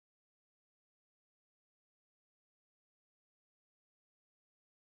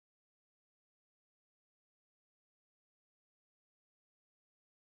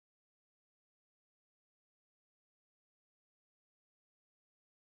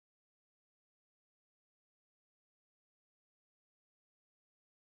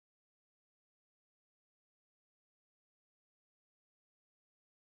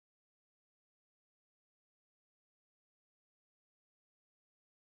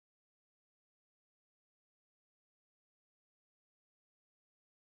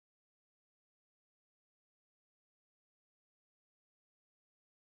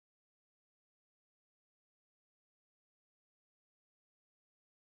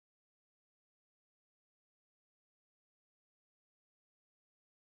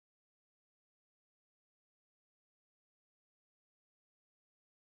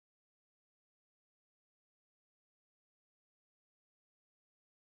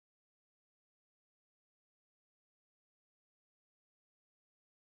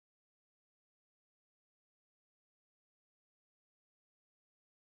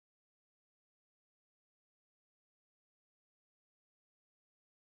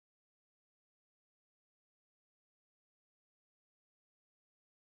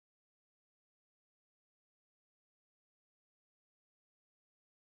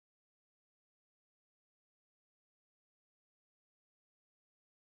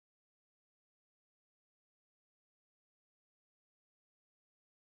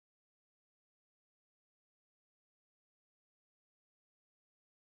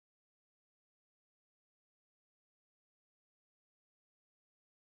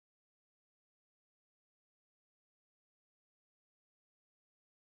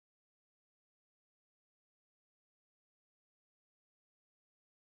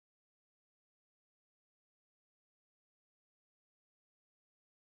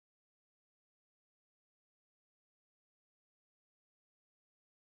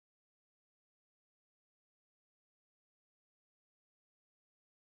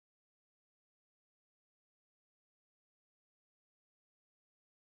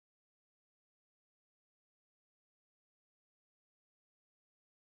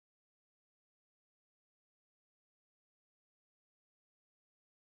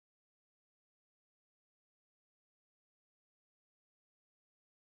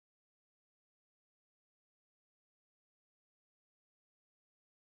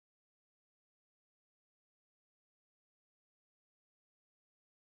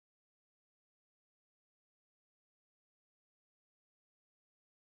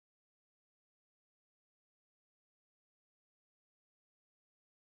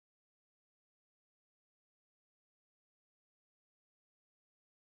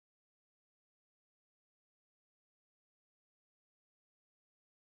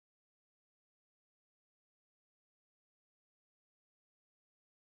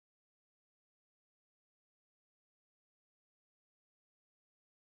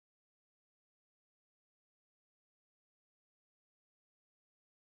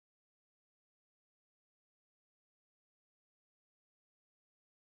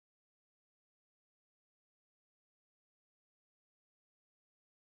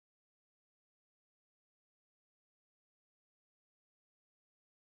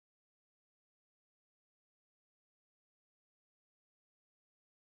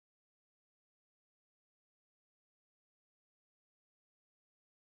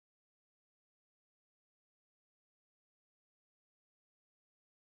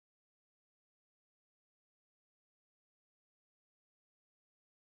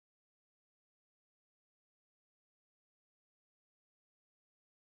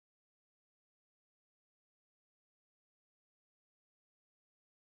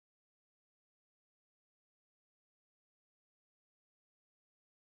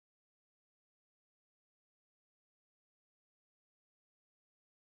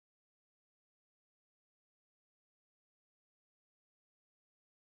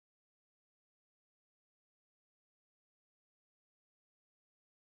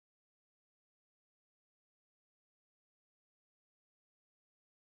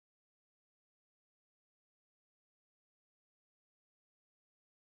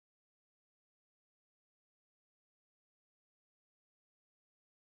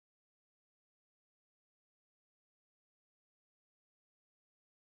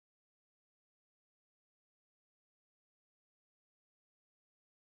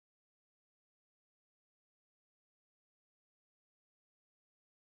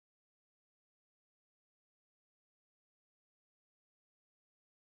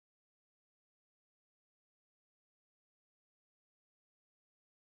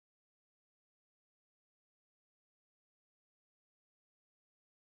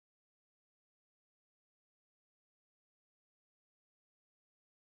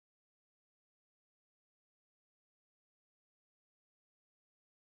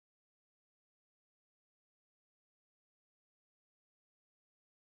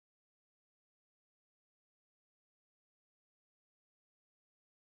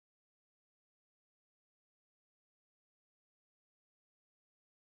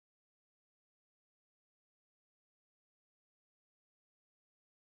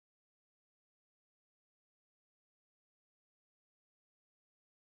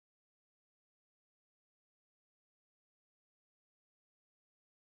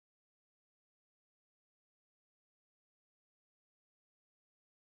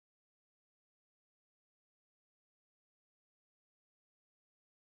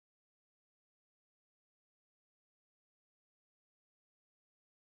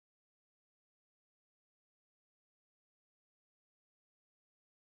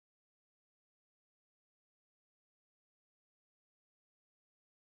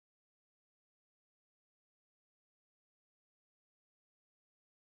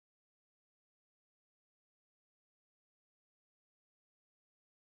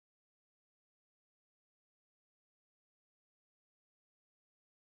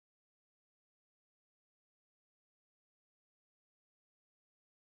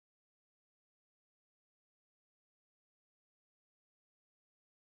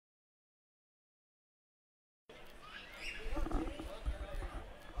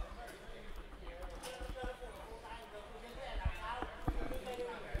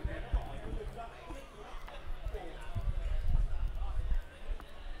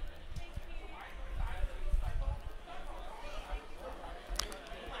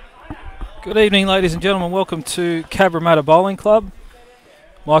Good evening, ladies and gentlemen. Welcome to Cabramatta Bowling Club.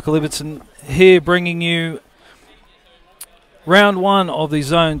 Michael Ibbotson here, bringing you round one of the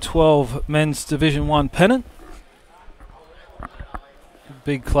Zone 12 Men's Division 1 Pennant.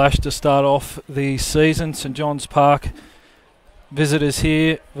 Big clash to start off the season. St John's Park visitors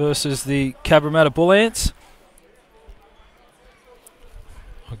here versus the Cabramatta Bullants.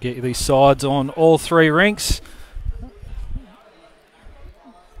 I'll get you these sides on all three rinks.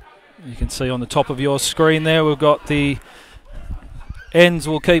 You can see on the top of your screen there, we've got the ends.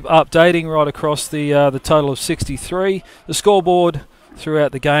 We'll keep updating right across the total of 63. The scoreboard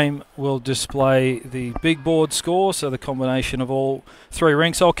throughout the game will display the big board score, so the combination of all three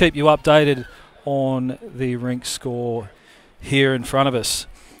rinks. I'll keep you updated on the rink score here in front of us.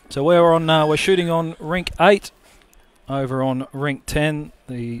 So we're shooting on rink 8. Over on rink 10,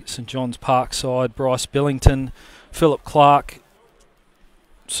 the St John's Park side, Bryce Billington, Philip Clark.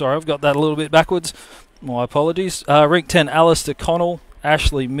 Sorry, I've got that a little bit backwards. My apologies. Rink 10, Alistair Connell,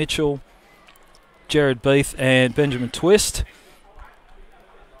 Ashley Mitchell, Jared Beath and Benjamin Twist.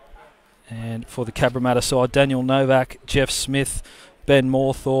 And for the Cabramatta side, Daniel Novak, Jeff Smith, Ben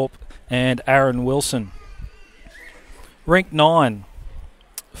Moorthorpe and Aaron Wilson. Rink 9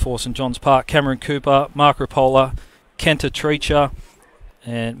 for St John's Park, Cameron Cooper, Mark Rapola, Kenta Treacher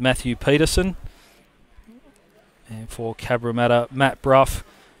and Matthew Peterson. And for Cabramatta, Matt Bruff,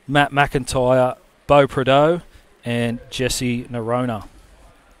 Matt McIntyre, Beau Prideaux and Jesse Nerona.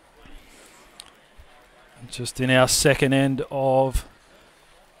 Just in our second end of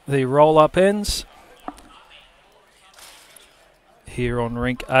the roll-up ends. Here on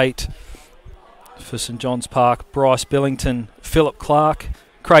rink 8 for St John's Park, Bryce Billington, Philip Clark,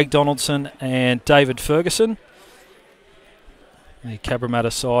 Craig Donaldson and David Ferguson. The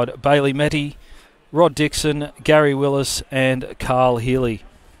Cabramatta side, Bailey Metty, Rod Dixon, Gary Willis and Carl Healy.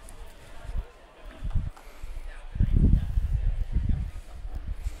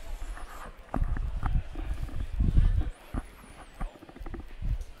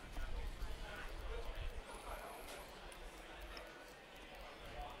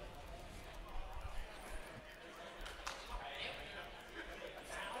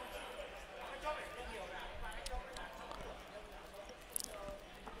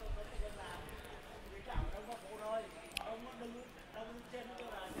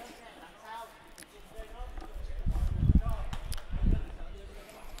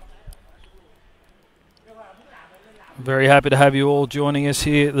 Very happy to have you all joining us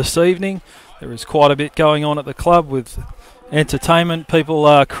here this evening. There is quite a bit going on at the club with entertainment. People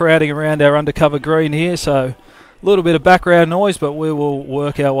are crowding around our undercover green here, so a little bit of background noise, but we will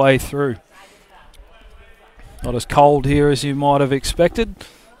work our way through. Not as cold here as you might have expected.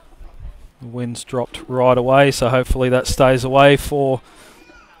 The wind's dropped right away, so hopefully that stays away for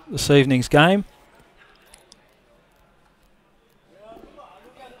this evening's game.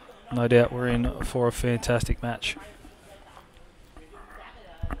 No doubt we're in for a fantastic match.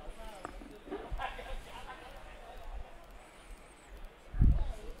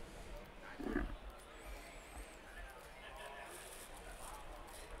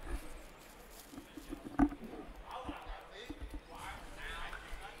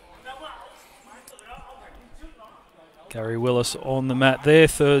 Gary Willis on the mat there,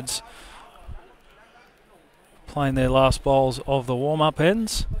 thirds playing their last bowls of the warm-up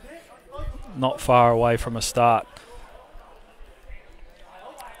ends. Not far away from a start.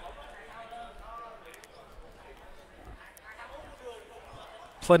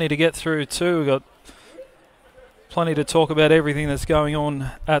 Plenty to get through too. We've got plenty to talk about everything that's going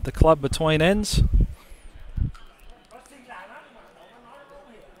on at the club between ends.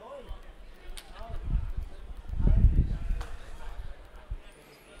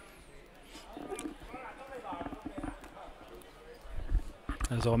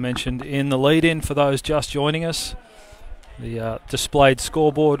 As I mentioned in the lead-in, for those just joining us, the displayed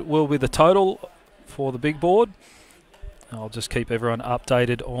scoreboard will be the total for the big board. I'll just keep everyone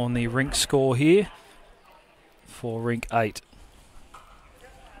updated on the rink score here for rink 8.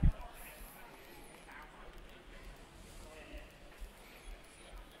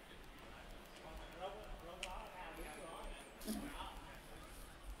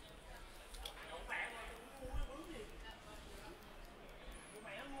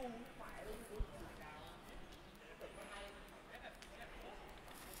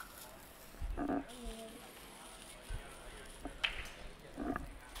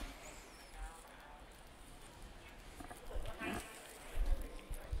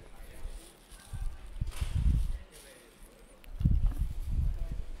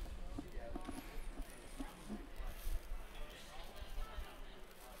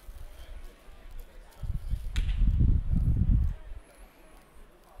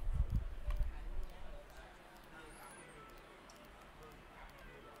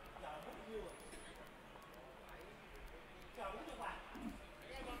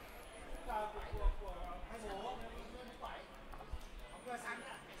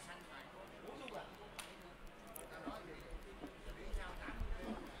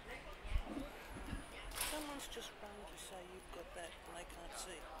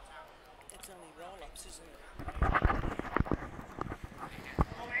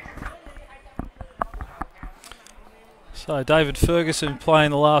 So David Ferguson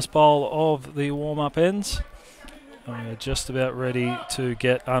playing the last bowl of the warm-up ends. And we're just about ready to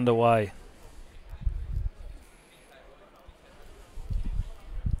get underway.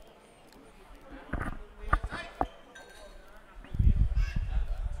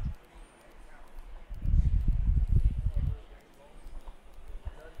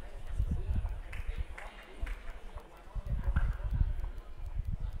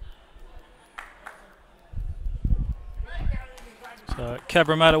 So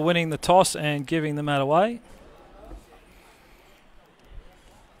Cabramatta winning the toss and giving the mat away.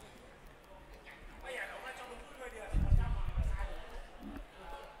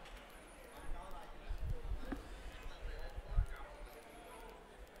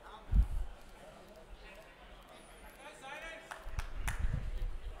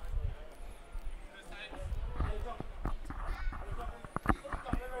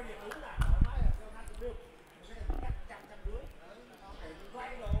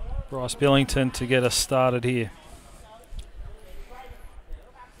 Bryce Billington to get us started here.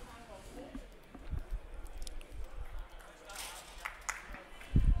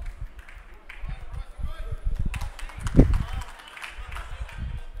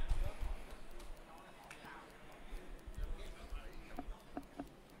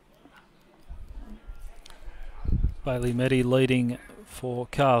 Bailey Meddy leading for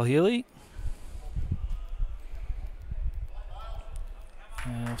Carl Healy.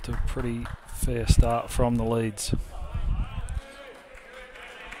 After a pretty fair start from the leads.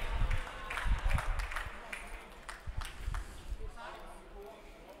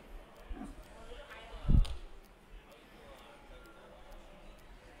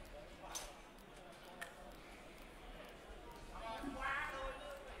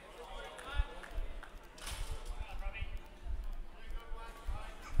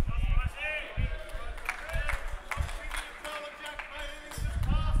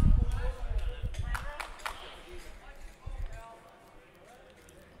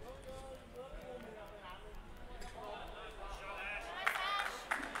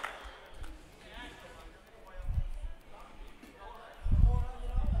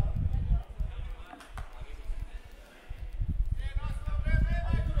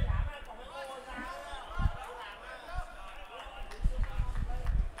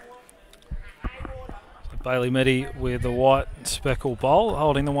 Bailey Meddy with the white speckle bowl,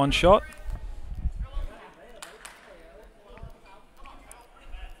 holding the one shot.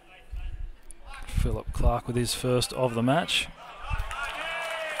 Philip Clark with his first of the match.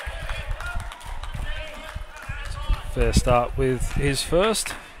 Fair start with his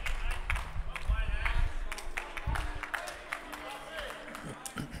first.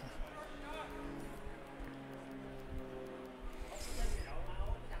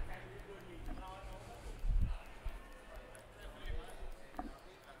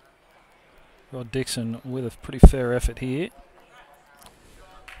 Rod Dixon with a pretty fair effort here.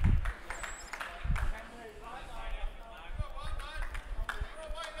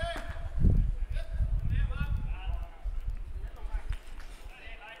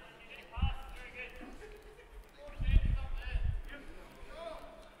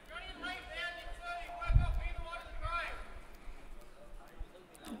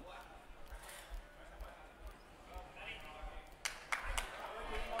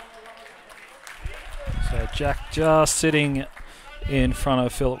 So Jack just sitting in front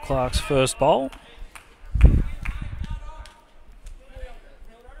of Philip Clark's first bowl.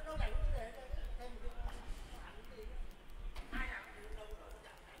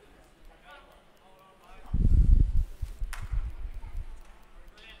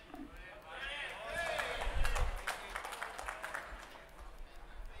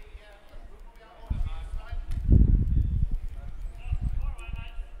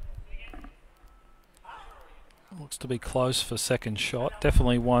 Looks to be close for second shot.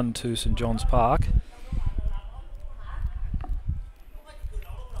 Definitely one to St John's Park.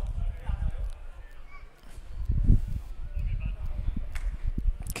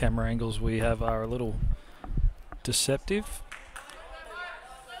 Camera angles we have are a little deceptive,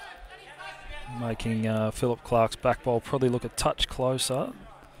 making Philip Clark's back bowl probably look a touch closer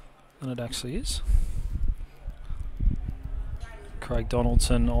than it actually is. Craig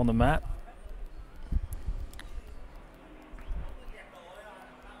Donaldson on the mat.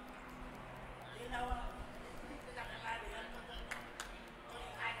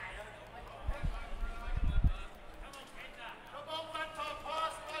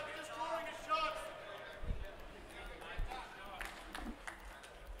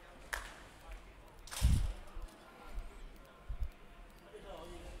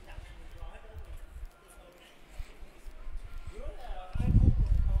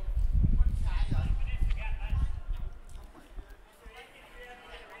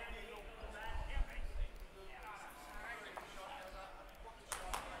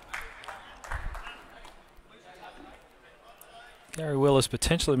 Gary Willis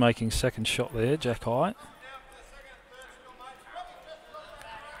potentially making second shot there, Jack High.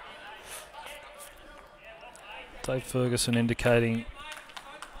 Dave Ferguson indicating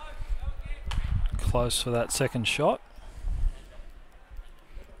close for that second shot.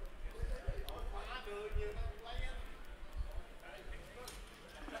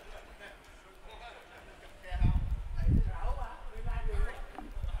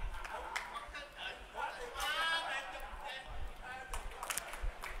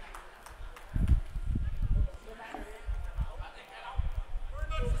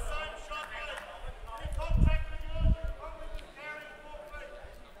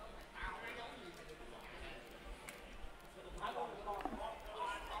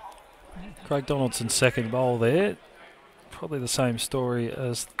 Craig Donaldson's second bowl there. Probably the same story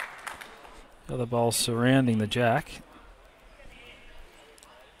as the other bowls surrounding the jack.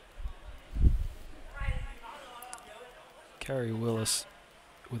 Gary Willis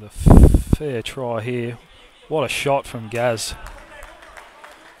with a fair try here. What a shot from Gaz.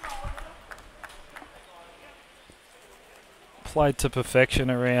 Played to perfection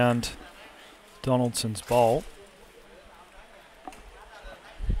around Donaldson's bowl.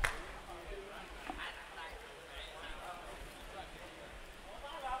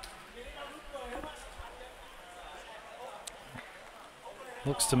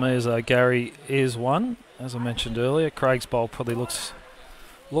 Looks to me as though Gary is one, as I mentioned earlier. Craig's bowl probably looks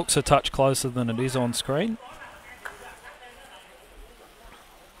a touch closer than it is on screen.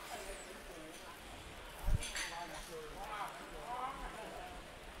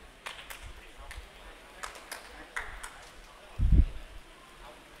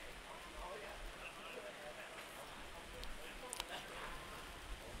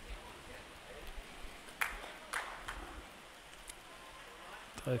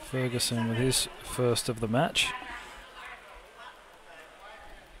 Dave Ferguson with his first of the match.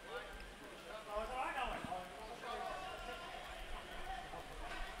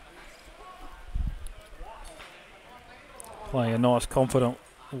 Playing a nice confident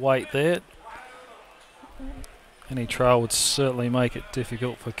weight there. Any trail would certainly make it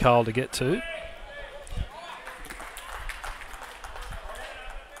difficult for Carl to get to.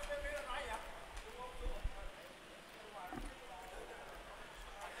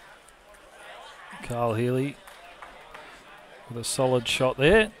 Carl Healy with a solid shot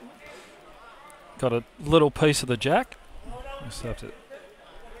there. Got a little piece of the jack. Just have to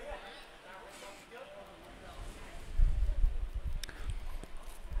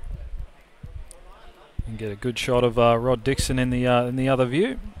and get a good shot of Rod Dixon in the other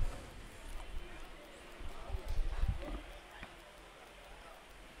view.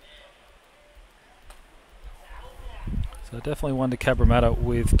 So definitely one to Cabramatta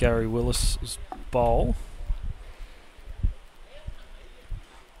with Gary Willis's bowl.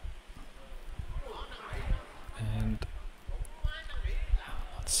 And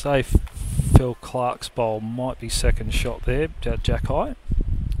I'd say Phil Clark's bowl might be second shot there, Jack High.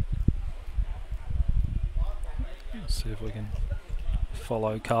 Let's see if we can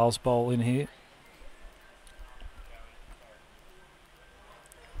follow Carl's bowl in here.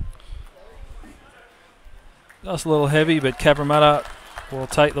 That's a little heavy, but Cabramatta will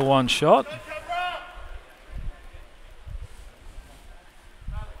take the one shot.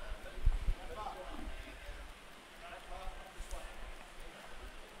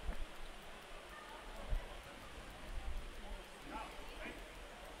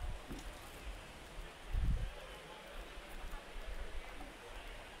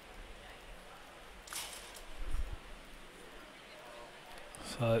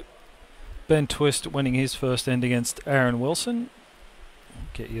 So Ben Twist winning his first end against Aaron Wilson. I'll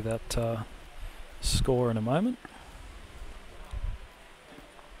get you that score in a moment.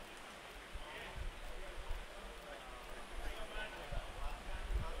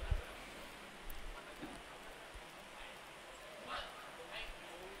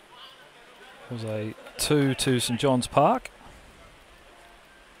 It was a 2 to St John's Park.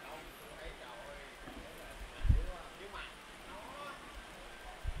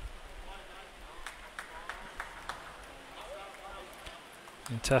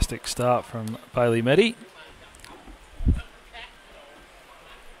 Fantastic start from Bailey Meddy.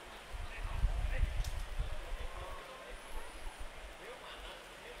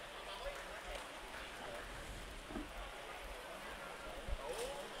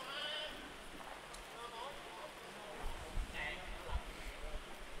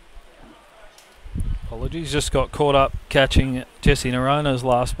 Apologies, just got caught up catching Jesse Narona's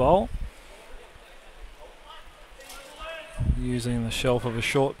last bowl. Using the shelf of a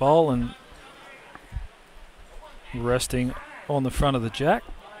short bowl and resting on the front of the jack.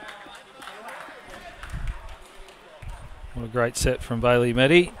 What a great set from Bailey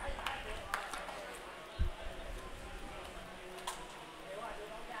Meddy.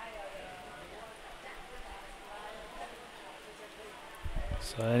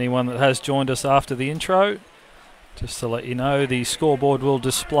 So anyone that has joined us after the intro, just to let you know, the scoreboard will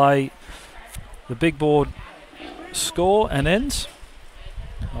display the big board score and ends.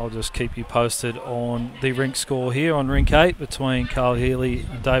 I'll just keep you posted on the rink score here on rink 8 between Carl Healy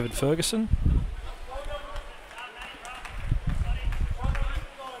and David Ferguson.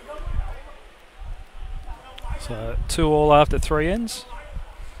 So 2-2 after 3 ends.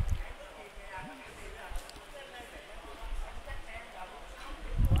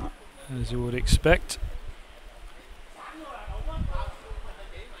 As you would expect.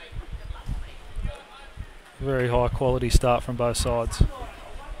 Very high quality start from both sides.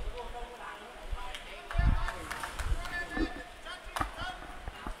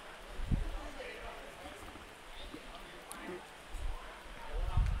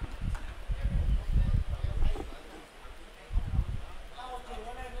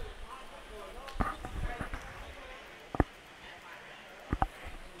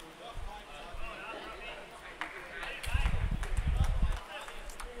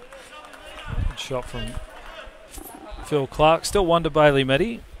 Good shot from Phil Clark. Still one to Bailey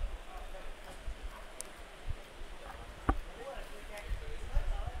Meddy.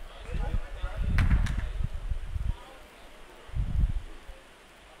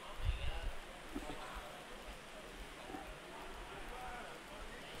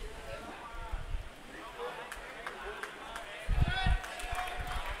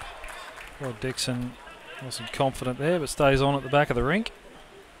 Well, Dixon wasn't confident there, but stays on at the back of the rink.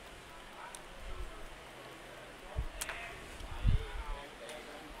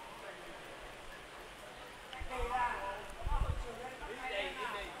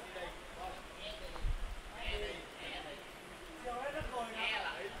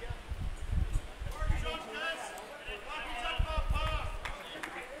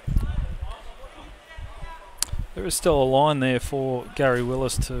 There is still a line there for Gary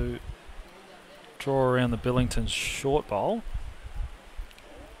Willis to draw around the Billington short bowl.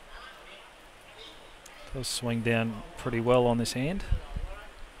 Does swing down pretty well on this hand.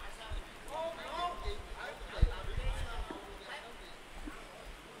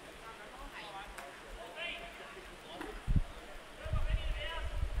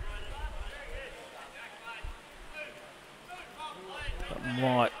 That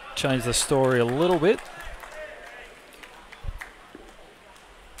might change the story a little bit.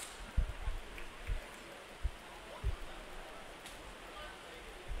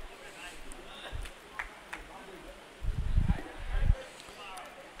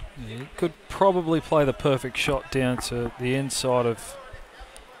 Could probably play the perfect shot down to the inside of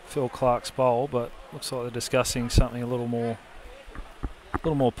Phil Clark's bowl, but looks like they're discussing something a little more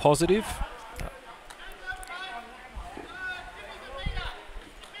positive.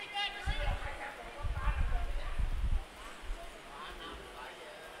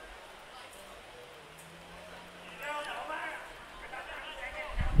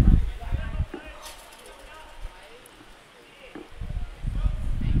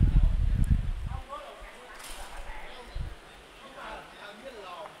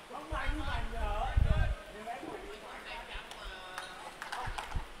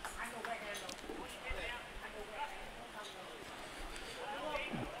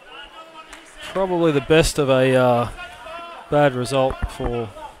 Probably the best of a bad result for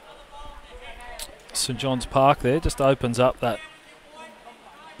St John's Park there. Just opens up that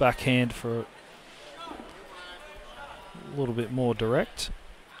backhand for a little bit more direct.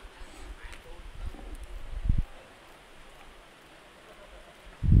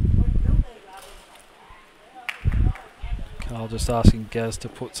 Carl just asking Gaz to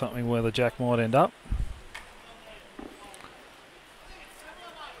put something where the jack might end up.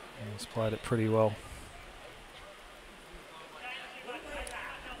 He's played it pretty well.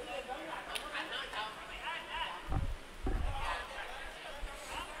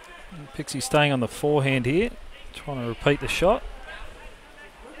 And Pixie staying on the forehand here, trying to repeat the shot.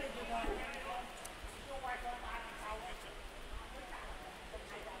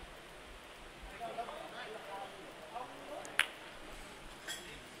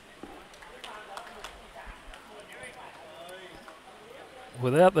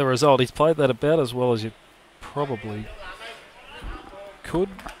 Without the result, he's played that about as well as you probably could.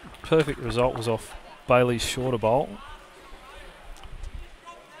 Perfect result was off Bailey's shorter bowl.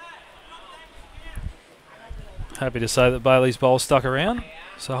 Happy to say that Bailey's bowl stuck around.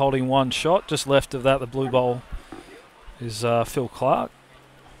 So holding one shot, just left of that, the blue bowl is Phil Clark.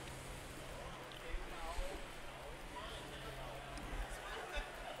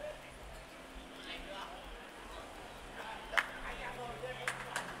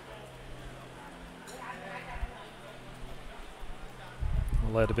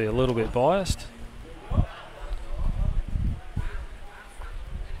 Allowed to be a little bit biased.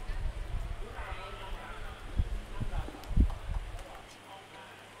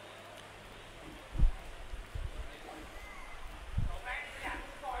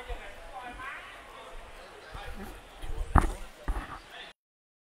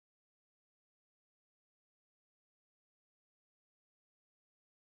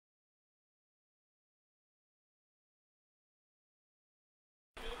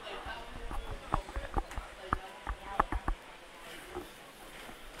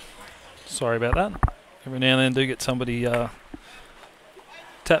 Sorry about that. Every now and then do get somebody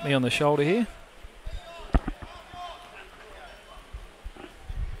tap me on the shoulder here.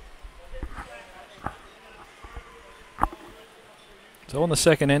 So on the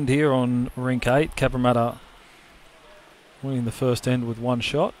second end here on rink 8, Cabramatta winning the first end with one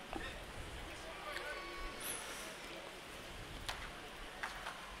shot.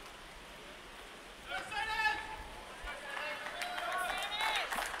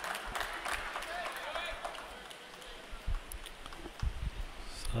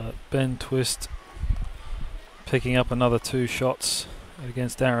 Ben Twist picking up another 2 shots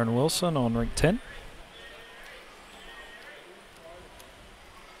against Aaron Wilson on rink 10.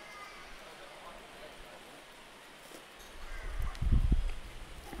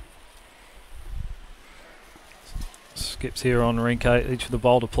 Skips here on rink 8, each with the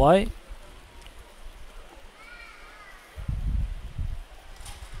bowl to play.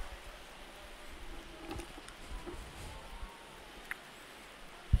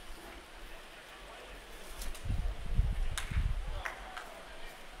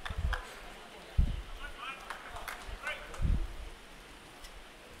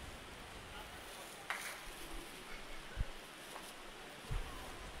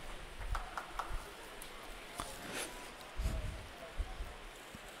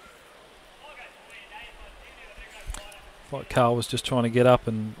 Like Carl was just trying to get up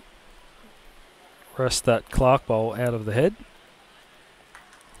and rest that Clark bowl out of the head.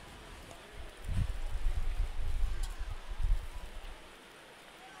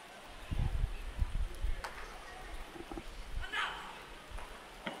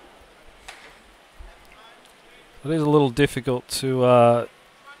 It is a little difficult to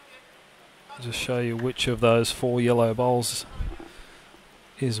just show you which of those 4 yellow bowls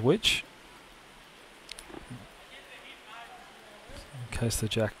is which. In case the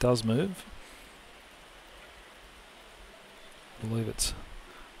jack does move. I believe it's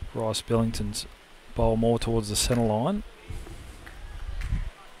Bryce Billington's bowl more towards the centre line.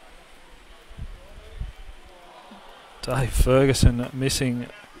 Dave Ferguson missing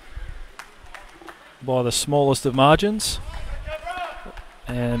by the smallest of margins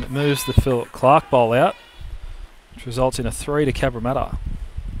and moves the Philip Clark bowl out, which results in a 3 to Cabramatta.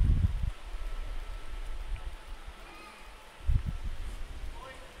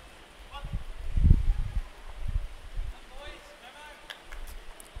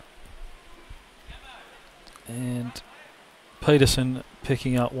 And Peterson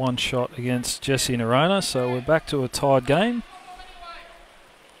picking up 1 shot against Jesse Nerona, so we're back to a tied game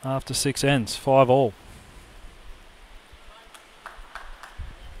after 6 ends, 5 all.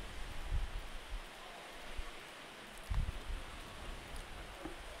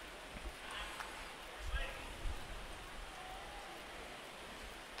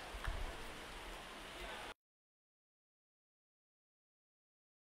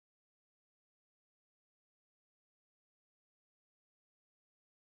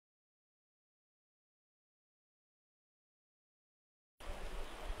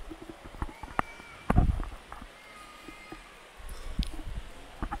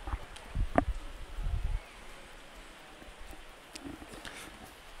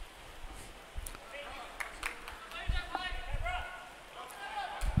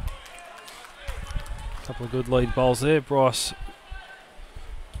 Couple of good lead bowls there. Bryce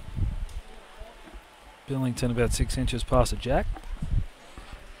Billington about 6 inches past the jack.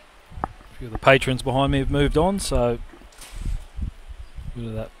 A few of the patrons behind me have moved on, so a bit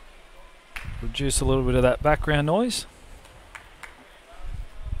of that, reduce a little bit of that background noise.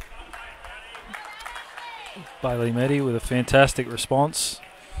 Bailey Meddy with a fantastic response.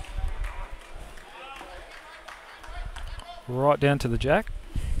 Right down to the jack.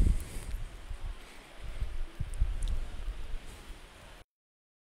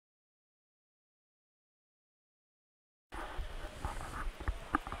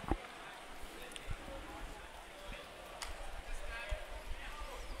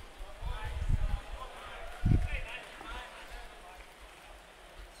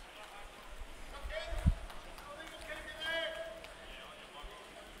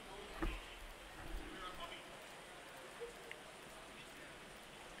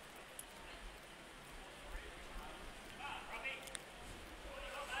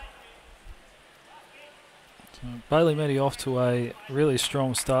 So Bailey Meddy off to a really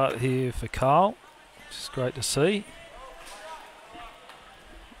strong start here for Carl, which is great to see.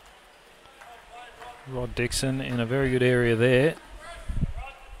 Rod Dixon in a very good area there.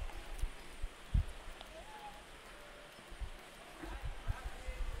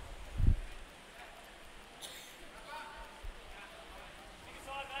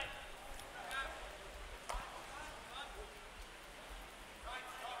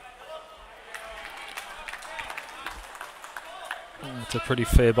 That's a pretty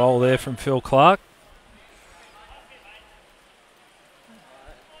fair bowl there from Phil Clark.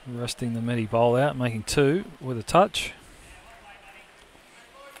 Resting the Meddy bowl out, making 2 with a touch.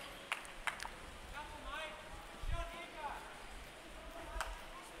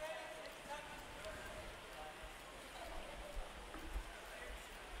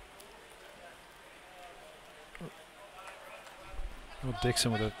 Well,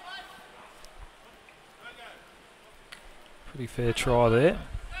 Dixon with a pretty fair try there.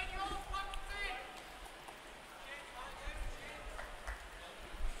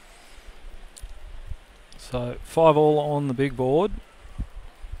 So 5 all on the big board.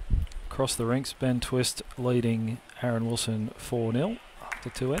 Across the rinks, Ben Twist leading Aaron Wilson 4-0 after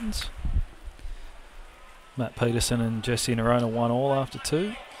 2 ends. Matt Peterson and Jesse Nerona 1 all after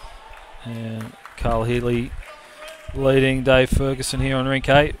 2. And Carl Healy leading Dave Ferguson here on rink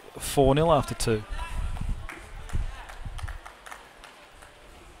 8 4-0 after 2.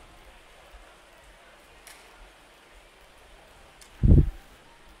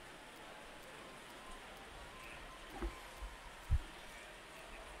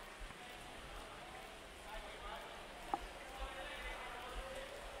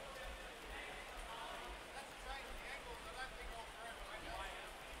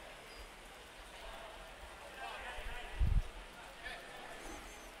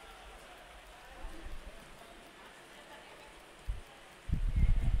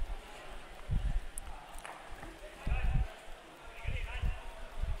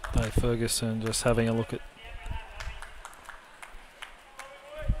 Dave Ferguson just having a look at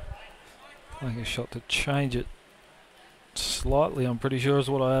playing a shot to change it slightly, I'm pretty sure is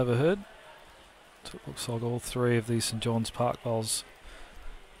what I overheard. So it looks like all 3 of these St John's Park bowls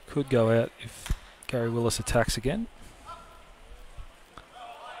could go out if Gary Willis attacks again.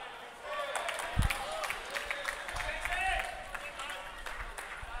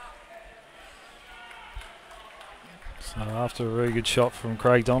 So after a very good shot from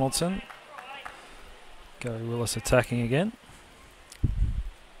Craig Donaldson, Gary Willis attacking again.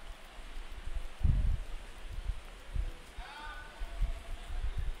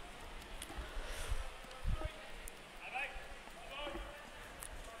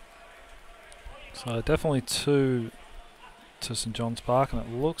 So definitely 2 to St John's Park, and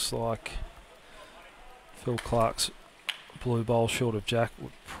it looks like Phil Clark's blue bowl short of Jack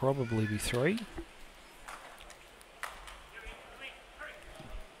would probably be 3.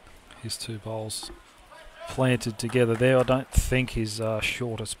 His 2 bowls planted together there. I don't think his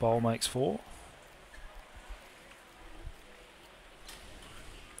shortest bowl makes 4.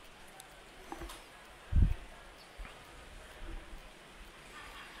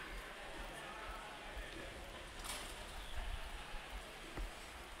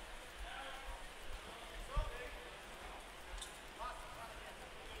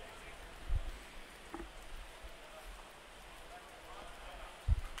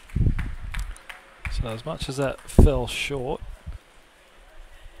 So as much as that fell short,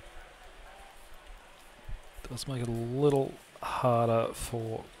 it does make it a little harder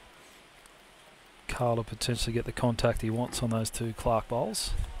for Carl to potentially get the contact he wants on those 2 Clark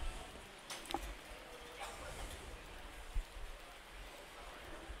bowls.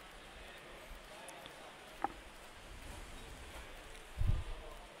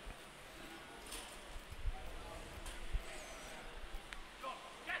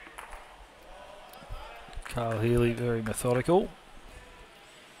 Carl Healy very methodical.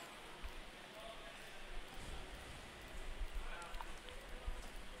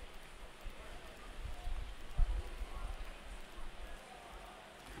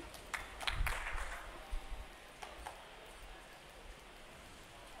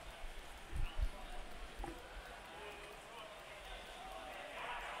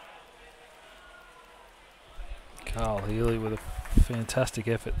 Carl Healy with a fantastic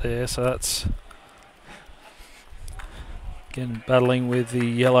effort there, so that's again battling with the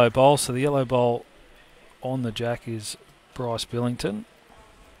yellow bowl. So the yellow bowl on the jack is Bryce Billington.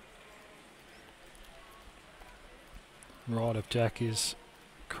 Right of jack is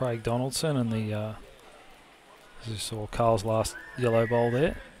Craig Donaldson, and the as you saw Carl's last yellow bowl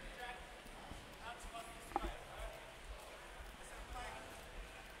there.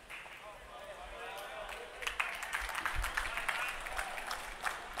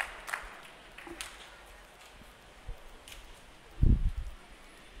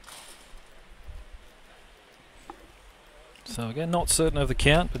 So again, not certain of the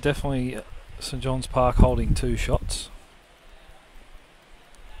count, but definitely St John's Park holding 2 shots.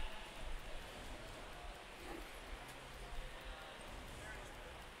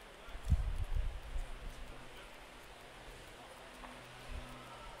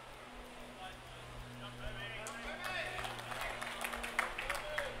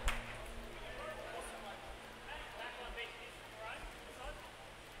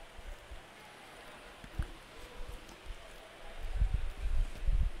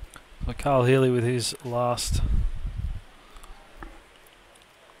 So Carl Healy with his last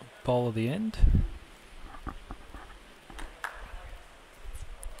bowl of the end.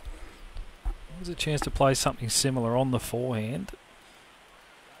 There's a chance to play something similar on the forehand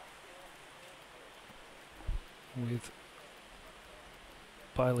with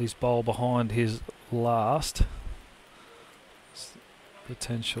Bailey's bowl behind his last.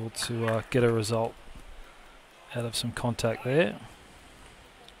 Potential to get a result out of some contact there.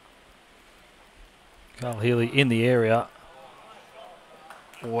 Carl Healy in the area.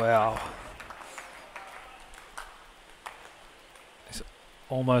 Wow. He's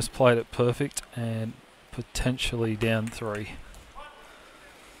almost played it perfect and potentially down 3.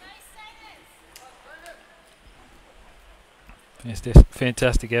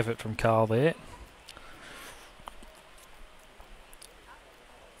 Fantastic effort from Carl there.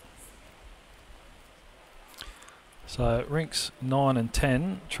 So rinks 9 and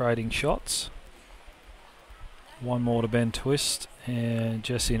 10 trading shots. One more to Ben Twist and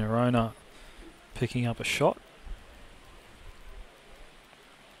Jesse Nerona picking up a shot.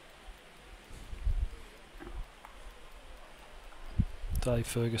 Dave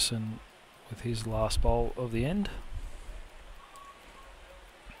Ferguson with his last bowl of the end.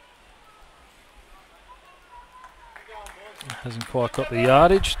 Hasn't quite got the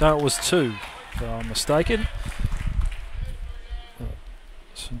yardage. No, it was 2, if I'm mistaken.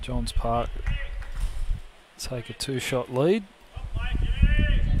 St John's Park take a 2-shot lead.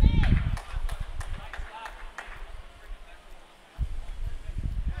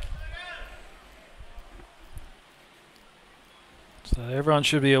 So everyone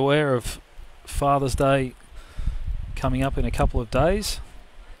should be aware of Father's Day coming up in a couple of days.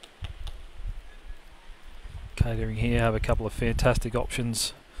 Catering here have a couple of fantastic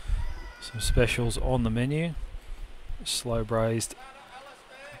options, some specials on the menu. Slow braised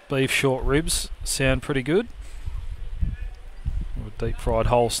beef short ribs sound pretty good. Or a deep fried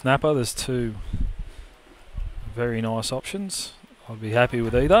whole snapper. There's 2 very nice options. I'd be happy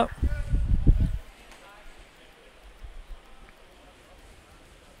with either.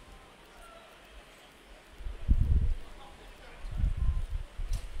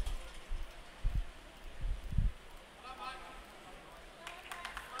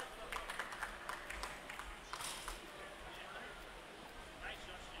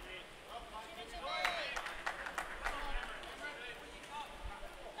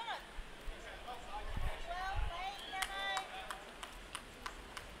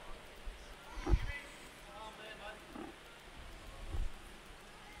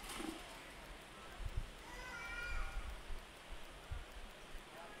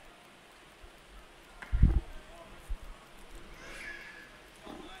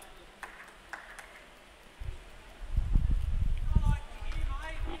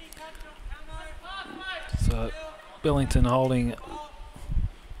 So Billington holding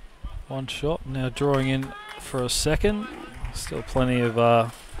 1 shot, now drawing in for a second. Still plenty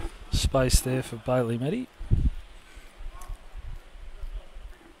of space there for Bailey Meddy.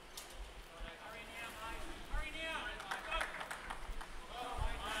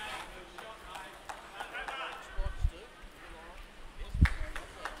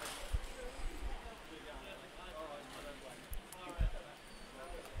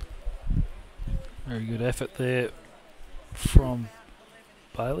 Very good effort there from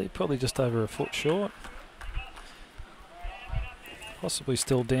Bailey, probably just over a foot short. Possibly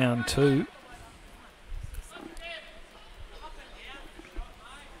still down 2.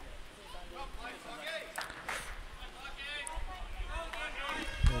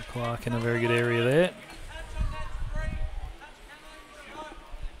 Bill Clark in a very good area there.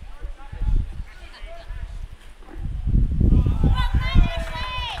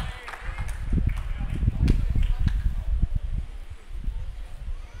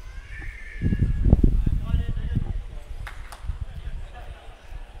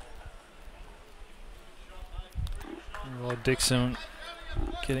 Dixon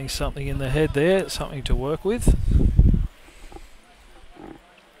getting something in the head there, something to work with.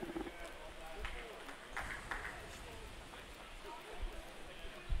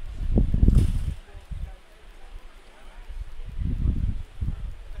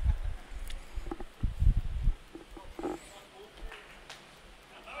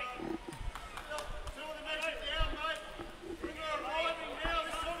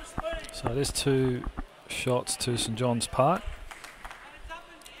 So it is 2 shots to St John's Park.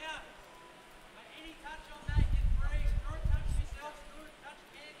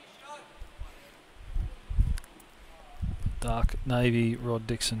 Dark navy Rod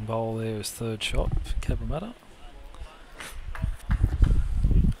Dixon bowl there is 3rd shot for Cabramatta.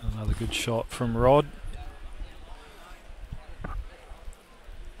 Another good shot from Rod.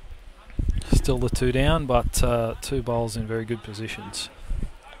 Still the 2 down, but 2 bowls in very good positions.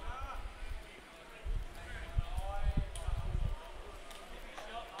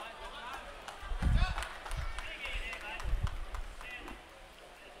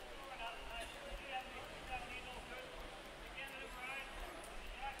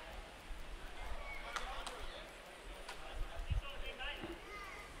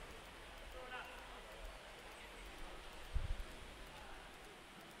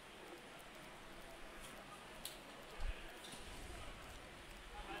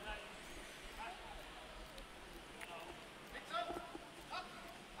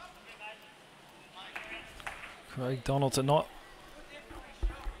 Craig Donaldson not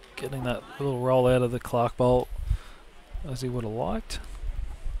getting that little roll out of the Clark bowl as he would have liked.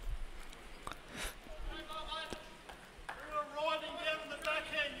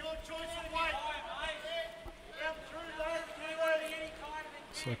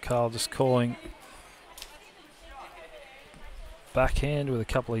 So Carl just calling backhand with a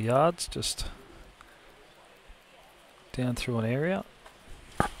couple of yards, just down through an area.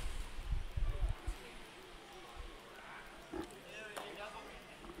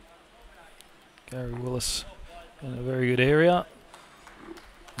 Gary Willis in a very good area.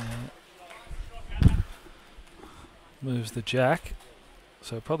 Moves the jack.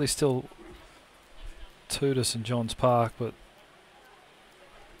 So probably still 2 to St John's Park, but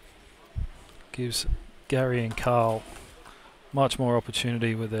gives Gary and Carl much more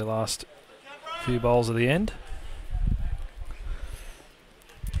opportunity with their last few bowls at the end.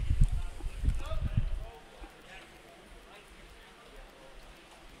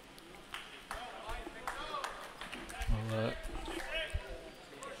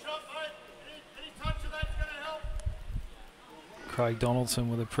 Craig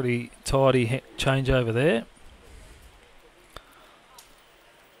Donaldson with a pretty tidy changeover there.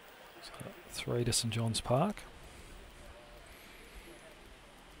 So 3 to St John's Park.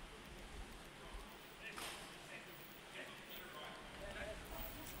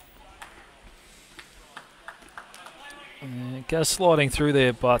 And goes sliding through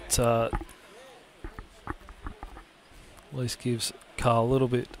there, but at least gives Carl a little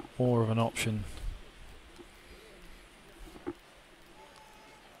bit more of an option.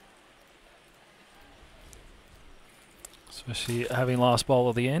 Especially having last bowl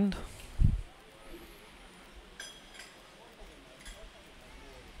at the end.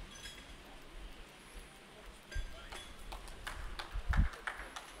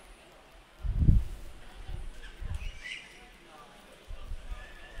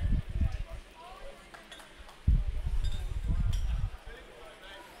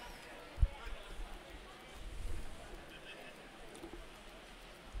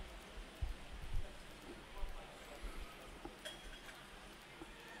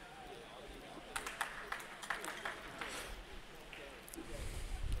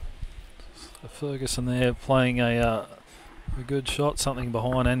 Ferguson there playing a good shot, something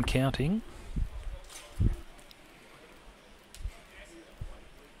behind and counting.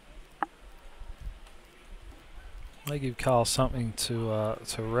 May give Carl something to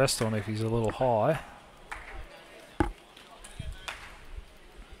rest on if he's a little high.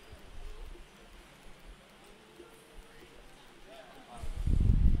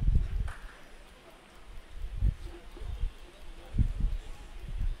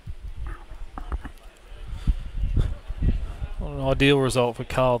 Ideal result for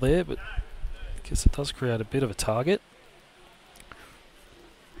Carl there, but I guess it does create a bit of a target.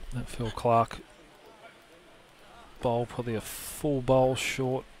 That Phil Clark bowl, probably a full bowl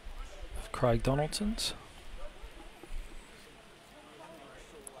short of Craig Donaldson's.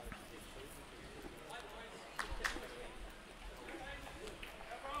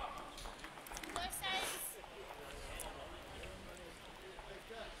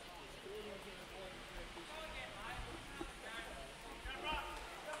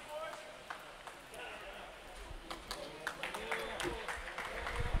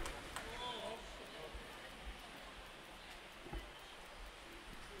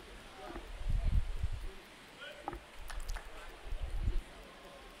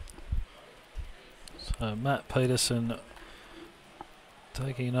 Matt Peterson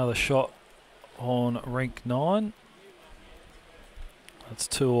taking another shot on rink 9. That's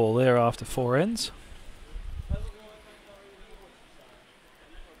 2-all there after 4 ends.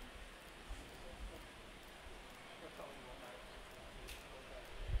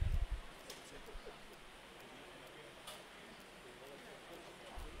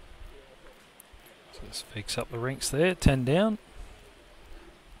 So this picks up the rinks there, 10 down.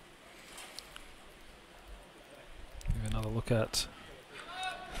 Give another look at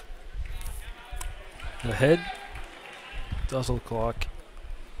the head. Does look like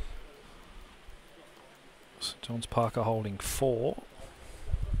St John's Parker holding 4.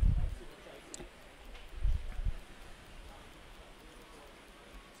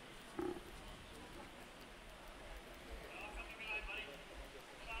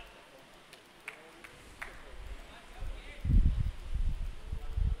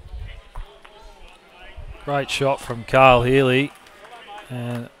 Great shot from Carl Healy,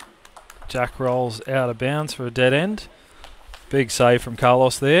 and Jack rolls out of bounds for a dead end. Big save from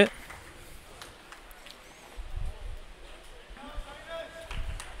Carlos there.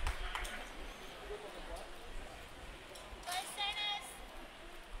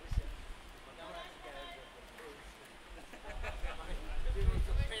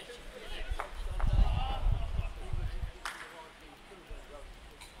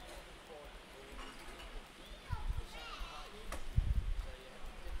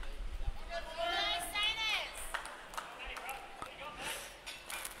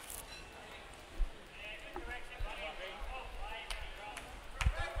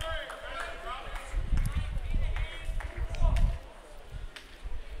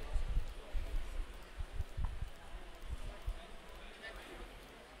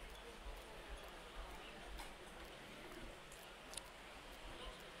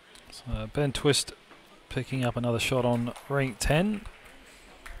 So Ben Twist picking up another shot on rink 10.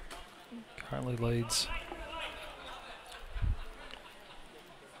 Currently leads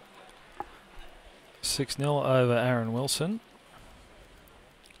 6-0 over Aaron Wilson.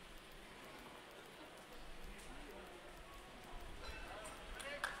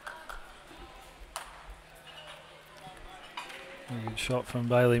 A good shot from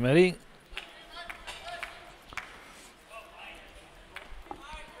Bailey Meddy.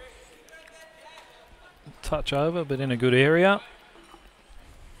 Touch over, but in a good area.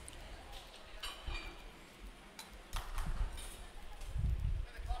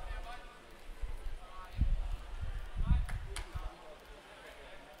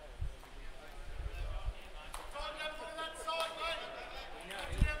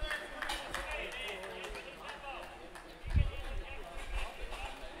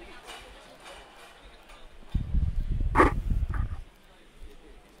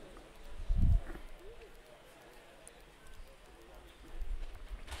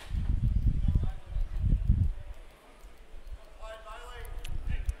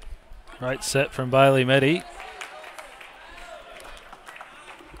 Great set from Bailey Meddy.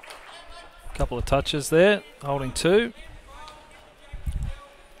 Couple of touches there, holding 2.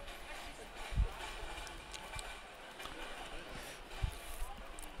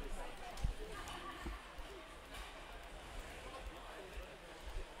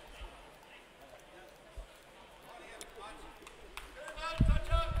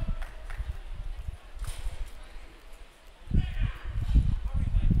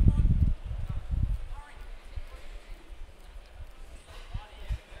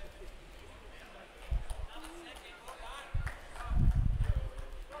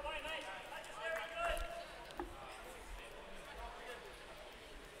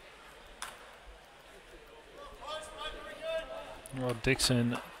 Rod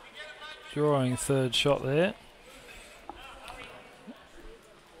Dixon drawing third shot there.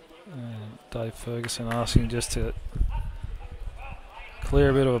 And Dave Ferguson asking just to clear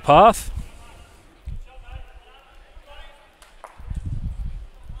a bit of a path.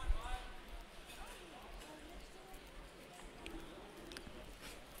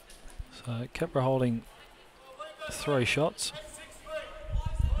 So Kepra holding 3 shots.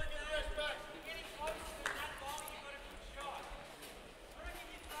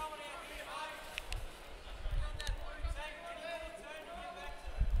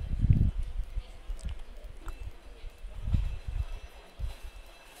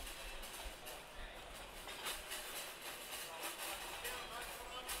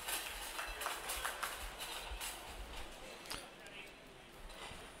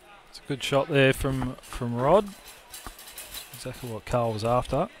 Good shot there from Rod. Exactly what Carl was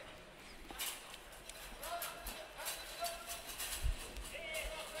after.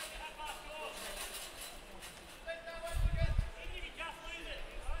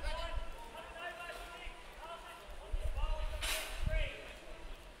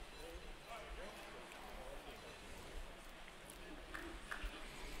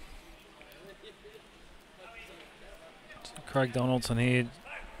 Craig Donaldson here.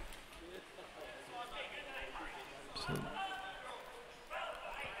 So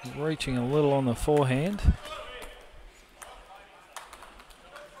reaching a little on the forehand.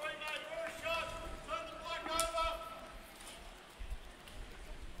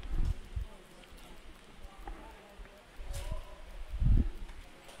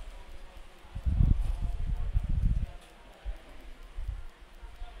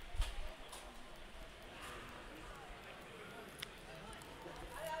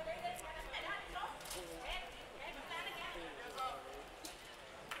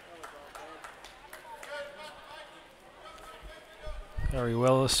 Gary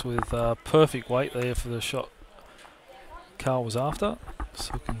Wellis with perfect weight there for the shot Carl was after.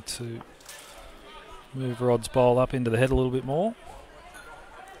 Just looking to move Rod's bowl up into the head a little bit more.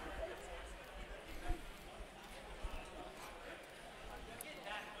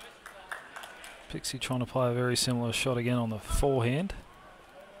 Pixie trying to play a very similar shot again on the forehand.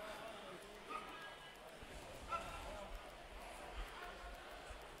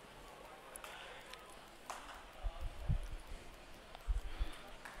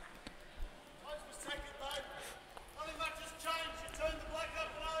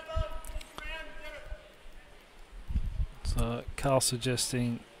 Carl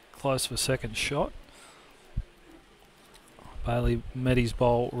suggesting close for second shot. Bailey met his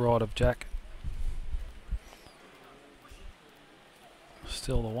bowl right of Jack.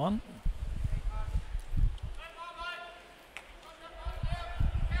 Still the one.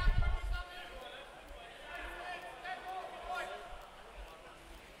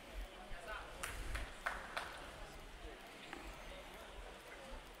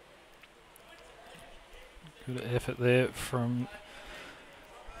 Good effort there from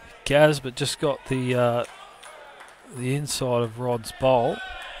Gaz, but just got the inside of Rod's bowl.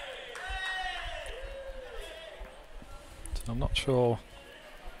 So I'm not sure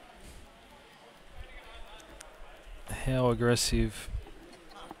how aggressive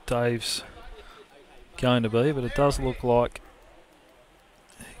Dave's going to be, but it does look like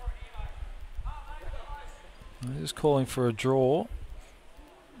he's calling for a draw.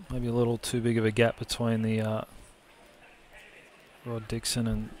 Maybe a little too big of a gap between the Rod Dixon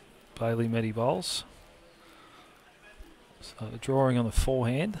and Bailey Meddy bowls. So drawing on the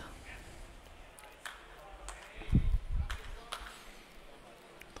forehand.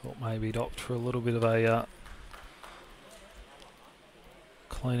 Thought maybe he'd opt for a little bit of a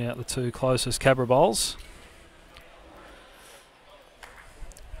clean out the two closest Cabra bowls.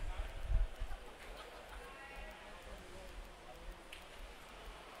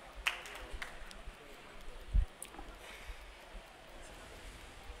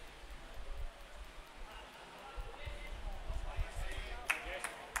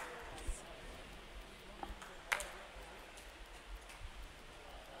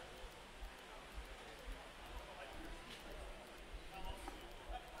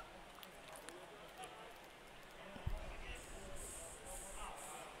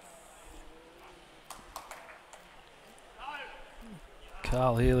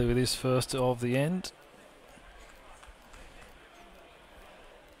 Carl Healy with his first of the end.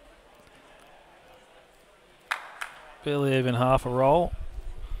 Barely even half a roll.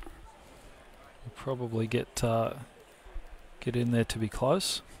 We'll probably get in there to be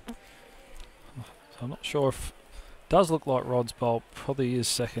close. So I'm not sure if it does look like Rod's bowl probably is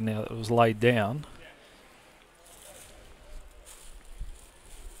second now that it was laid down.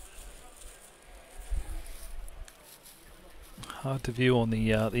 Hard to view on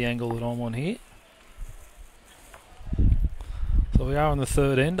the angle that I'm on here. So we are on the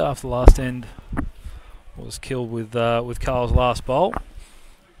third end after the last end was killed with Carl's last bowl.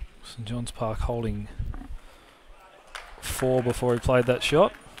 St John's Park holding 4 before he played that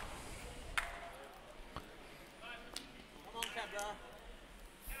shot.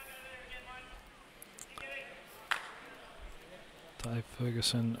 Dave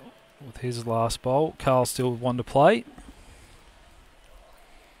Ferguson with his last bowl. Carl still with 1 to play.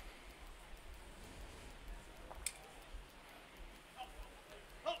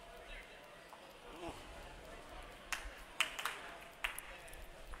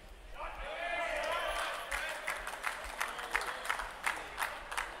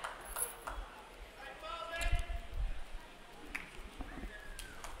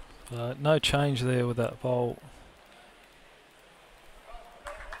 No change there with that bowl.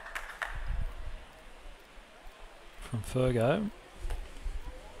 From Fergo.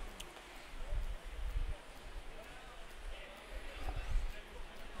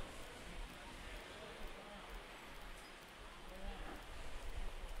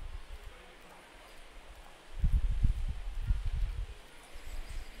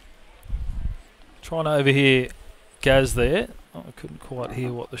 Trying to overhear Gaz there. Oh, I couldn't quite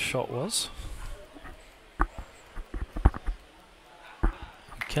hear what the shot was.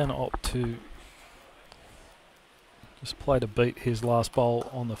 He can opt to just play to beat his last bowl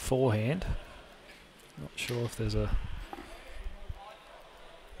on the forehand. Not sure if there's a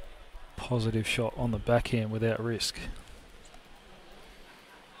positive shot on the backhand without risk.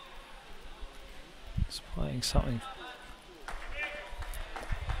 He's playing something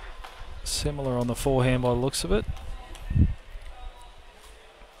similar on the forehand by the looks of it.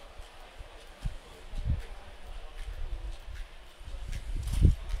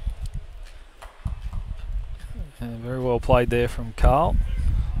 And very well played there from Carl.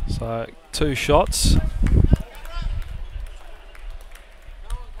 So 2 shots.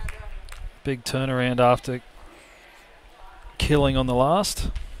 Big turnaround after killing on the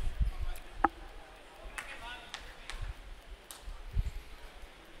last.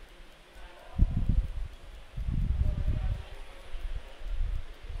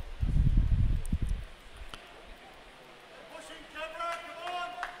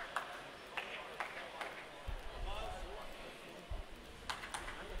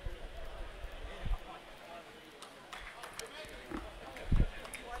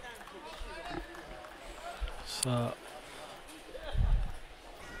 So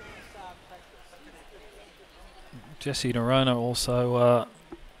Jesse Nerona also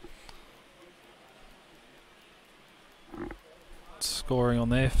scoring on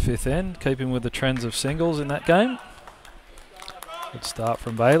their 5th end, keeping with the trends of singles in that game. Good start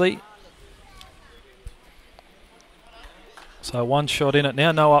from Bailey. So 1 shot in it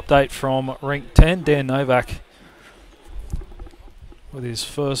now. No update from Rink 10. Dan Novak with his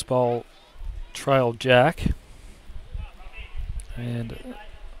first bowl trailed Jack. And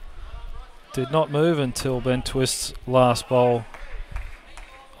did not move until Ben Twist's last bowl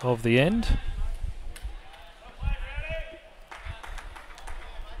of the end.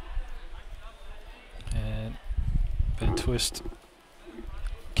 And Ben Twist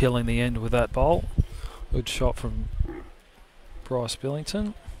killing the end with that bowl. Good shot from Bryce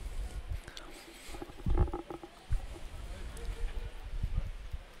Billington.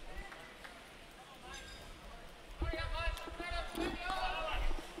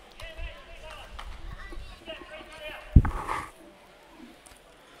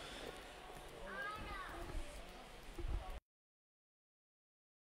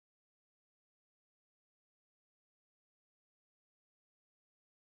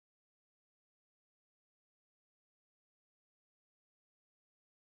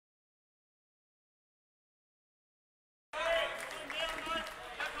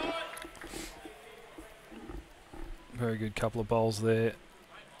 Very good couple of bowls there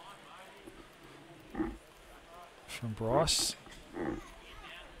from Bryce.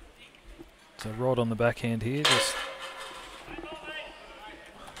 So rod on the backhand here, just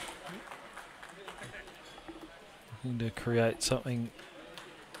looking to create something,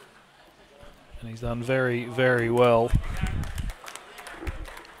 and he's done very, very well.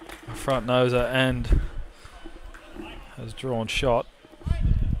 Front noser and has drawn shot.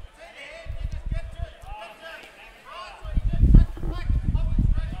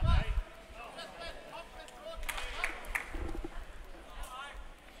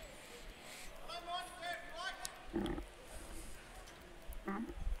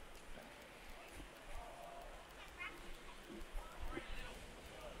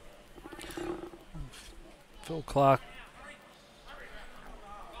 Phil Clark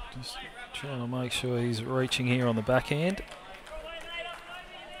just trying to make sure he's reaching here on the backhand.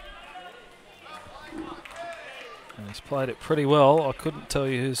 And he's played it pretty well. I couldn't tell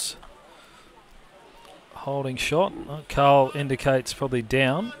you who's holding shot. Carl indicates probably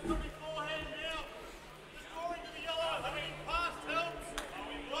down.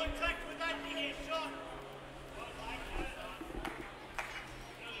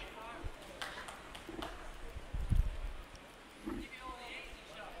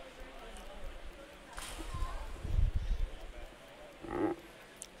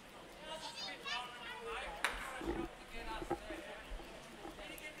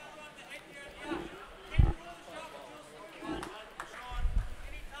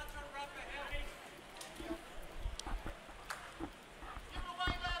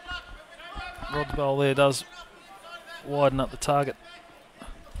 Rod's bowl there does widen up the target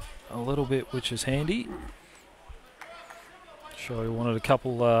a little bit, which is handy. Sure, he wanted a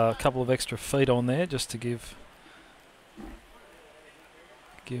couple of extra feet on there just to give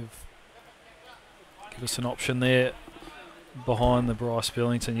us an option there behind the Bryce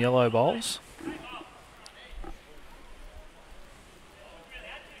Billington yellow bowls.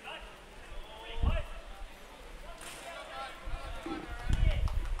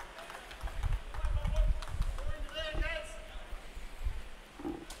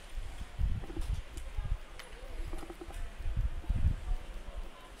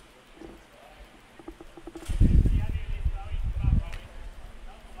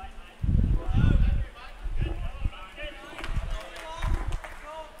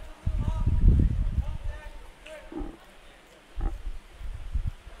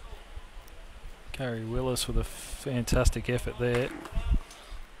 Harry Willis with a fantastic effort there.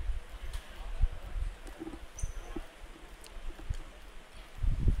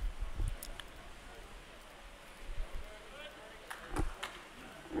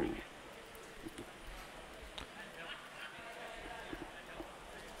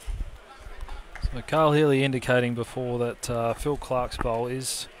 So Carl Healy indicating before that Phil Clark's bowl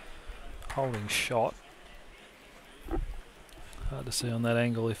is holding shot. Hard to see on that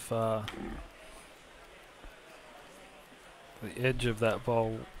angle if the edge of that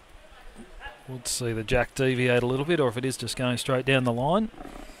bowl would see the jack deviate a little bit, or if it is just going straight down the line.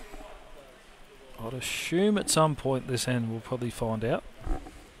 I'd assume at some point this end we'll probably find out.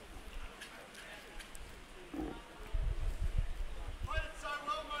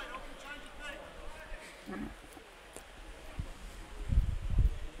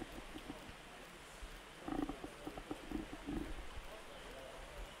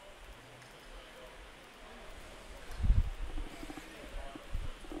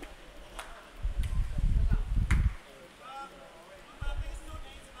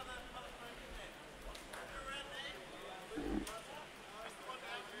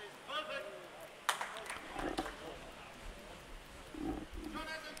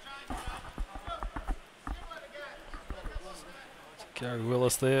 Gary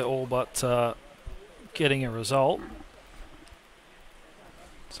Willis there, all but getting a result.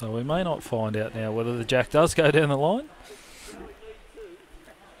 So we may not find out now whether the jack does go down the line.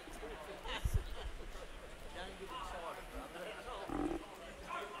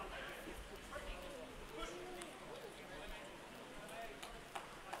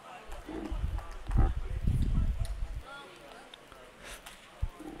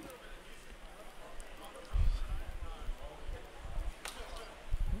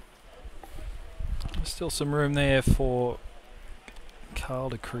 Still some room there for Carl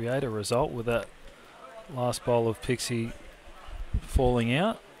to create a result with that last bowl of Pixie falling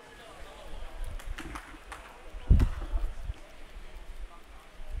out.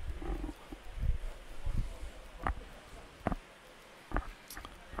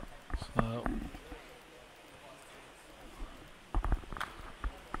 So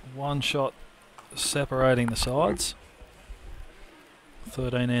one shot separating the sides.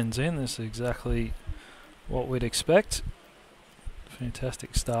 13 ends in. This is exactly what we'd expect.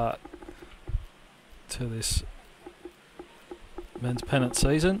 Fantastic start to this men's pennant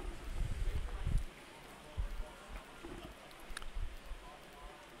season.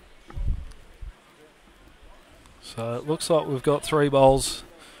 So it looks like we've got 3 bowls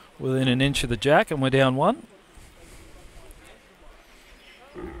within an inch of the jack and we're down 1.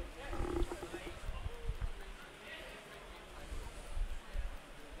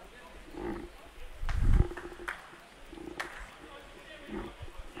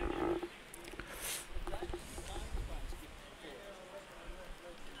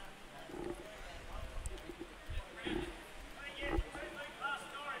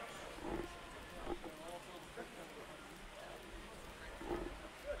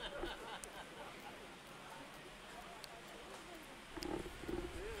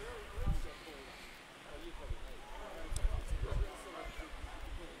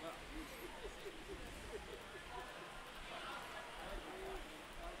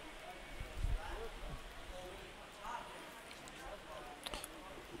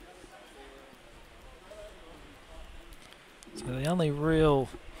 So the only real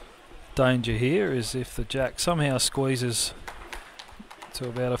danger here is if the jack somehow squeezes to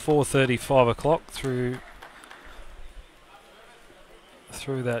about a 4:30, 5 o'clock through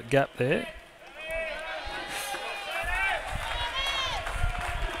that gap there.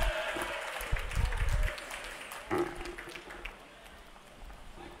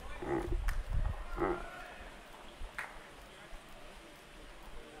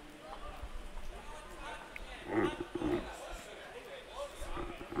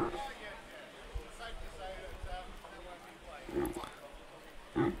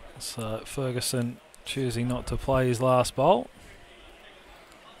 So Ferguson choosing not to play his last bowl.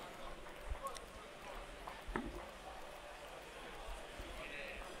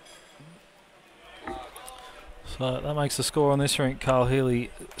 So that makes the score on this rink: Carl Healy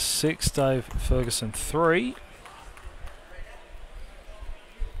 6, Dave Ferguson 3.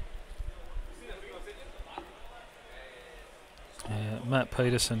 Matt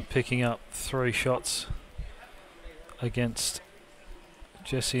Peterson picking up 3 shots against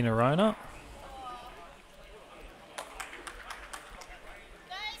Jesse Nerona.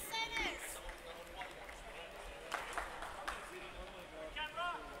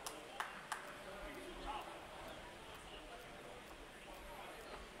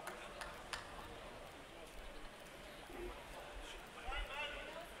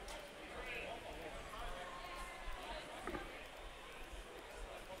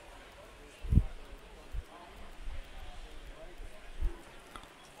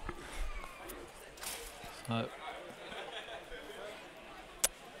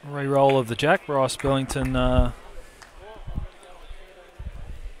 Re-roll of the jack. Bryce Billington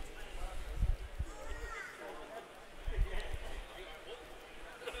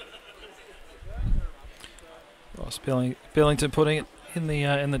Billington putting it in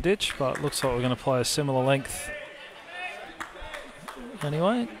the ditch, but looks like we're going to play a similar length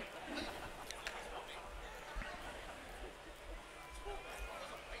anyway.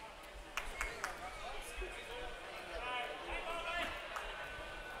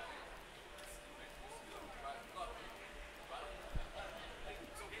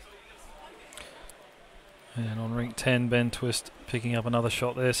 And on ring 10, Ben Twist picking up another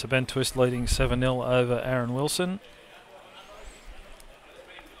shot there. So Ben Twist leading 7-0 over Aaron Wilson.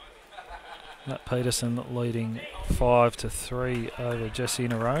 Matt Peterson leading 5-3 over Jesse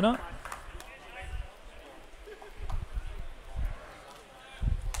Nerona.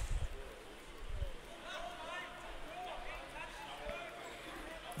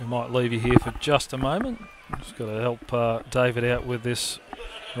 We might leave you here for just a moment. Just got to help David out with this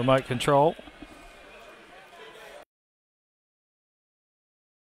remote control.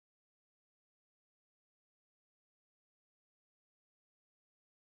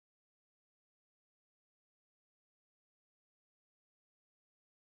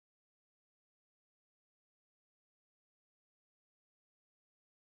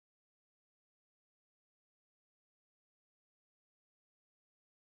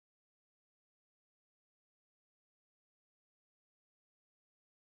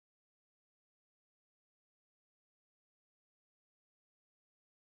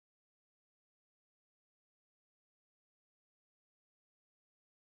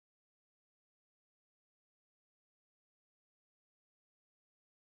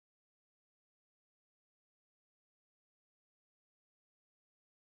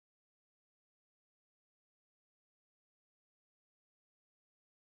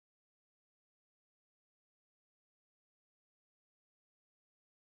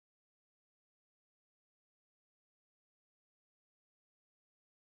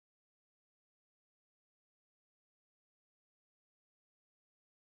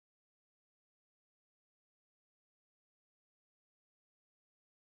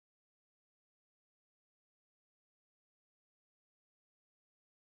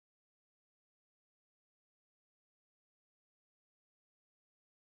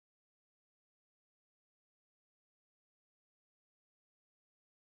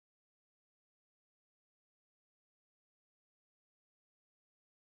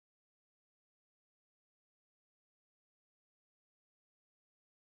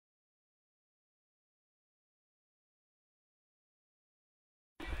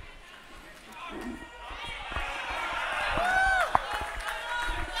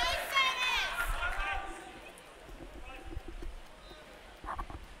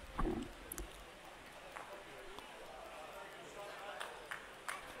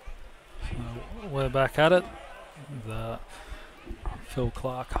 We're back at it. The Phil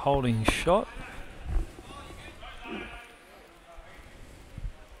Clark holding shot.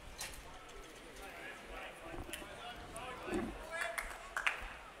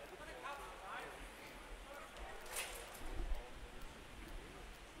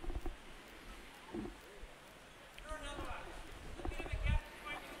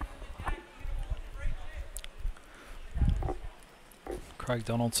 Craig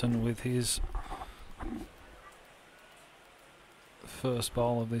Donaldson with his first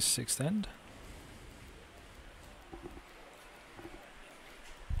bowl of this sixth end.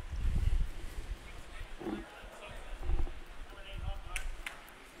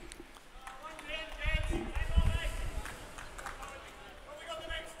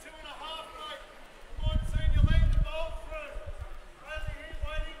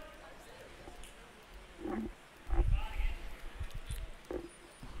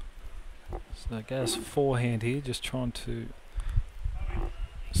 So Gaz forehand here, just trying to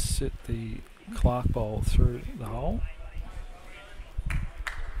sit the Clark bowl through the hole.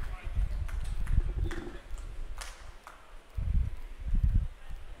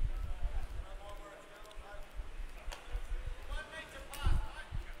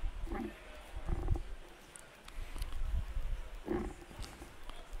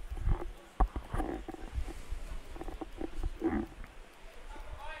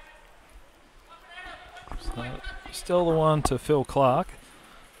 Still the one to Phil Clark.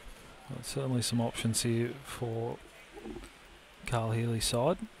 But certainly some options here for Carl Healy's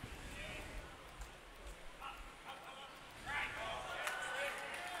side.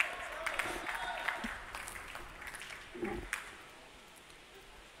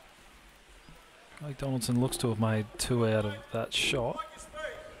 Craig Donaldson looks to have made 2 out of that shot.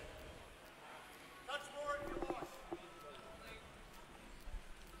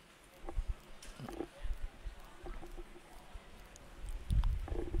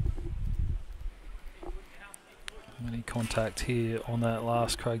 contact here on that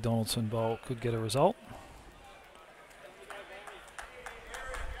last Craig Donaldson bowl could get a result.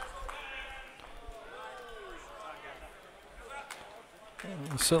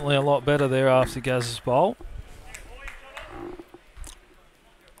 Certainly a lot better there after Gaz's bowl.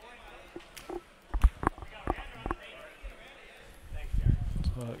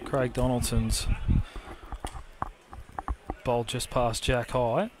 So Craig Donaldson's bowl just past Jack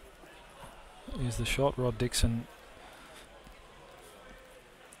high. Here's the shot. Rod Dixon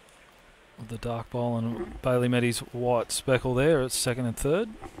with the dark bowl, and Bailey Meddy's white speckle there at second and third.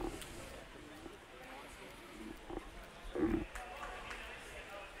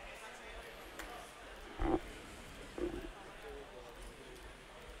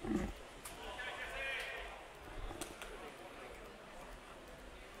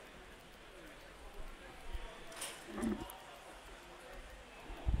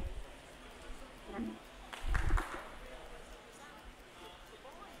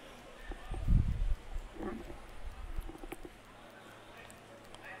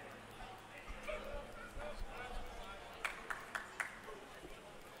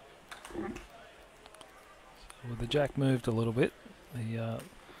 Well, the jack moved a little bit. The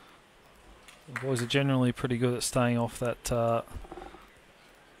boys are generally pretty good at staying off that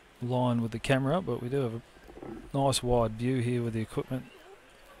line with the camera, but we do have a nice wide view here with the equipment.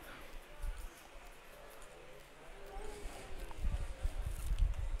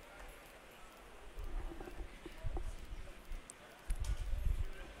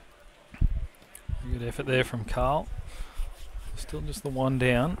 Good effort there from Carl. Still just the one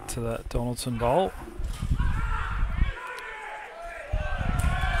down to that Donaldson bowl.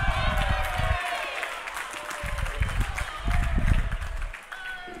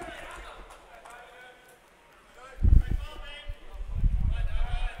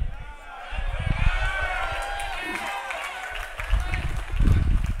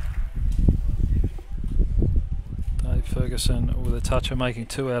 Dave Ferguson with a toucher, making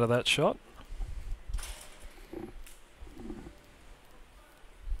 2 out of that shot.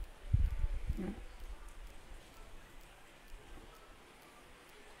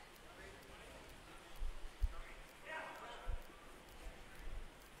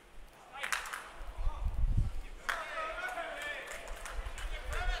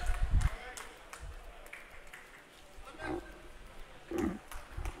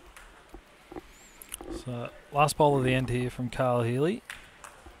 So last bowl of the end here from Carl Healy.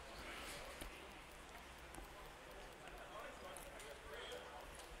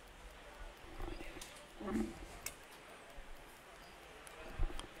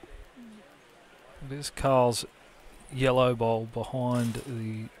 It is Carl's yellow bowl behind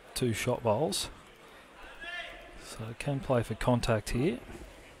the 2 shot bowls, so can play for contact here.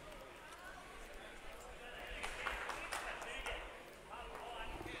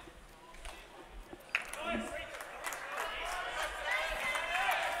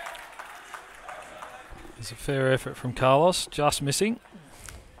 There's a fair effort from Carlos, just missing.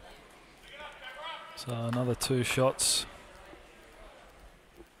 So another 2 shots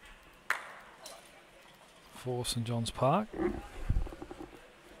for St John's Park.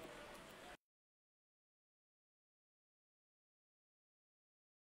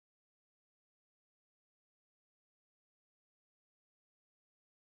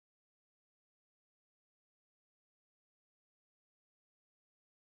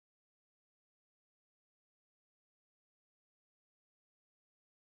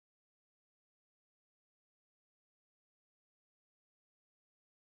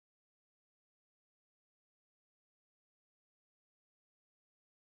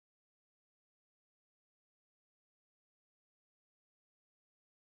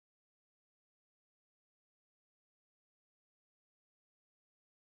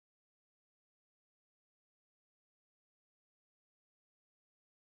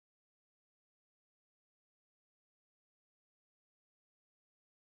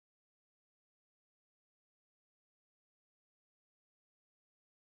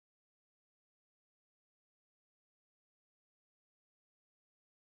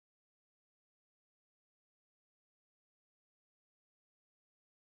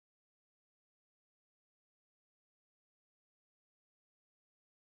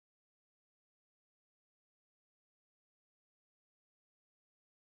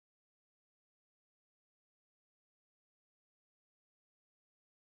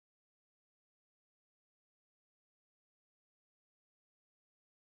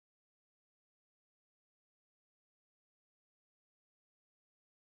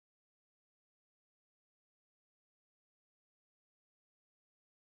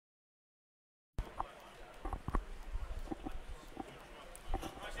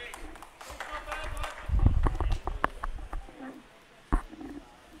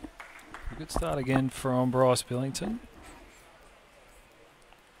 Good start again from Bryce Billington.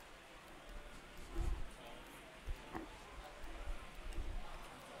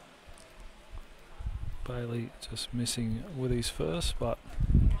 Bailey just missing with his first, but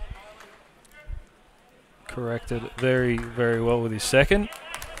corrected very, very well with his second.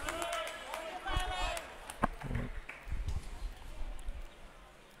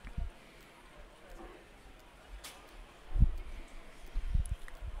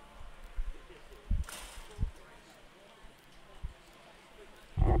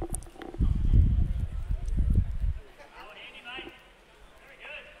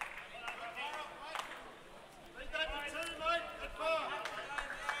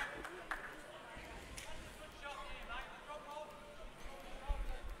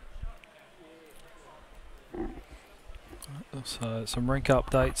 So some rink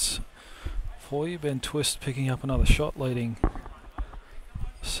updates for you. Ben Twist picking up another shot, leading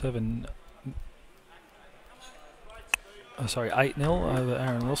 8-0 over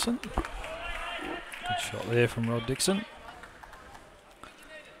Aaron Wilson. Good shot there from Rod Dixon.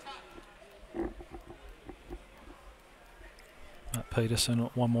 Matt Peterson,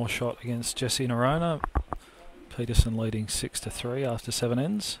 one more shot against Jesse Nerona. Peterson leading 6-3 after 7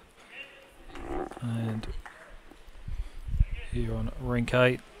 ends. And here on rink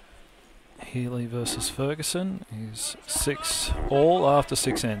 8, Healy versus Ferguson is 6-all after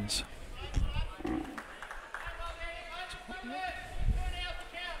 6 ends.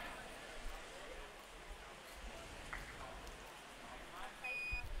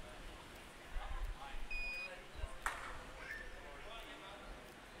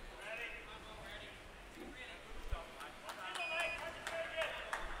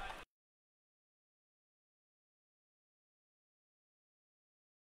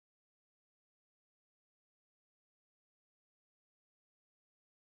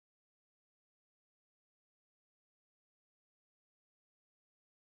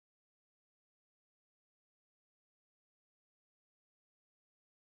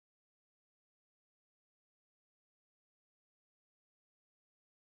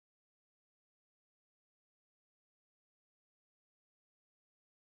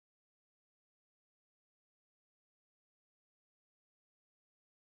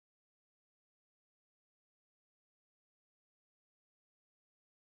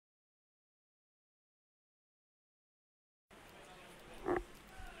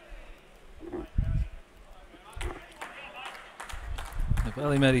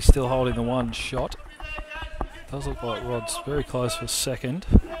 Valleymatty's still holding the one shot. Does look like Rod's very close for second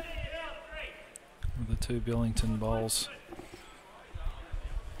with the 2 Billington bowls.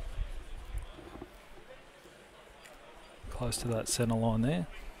 Close to that centre line there.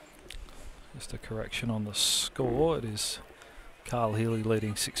 Just a correction on the score. It is Carl Healy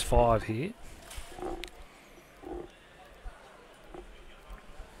leading 6-5 here.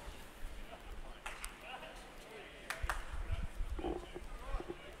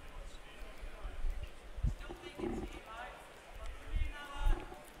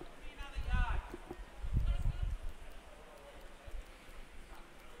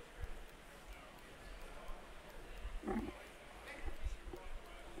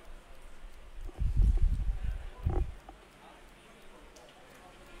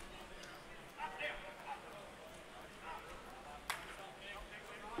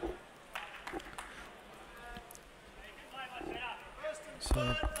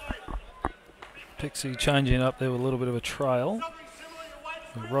 So Pixie changing up there with a little bit of a trail.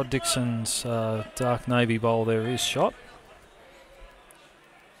 Rod Dixon's dark navy bowl there is shot.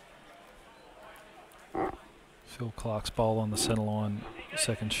 Phil Clark's bowl on the centre line,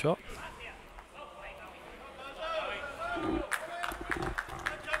 second shot.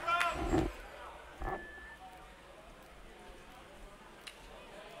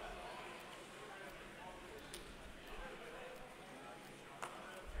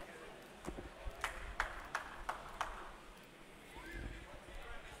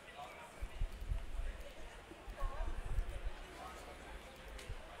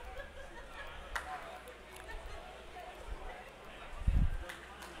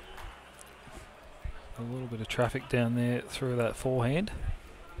 A little bit of traffic down there through that forehand.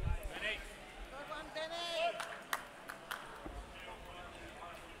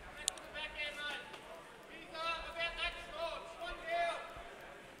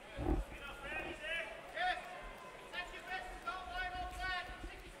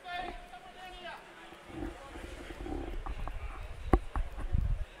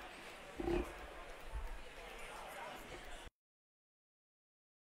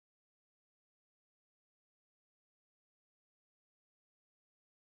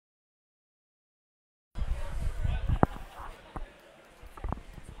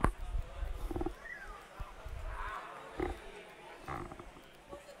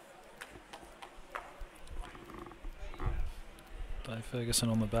 Dave Ferguson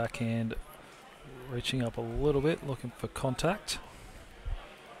on the backhand, reaching up a little bit, looking for contact.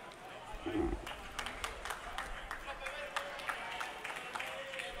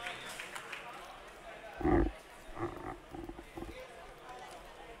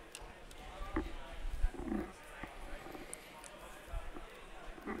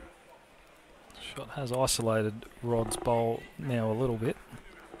 Shot has isolated Rod's bowl now a little bit.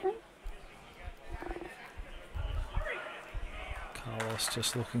 Carlos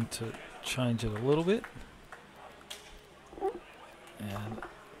just looking to change it a little bit. And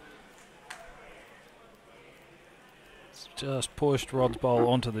it's just pushed Rod's bowl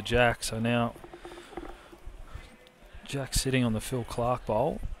onto the jack, so now Jack sitting on the Phil Clark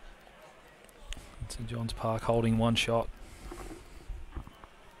bowl. St John's Park holding one shot.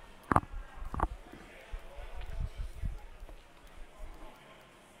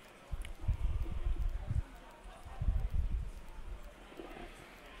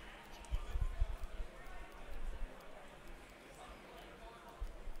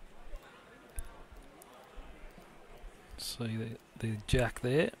 See the jack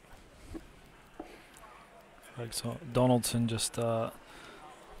there. Donaldson just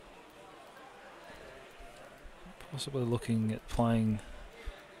possibly looking at playing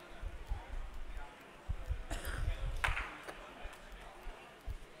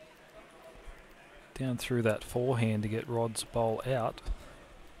down through that forehand to get Rod's bowl out.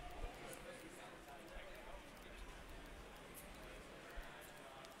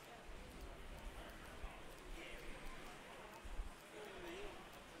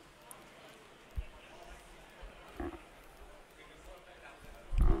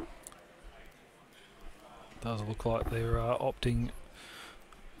 Does look like they're opting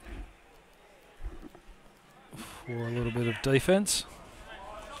for a little bit of defence.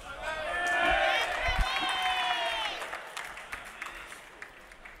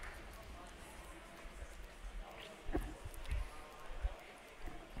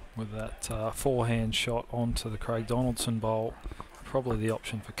 With that forehand shot onto the Craig Donaldson bowl, probably the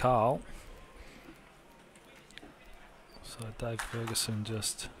option for Carl. So Dave Ferguson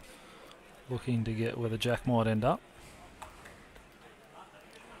just looking to get where the jack might end up.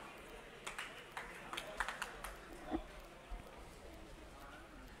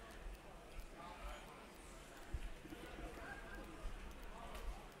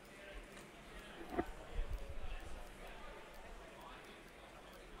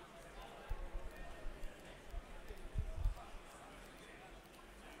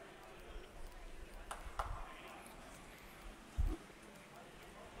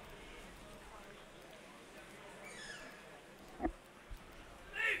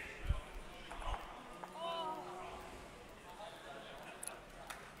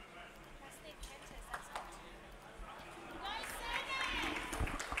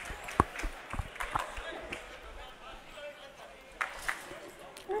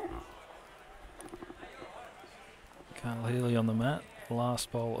 Carl Healy on the mat,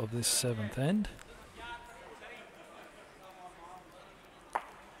 last bowl of this seventh end.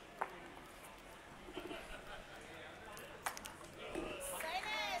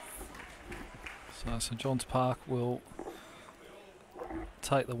 So St John's Park will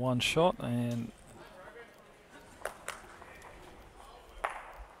take the one shot and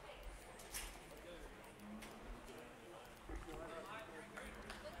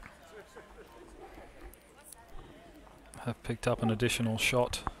have picked up an additional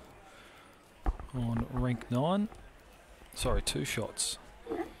shot on rink 9. Sorry, 2 shots.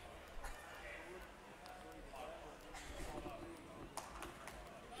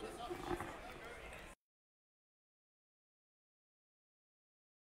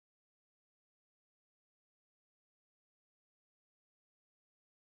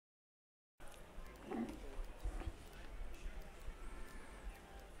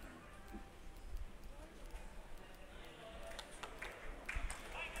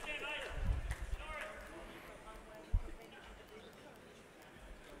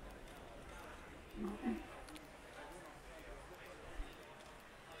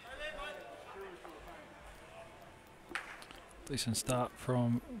 Decent start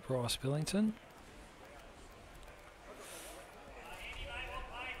from Bryce Billington.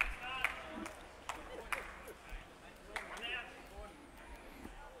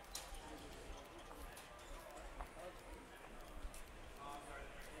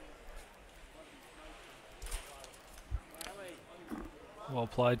 Well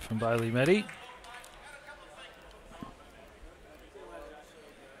played from Bailey Meddy.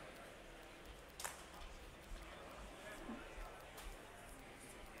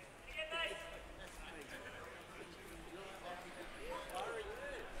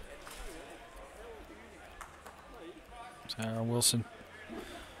 Aaron Wilson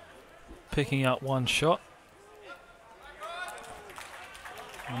picking up one shot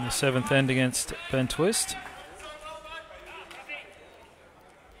on the 7th end against Ben Twist.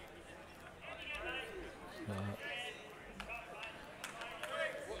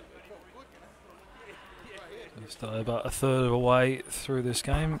 Just over a third of a way through this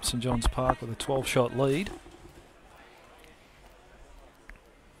game. St John's Park with a 12-shot lead.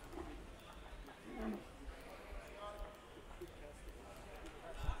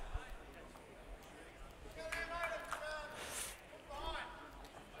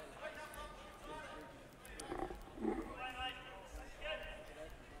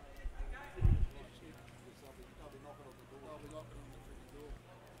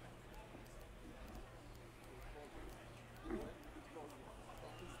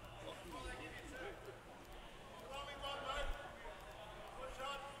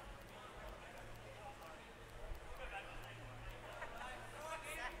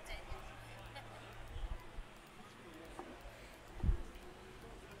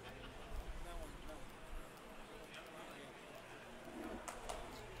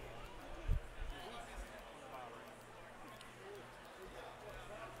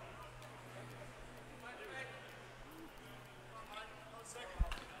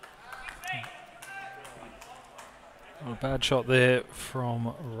 A bad shot there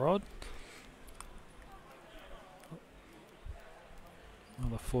from Rod.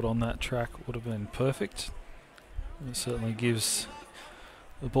 Another foot on that track would have been perfect. It certainly gives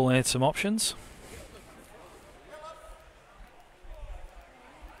the Bullants some options.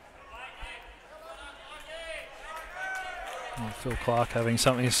 And Phil Clark having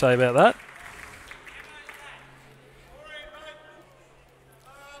something to say about that.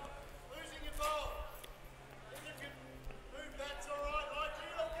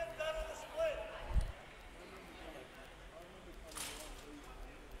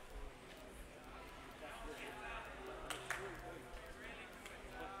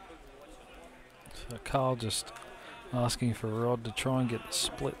 So Carl just asking for Rod to try and get the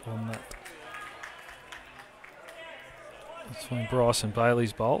split on that. Between Bryce and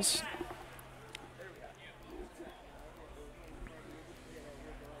Bailey's bowls.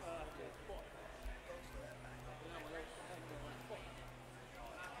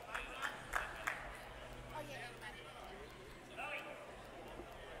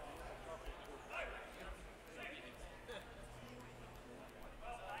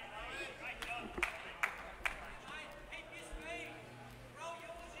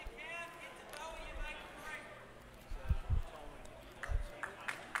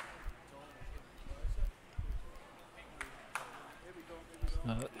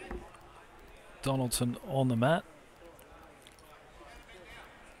 Donaldson on the mat,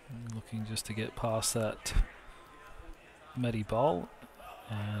 looking just to get past that Matty bowl,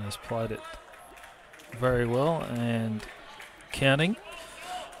 and has played it very well and counting.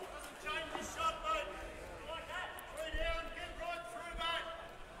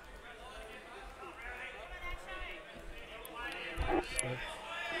 So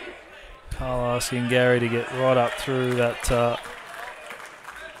Carl asking Gary to get right up through that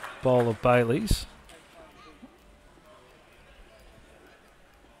bowl of Bailey's.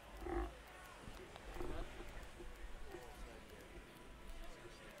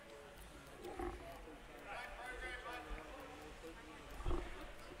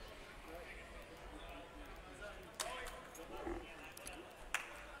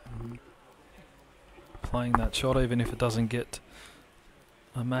 Playing that shot, even if it doesn't get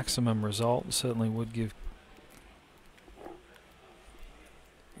a maximum result, certainly would give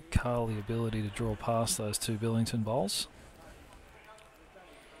Carl the ability to draw past those two Billington bowls.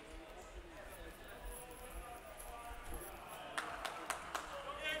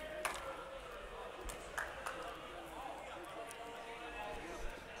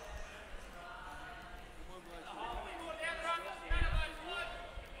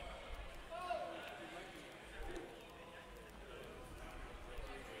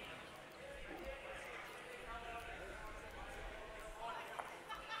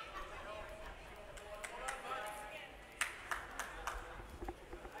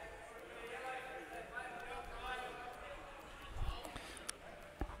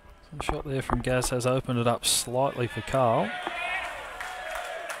 Shot there from Gaz has opened it up slightly for Carl.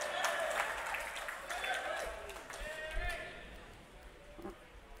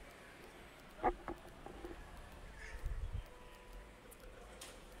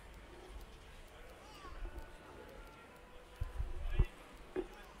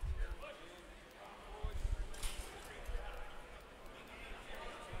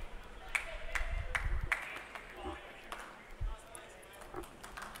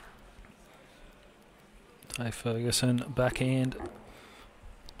 A Ferguson backhand.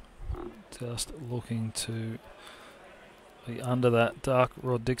 Just looking to be under that dark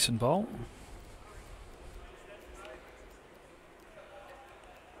Rod Dixon bowl.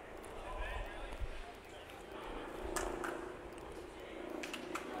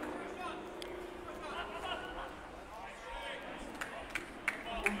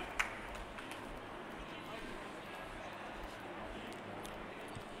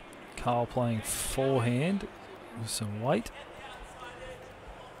 Carl playing forehand with some weight.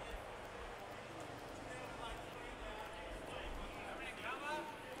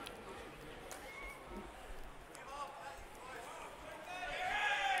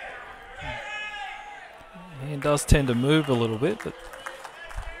 Hand does tend to move a little bit, but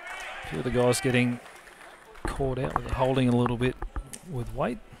a few of the guys getting caught out with holding a little bit with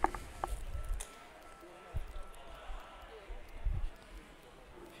weight.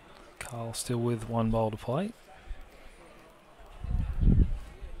 Carl still with one bowl to play.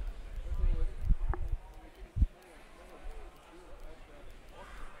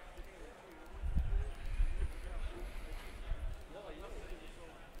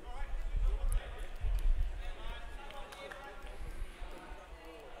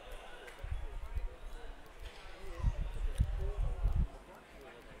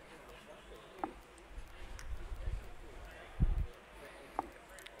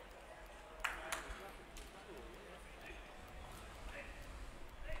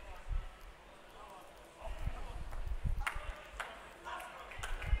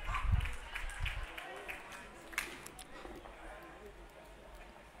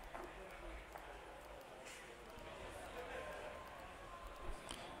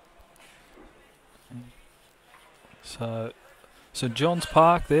 So St John's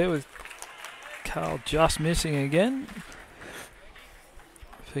Park there with Carl just missing again.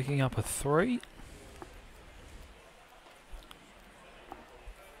 Picking up a 3.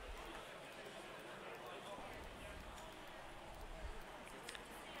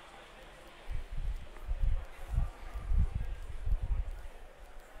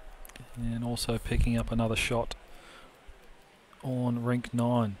 And also picking up another shot on rink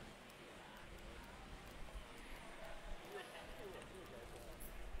 9.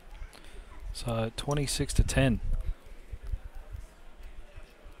 So 26-10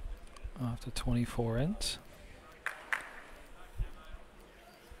 after 24 ends.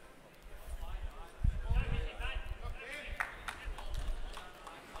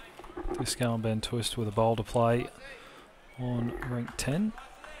 Disco and Ben Twist with a bowl to play on rink 10.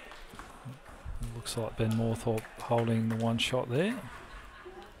 It looks like Ben Moorthorpe holding the one shot there.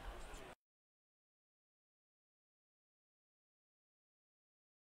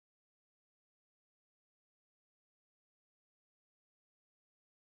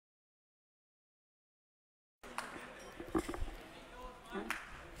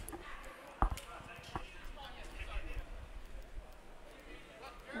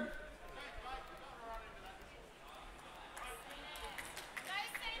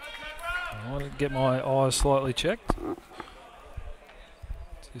 I want to get my eyes slightly checked.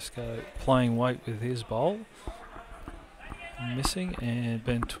 Disco playing weight with his bowl. Missing, and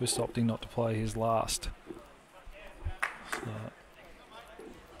Ben Twist opting not to play his last. So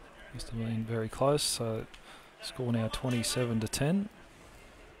must have been very close. So score now 27-10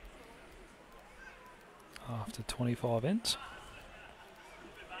 after 25 ends.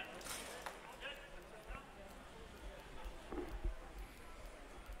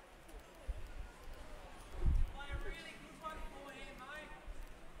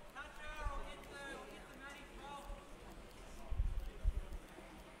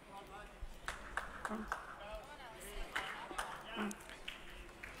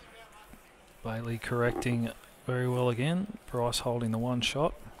 Bailey correcting very well again. Bryce holding the one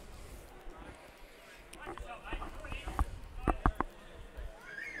shot.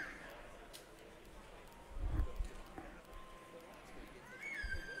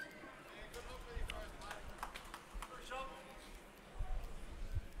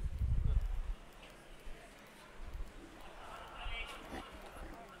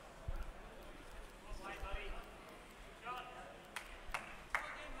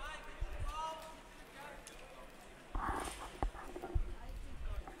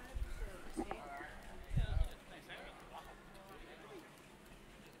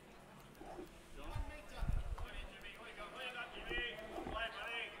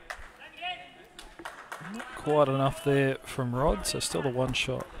 Quite enough there from Rod, so still a one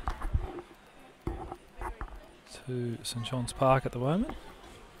shot to St John's Park at the moment.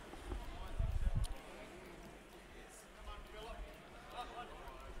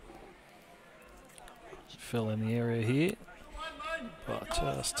 fill in the area here, but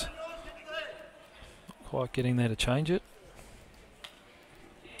just not quite getting there to change it.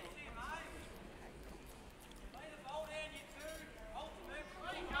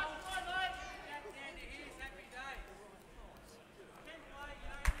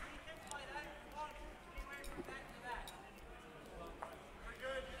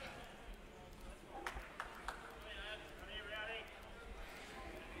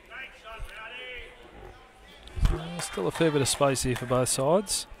 Still a fair bit of space here for both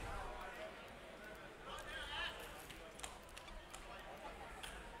sides.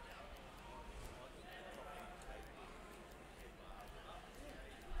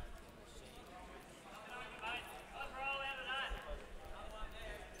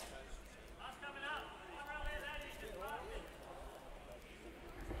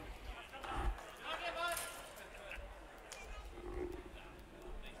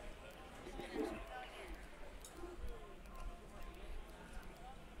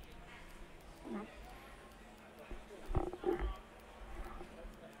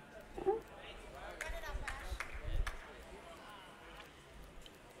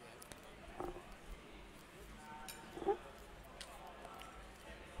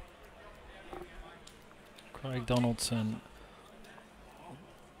 Craig Donaldson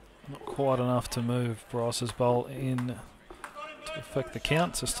not quite enough to move Bryce's bowl in to affect the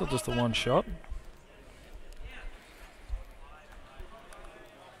count, so still just the one shot.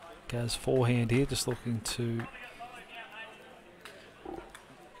 Gaz forehand here, just looking to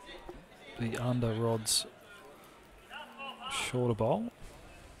the under Rod's shorter bowl.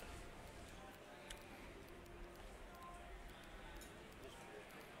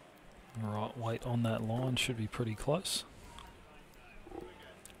 Right weight on that line should be pretty close.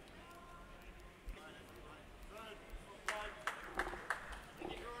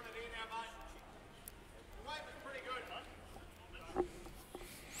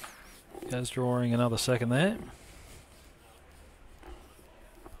 Gaz drawing another second there.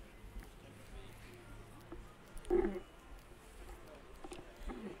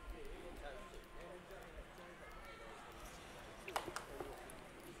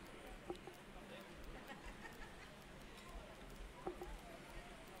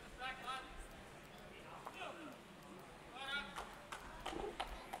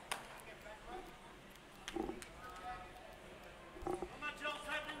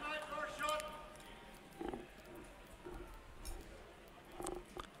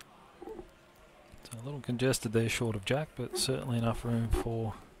 A little congested there short of Jack, but certainly enough room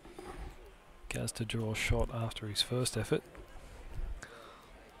for Gaz to draw a shot after his first effort.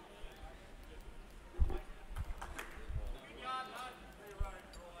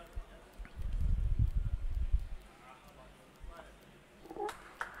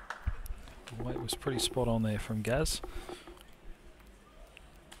 The weight was pretty spot on there from Gaz.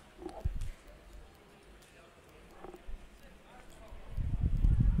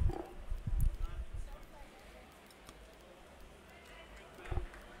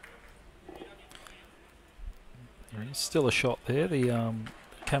 Still a shot there. The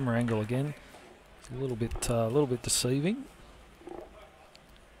camera angle again, a little bit deceiving.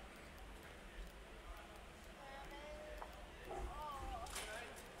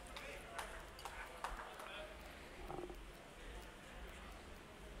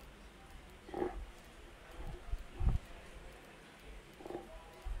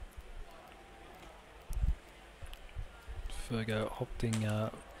 Fergo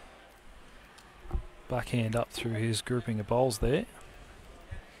opting backhand up through his grouping of bowls there.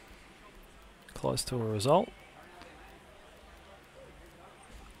 Close to a result.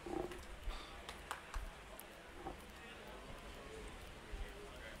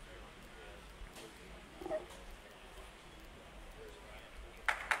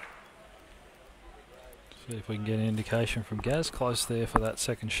 See if we can get an indication from Gaz. Close there for that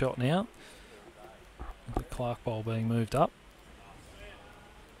second shot now. The Clark bowl being moved up.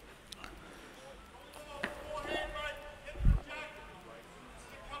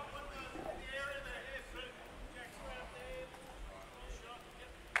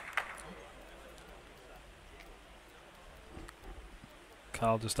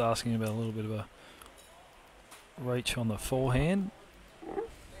 Carl just asking about a little bit of a reach on the forehand.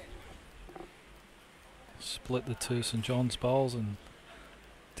 Split the two St John's bowls and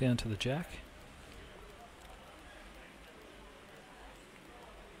down to the Jack.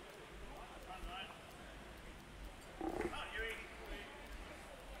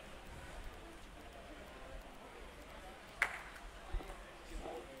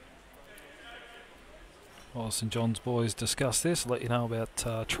 While St John's boys discuss this, I'll let you know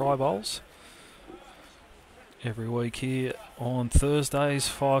about try bowls. every week here on Thursdays,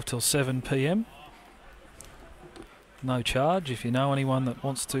 5 till 7 p.m. No charge. If you know anyone that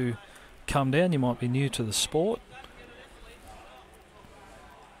wants to come down, you might be new to the sport.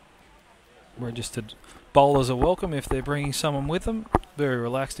 Registered bowlers are welcome if they're bringing someone with them. Very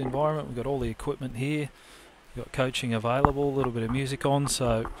relaxed environment. We've got all the equipment here. We've got coaching available, a little bit of music on,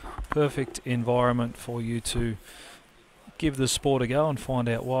 so perfect environment for you to give the sport a go and find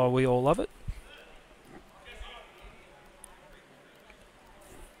out why we all love it.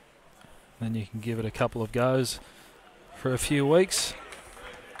 Then you can give it a couple of goes for a few weeks.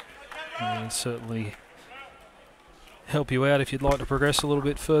 And certainly help you out if you'd like to progress a little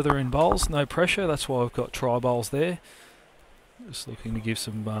bit further in bowls. No pressure, that's why we've got try bowls there. Just looking to give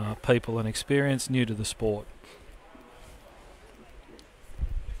some people an experience new to the sport.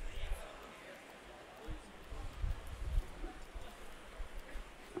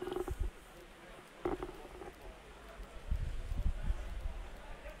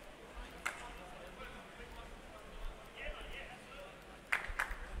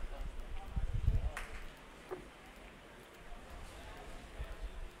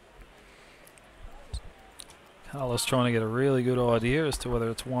 Carlos trying to get a really good idea as to whether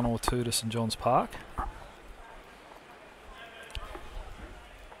it's 1 or 2 to St John's Park.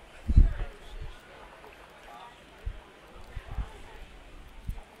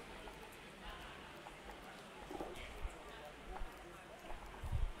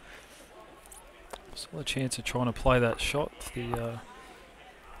 Still a chance of trying to play that shot. The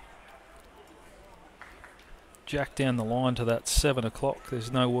jack down the line to that 7 o'clock.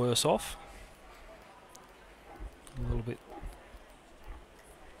 There's no worse off. A little bit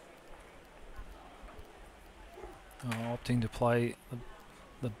opting to play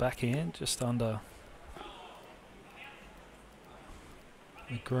the backhand just under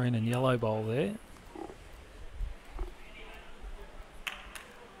the green and yellow bowl there.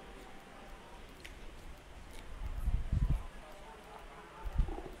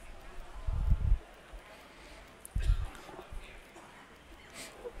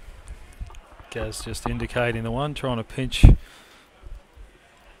 Gaz just indicating the one, trying to pinch a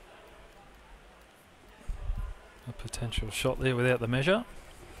potential shot there without the measure.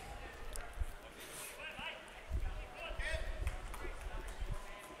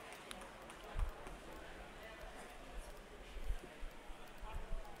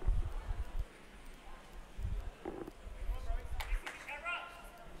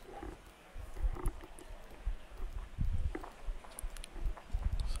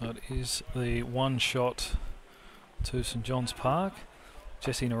 So it is the one shot to St John's Park.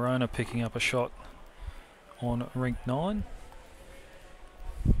 Jesse Nerona picking up a shot on rink 9.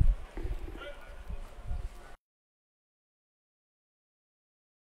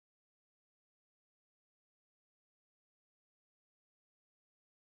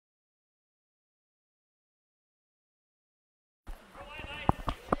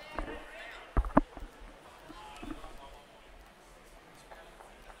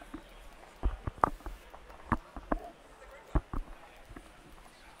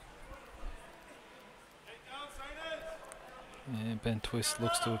 And Ben Twist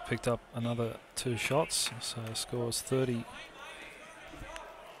looks to have picked up another 2 shots, so scores 30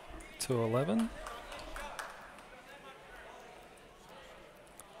 to 11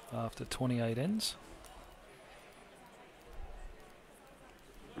 after 28 ends.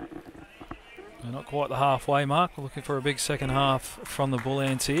 We're not quite the halfway mark. We're looking for a big second half from the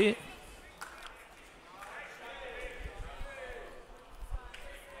Bullants here.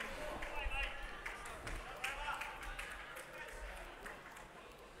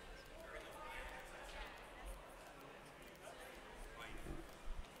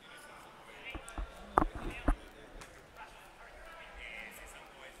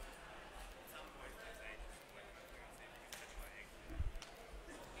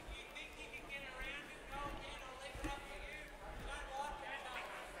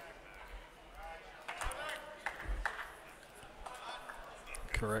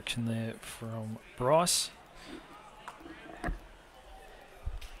 Correction there from Bryce.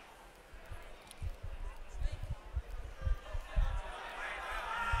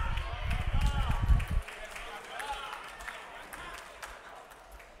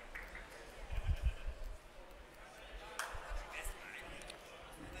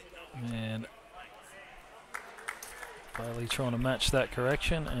 And Bailey trying to match that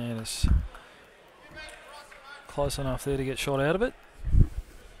correction, and it's close enough there to get shot out of it.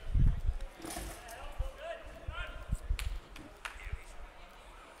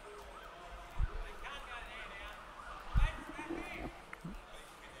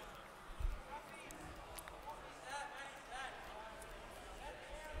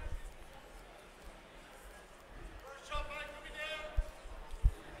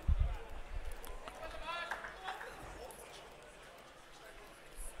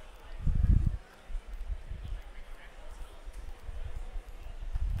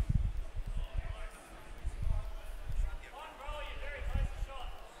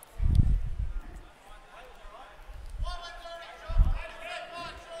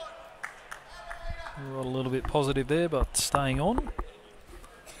 positive there, but staying on.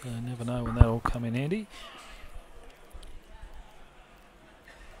 You never know when that'll come in handy.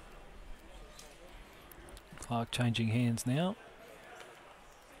 Clark changing hands now.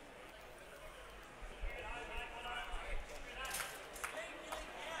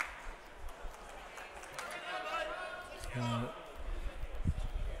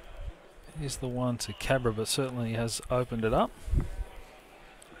 Here's the one to Cabra, but certainly has opened it up.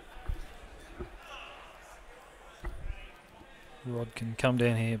 Rod can come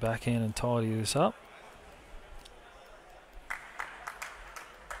down here, backhand, and tidy this up.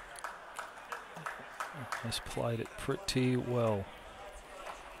 Has played it pretty well.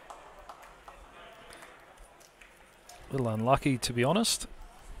 A little unlucky, to be honest.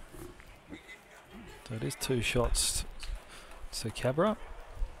 So it is 2 shots to Cabra.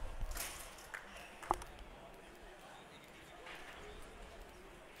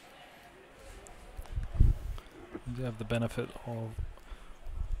 We do have the benefit of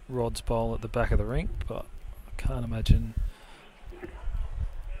Rod's bowl at the back of the rink, but I can't imagine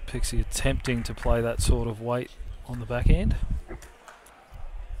Pixie attempting to play that sort of weight on the back end.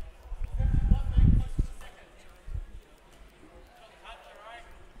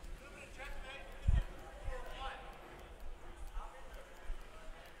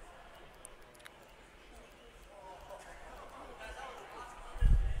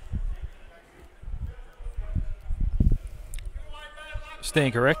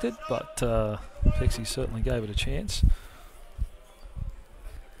 Stand corrected, but Pixie certainly gave it a chance.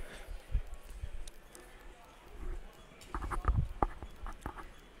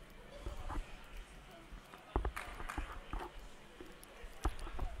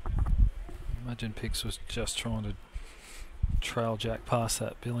 Imagine Pix was just trying to trail jack past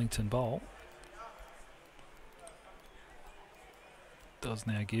that Billington bowl. Does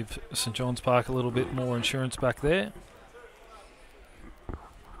now give St John's Park a little bit more insurance back there.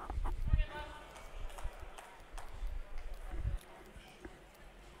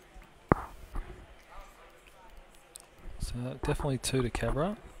 So definitely 2 to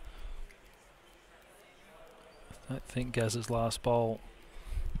Cabra. I don't think Gaz's last bowl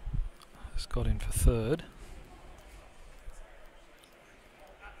has got in for 3rd.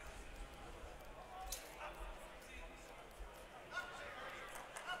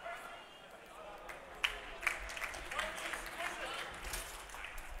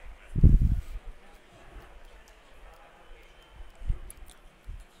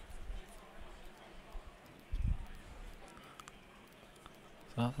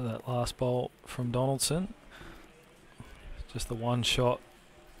 After that last bowl from Donaldson, just the 1 shot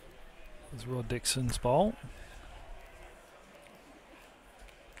was Rod Dixon's bowl.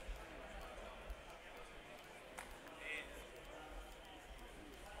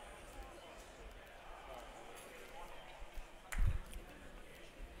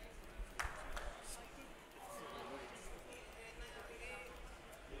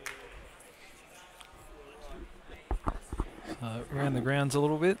 Around the grounds a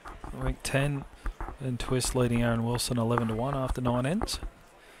little bit. Rank 10, then Twist leading Aaron Wilson 11-1 after 9 ends.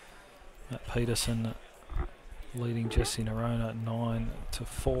 Matt Peterson leading Jesse Nerona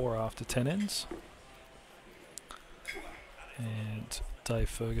 9-4 after 10 ends. And Dave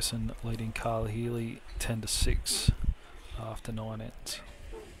Ferguson leading Carla Healy 10-6 after 9 ends.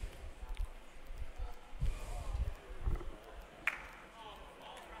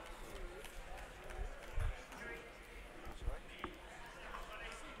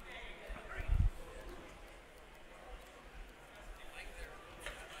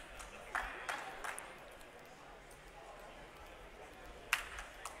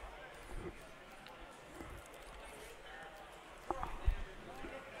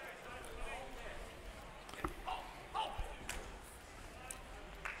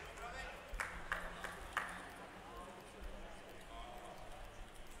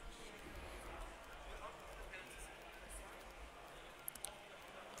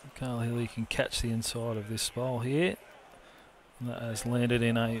 Carl Healy can catch the inside of this bowl here. And that has landed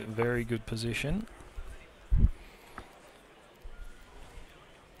in a very good position.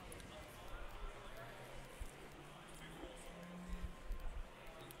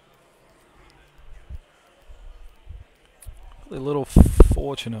 A little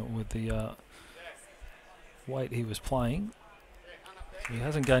fortunate with the weight he was playing. He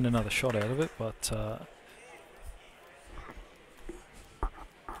hasn't gained another shot out of it, but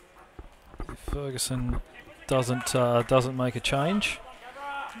if Ferguson doesn't make a change,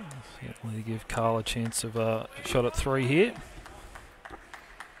 certainly give Carl a chance of a shot at 3 here.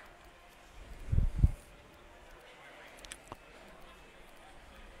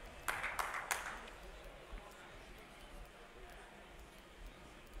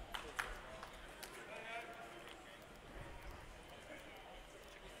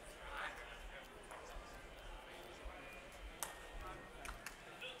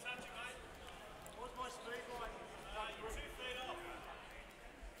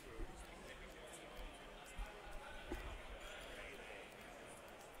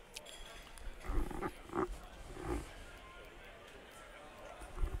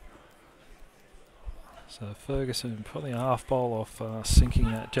 So Ferguson probably a half bowl off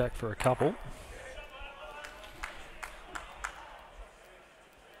sinking that jack for a couple.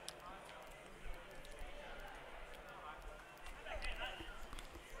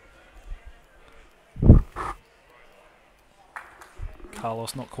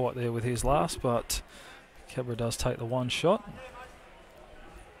 Carlos not quite there with his last, but Cabra does take the one shot.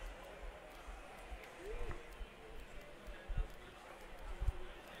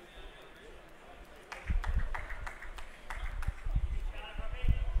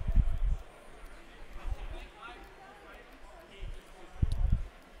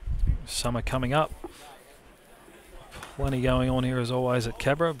 Summer coming up. Plenty going on here as always at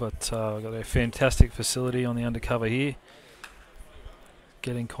Cabra, but we've got a fantastic facility on the undercover here.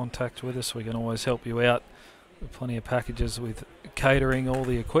 Get in contact with us, we can always help you out. Plenty of packages with catering, all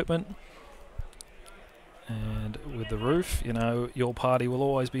the equipment, and with the roof, you know, your party will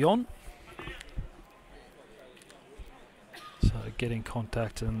always be on. So get in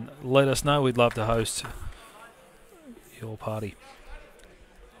contact and let us know. We'd love to host your party.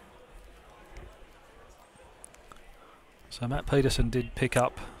 So Matt Peterson did pick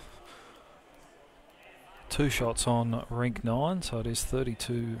up 2 shots on rink 9, so it is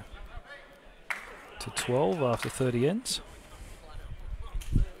 32 to 12 after 30 ends.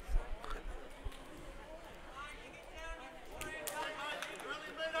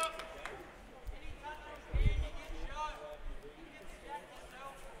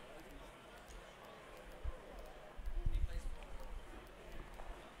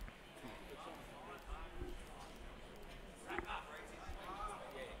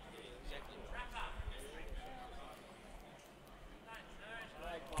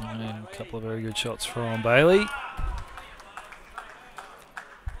 And a couple of very good shots from Bailey.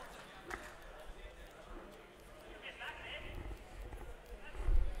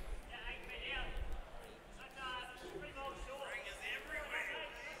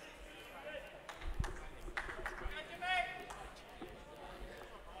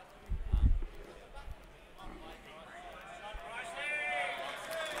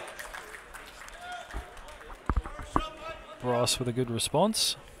 Bryce with a good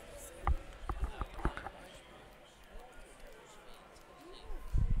response.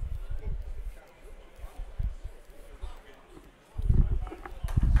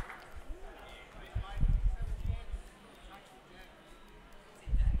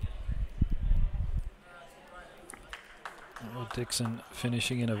 Dixon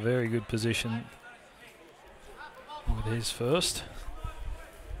finishing in a very good position with his first.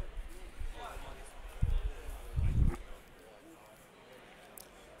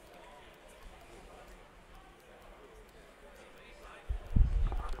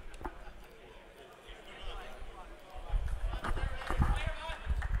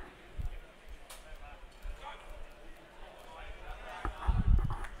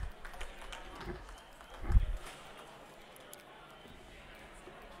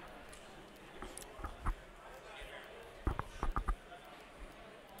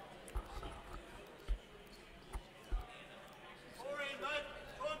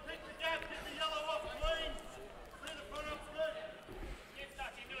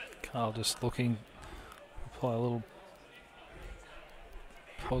 Carl just looking to apply a little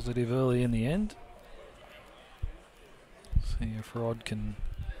positive early in the end. See if Rod can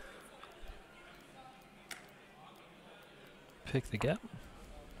pick the gap.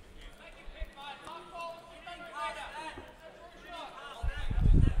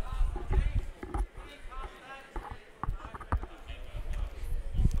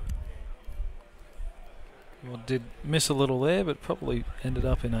 Rod did miss a little there, but probably ended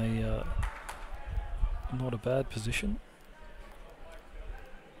up in a not a bad position.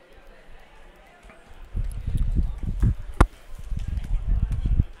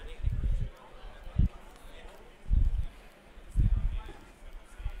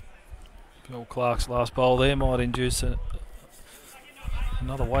 Bill Clark's last bowl there might induce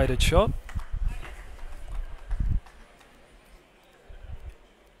another weighted shot.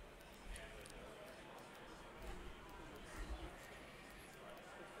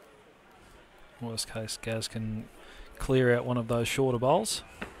 Worst case, Gaz can clear out one of those shorter bowls.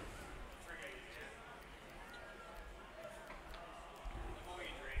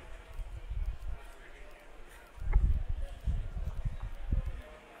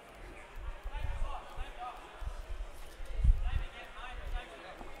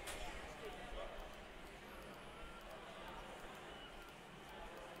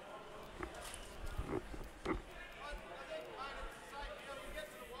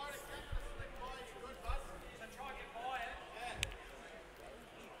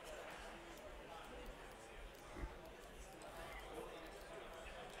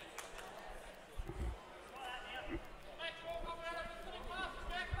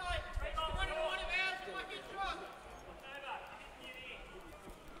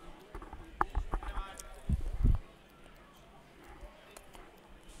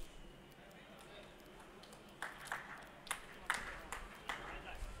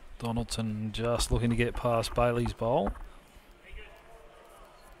 Donaldson just looking to get past Bailey's bowl.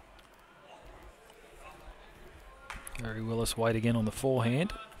 Gary Willis wait again on the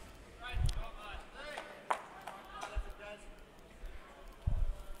forehand.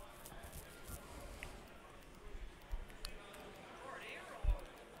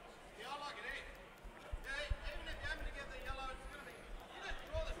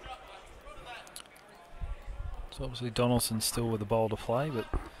 So obviously Donaldson's still with the bowl to play, but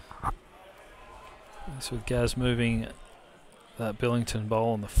this with Gaz moving that Billington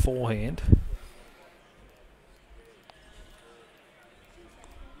bowl on the forehand.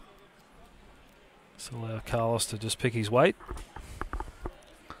 So allow Carlos to just pick his weight.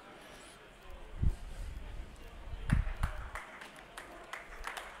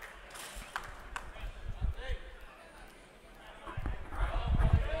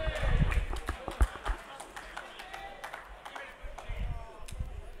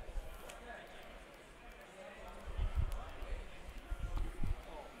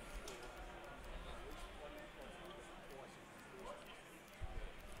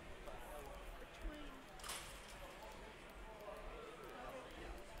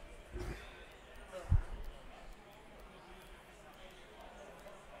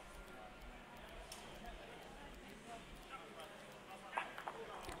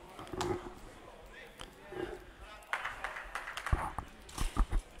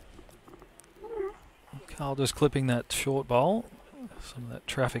 Carl just clipping that short bowl. Some of that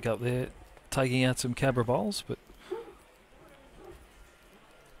traffic up there taking out some Cabra bowls, but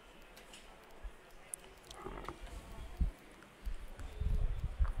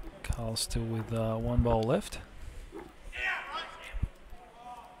Carl's still with one bowl left.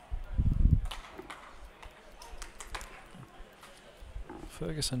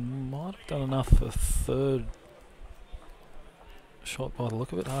 Ferguson might have done enough for third shot by the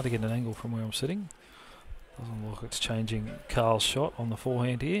look of it. Hard to get an angle from where I'm sitting. Doesn't look like it's changing Carl's shot on the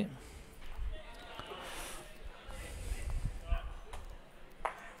forehand here.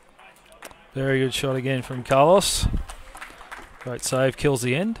 Very good shot again from Carlos. Great save, kills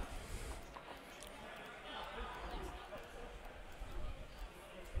the end.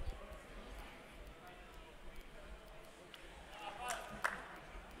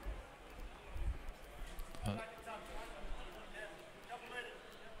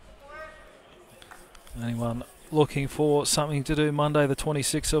 Anyone looking for something to do Monday the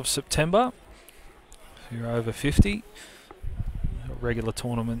 26th of September, if you're over 50, regular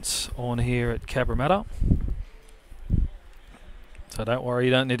tournaments on here at Cabramatta. So don't worry,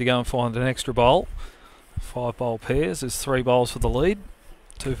 you don't need to go and find an extra bowl. 5 bowl pairs, there's 3 bowls for the lead,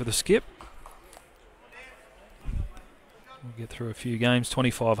 2 for the skip. We'll get through a few games,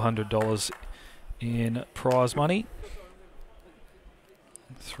 $2,500 in prize money.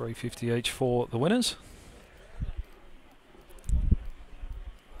 $350 each for the winners.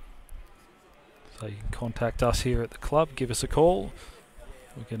 So you can contact us here at the club, give us a call.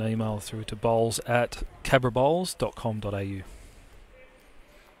 We can email through to bowls@cabrabowls.com.au.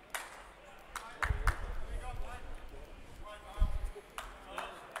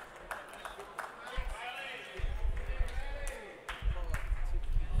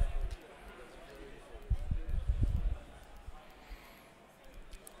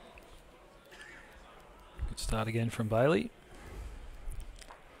 Good start again from Bailey.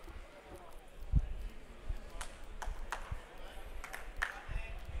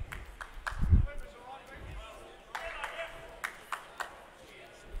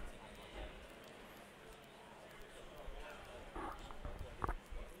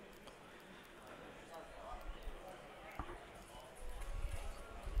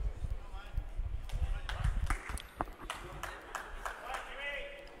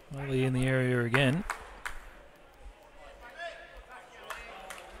 Bailey in the area again.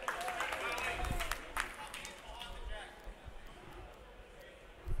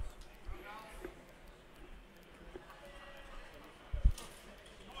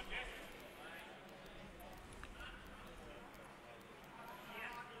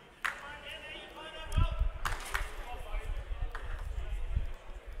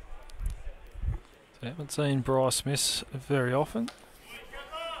 I haven't seen Bryce miss very often.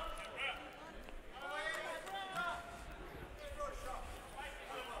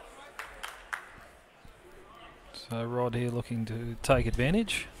 So Rod here looking to take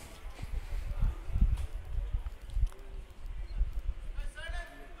advantage.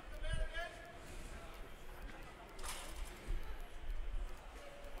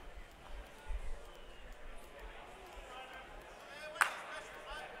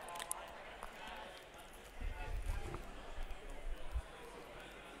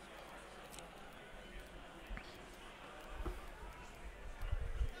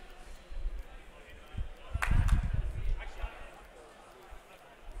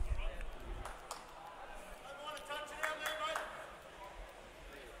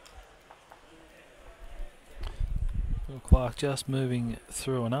 Clark just moving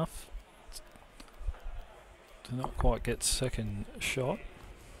through enough to not quite get second shot.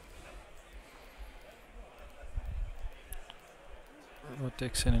 Rod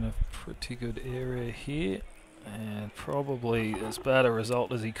Dixon in a pretty good area here, and probably as bad a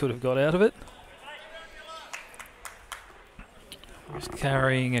result as he could have got out of it. Just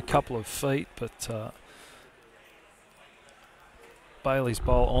carrying a couple of feet, but Bailey's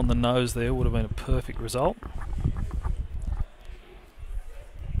bowl on the nose there would have been a perfect result.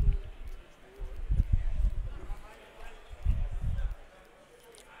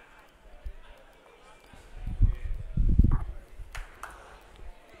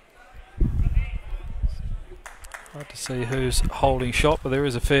 Hard to see who's holding shot, but there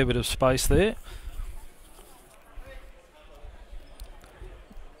is a fair bit of space there.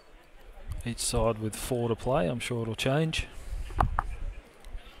 Each side with 4 to play. I'm sure it'll change.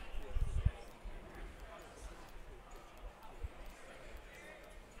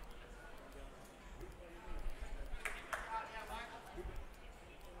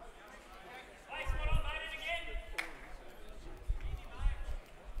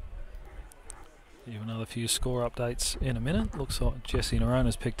 Give another few score updates in a minute. Looks like Jesse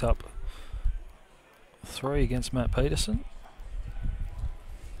Nerona's picked up 3 against Matt Peterson.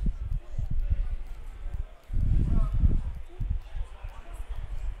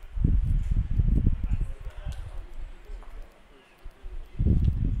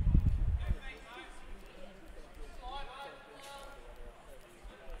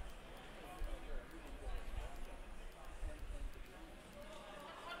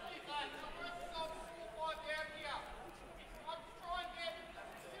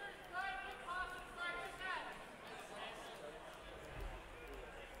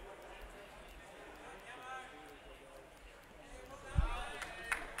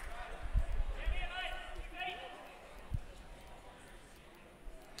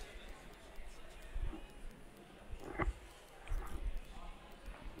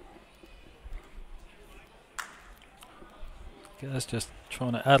 Gaz just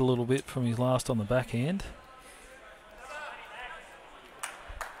trying to add a little bit from his last on the backhand.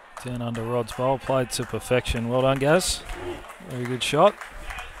 Down under Rod's bowl, played to perfection. Well done, Gaz. Very good shot.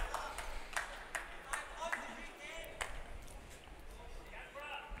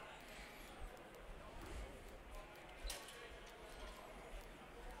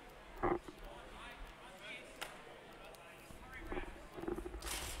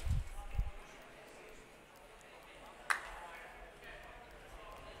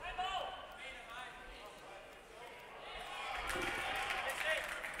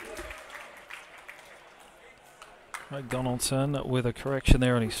 Donaldson with a correction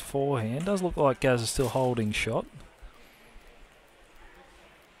there on his forehand. Does look like Gaz is still holding shot.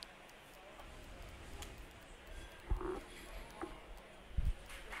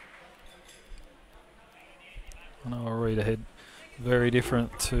 I know a read ahead, very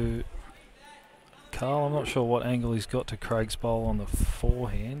different to Carl. I'm not sure what angle he's got to Craig's bowl on the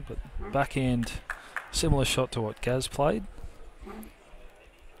forehand, but backhand, similar shot to what Gaz played.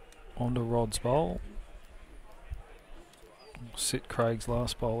 Onto Rod's bowl. Sit Craig's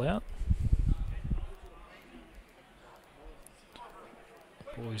last bowl out.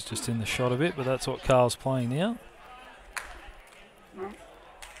 Boy's just in the shot a bit, but that's what Carl's playing now.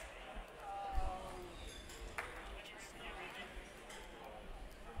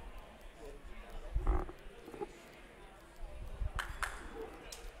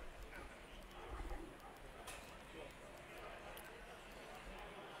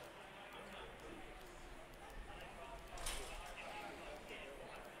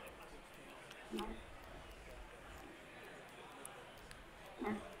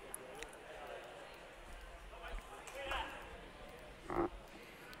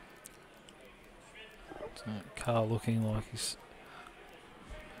 Carl looking like he's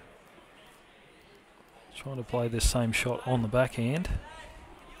trying to play this same shot on the backhand.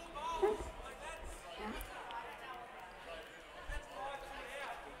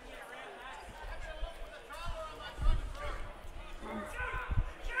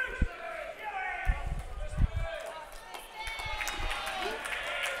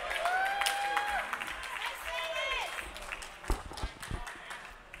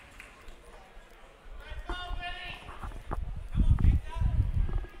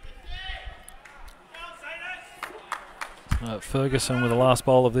 Ferguson with the last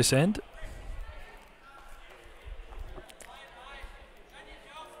bowl of this end.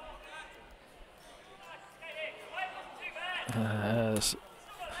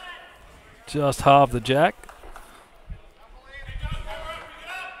 Just half the jack.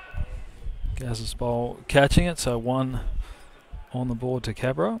 Gaz's bowl catching it, so 1 on the board to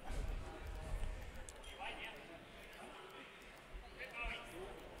Cabra.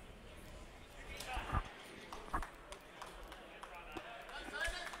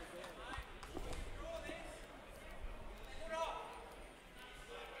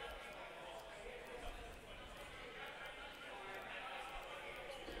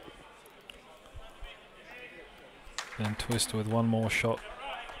 Then Twist with one more shot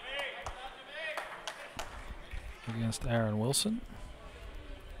against Aaron Wilson.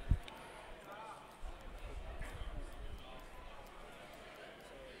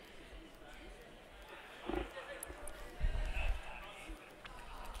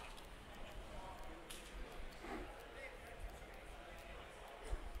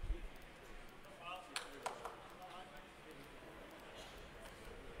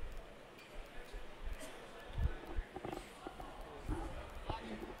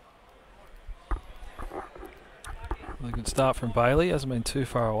 A good start from Bailey, hasn't been too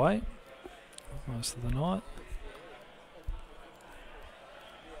far away most of the night.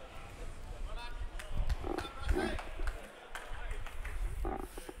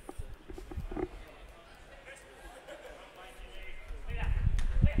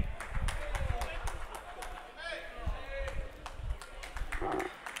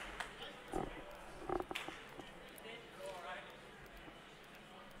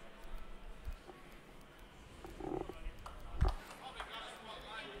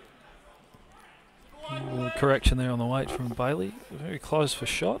 Correction there on the weight from Bailey. Very close for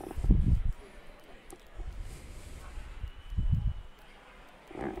shot.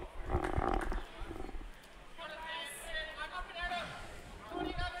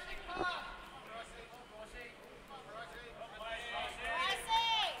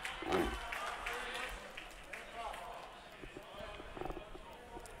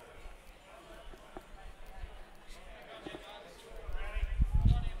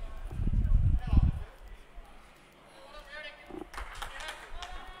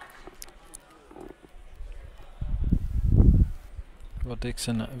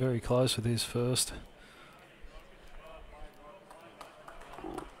 Dixon very close with his first.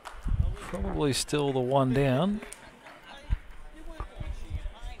 Probably still the one down.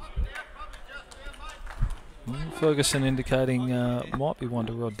 Ferguson indicating might be one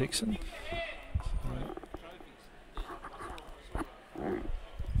to Rod Dixon.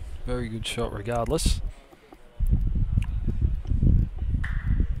 Very good shot regardless.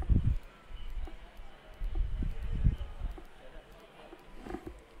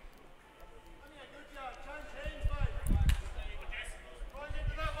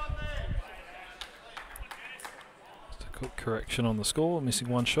 Correction on the score, missing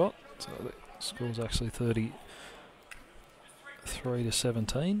one shot, so the score's actually 33 to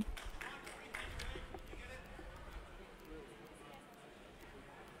 17.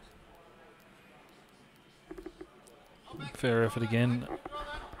 Fair effort again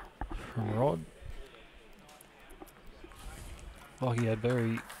from Rod. Like he had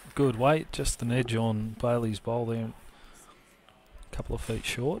very good weight, just an edge on Bailey's bowl there, a couple of feet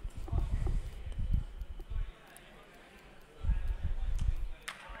short.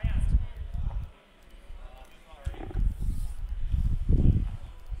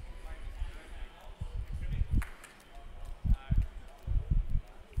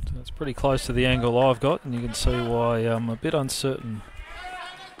 Pretty close to the angle I've got, and you can see why I'm a bit uncertain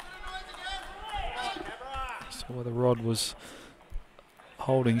as to whether Rod was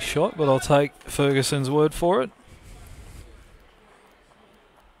holding shot, but I'll take Ferguson's word for it.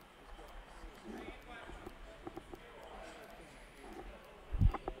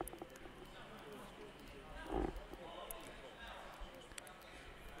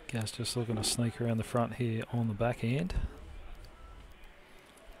 Gas just looking to sneak around the front here on the backhand.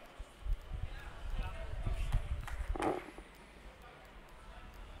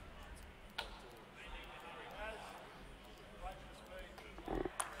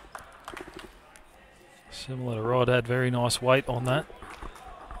 Similar to Rod, had very nice weight on that.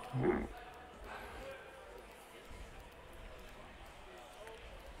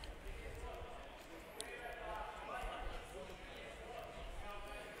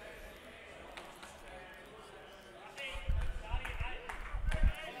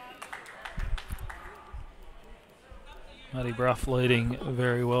 Matty Bruff leading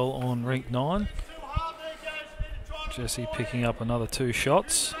very well on rink 9. Jesse picking up another 2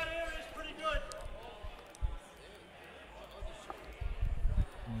 shots.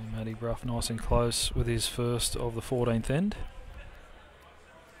 Matty Bruff nice and close with his first of the 14th end.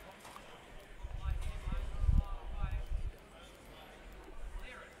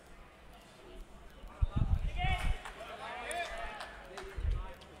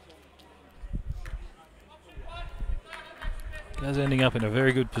 Gaz ending up in a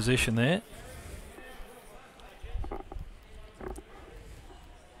very good position there.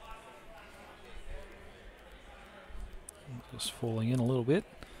 Just falling in a little bit.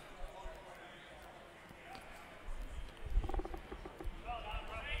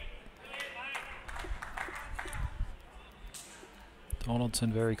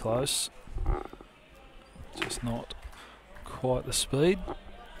 Donaldson very close. Just not quite the speed.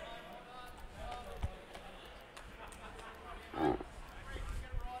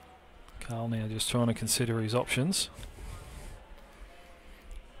 Carl now just trying to consider his options.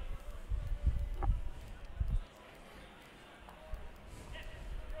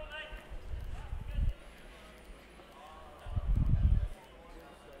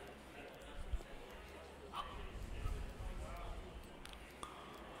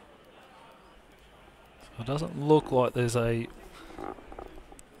 It doesn't look like there's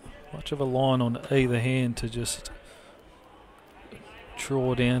much of a line on either hand to just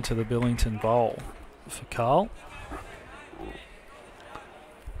draw down to the Billington bowl for Carl.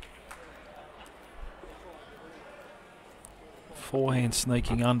 Forehand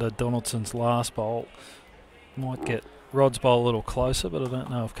sneaking under Donaldson's last bowl. Might get Rod's bowl a little closer, but I don't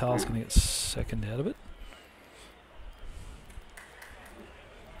know if Carl's going to get second out of it.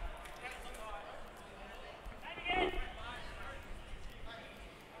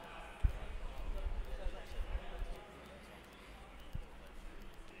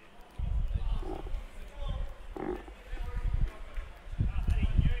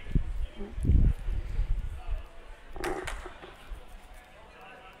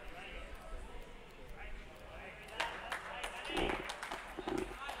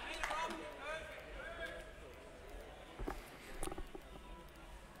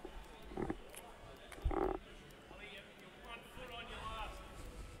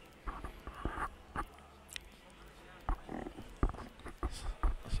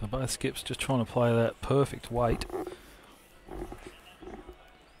 So both skips just trying to play that perfect weight.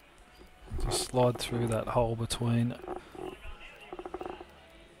 Just slide through that hole between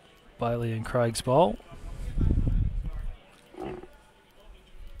Bailey and Craig's bowl.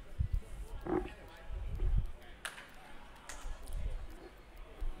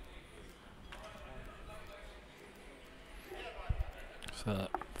 So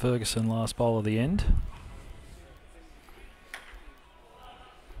Ferguson last bowl of the end.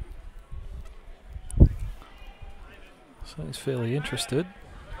 So he's fairly interested.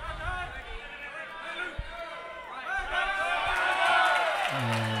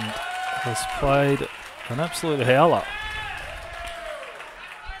 And has played an absolute howler.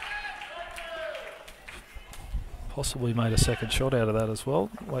 Possibly made a second shot out of that as well.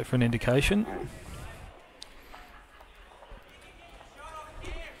 Wait for an indication.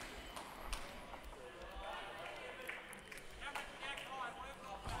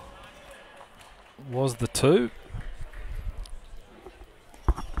 Was the two.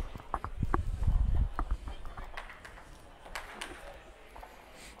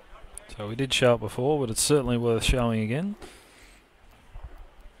 So we did show it before, but it's certainly worth showing again.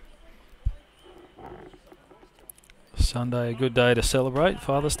 Sunday, a good day to celebrate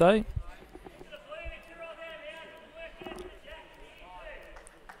Father's Day.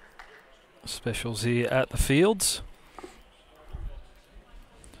 Specials here at the Fields.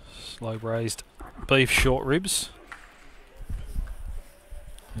 Slow braised beef short ribs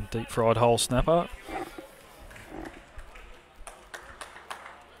and deep fried whole snapper.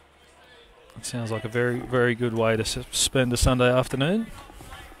 It sounds like a very, very good way to spend a Sunday afternoon.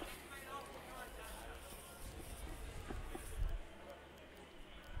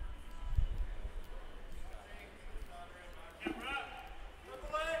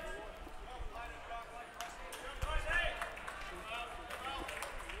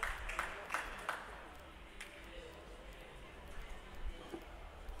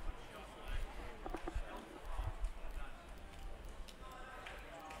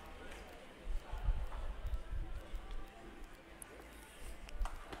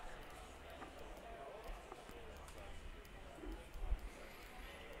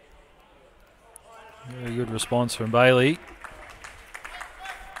 Very good response from Bailey.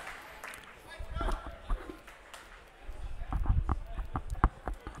 A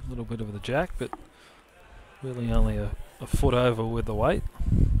little bit of the jack, but really only a foot over with the weight.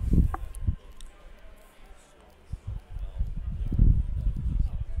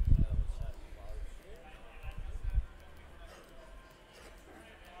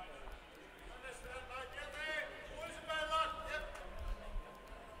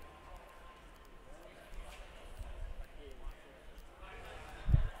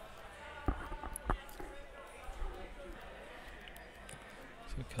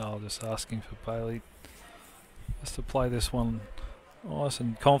 Carl just asking for Bailey just to play this one nice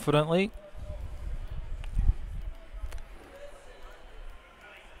and confidently.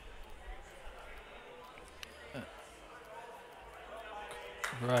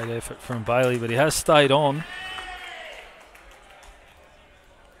 Great effort from Bailey, but he has stayed on.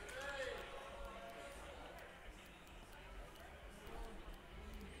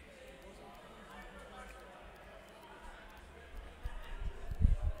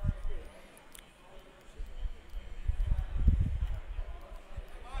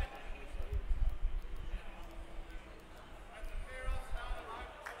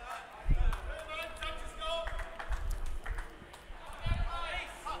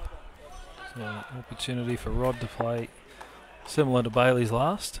 So opportunity for Rod to play similar to Bailey's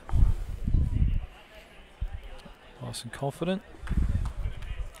last. Nice and confident.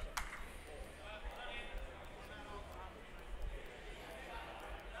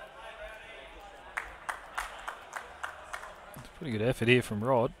 It's a pretty good effort here from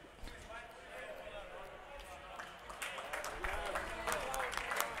Rod.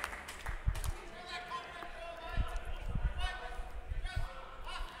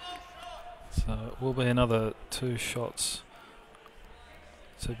 So it will be another 2 shots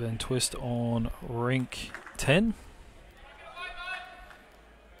to Ben Twist on rink 10.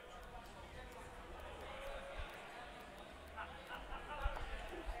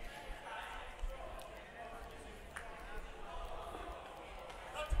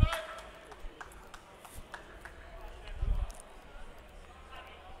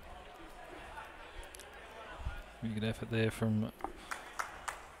 Pretty good effort there from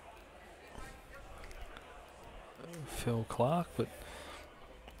Phil Clark, but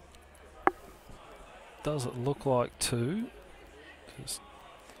does it look like 2? It's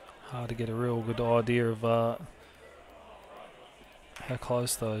hard to get a real good idea of how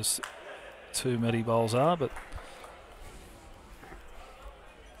close those 2 medi bowls are, but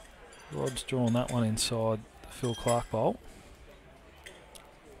Rod's drawn that one inside the Phil Clark bowl.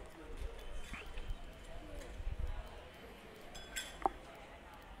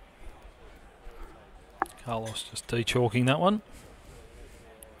 Carlos just de-chalking that one.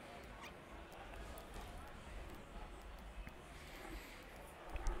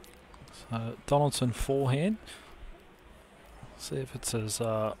 So Donaldson forehand. See if it's as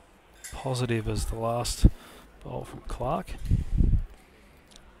positive as the last bowl from Clark.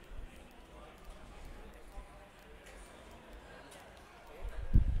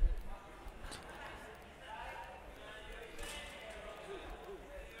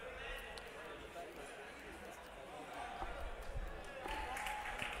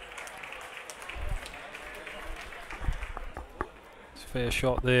 Fair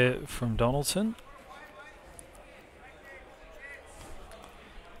shot there from Donaldson.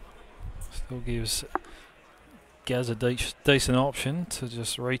 Still gives Gaz a decent option to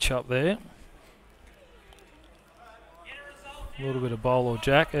just reach up there. A little bit of bowl or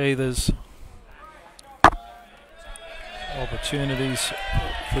jack. Either's opportunities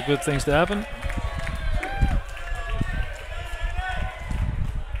for good things to happen.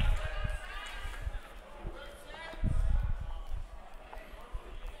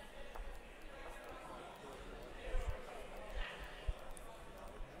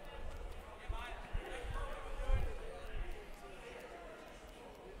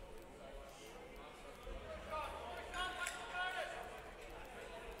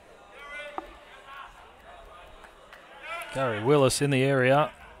 Gary Willis in the area.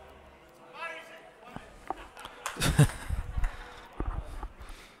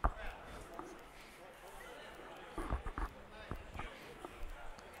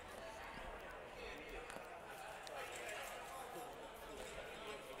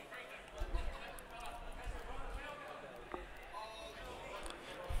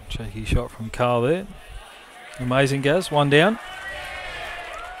 Cheeky shot from Carl there. Amazing, Gaz. 1 down.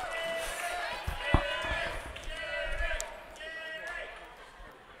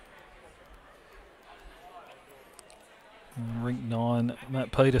 Rink 9,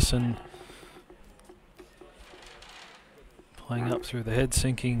 Matt Peterson playing up through the head,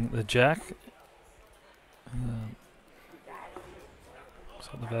 sinking the jack.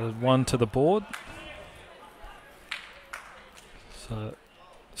 So they've added 1 to the board. So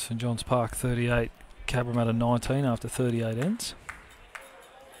St John's Park 38, Cabramatta 19 after 38 ends.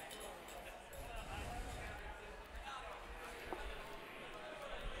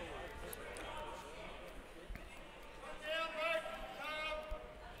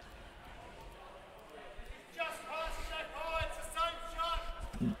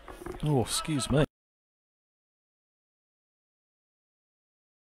 Oh, excuse me.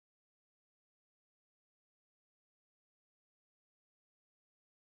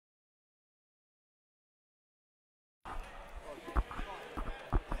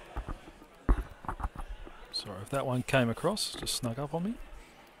 Sorry if that one came across, just snuck up on me.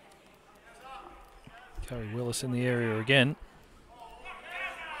 Curry Willis in the area again.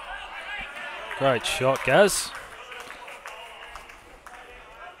 Great shot, Gaz.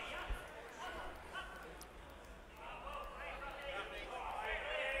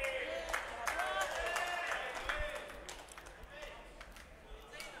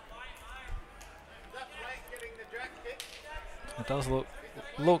 It does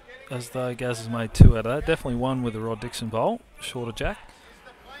look as though Gaz has made 2 out of that. Definitely one with the Rod Dixon bowl, shorter jack.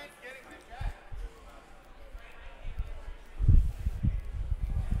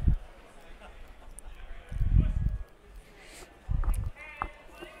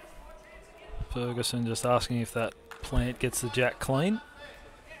 Ferguson just asking if that plant gets the jack clean.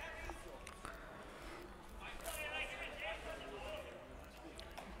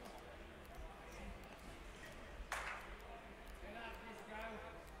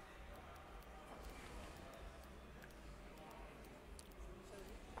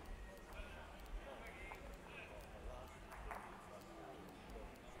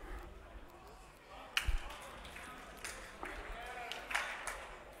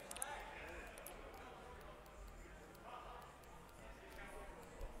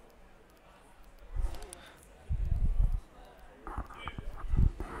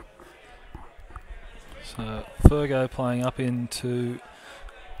 So Fergo playing up into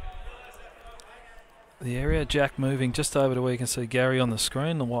the area. Jack moving just over to where you can see Gary on the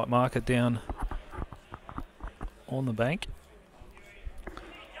screen. The white marker down on the bank.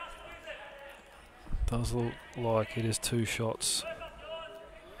 Does look like it is 2 shots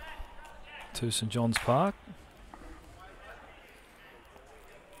to St John's Park.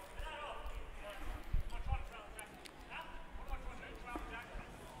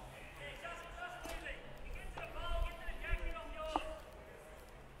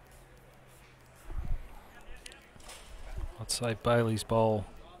 I'd say Bailey's bowl,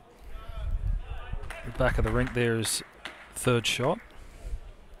 the back of the rink there is 3rd shot.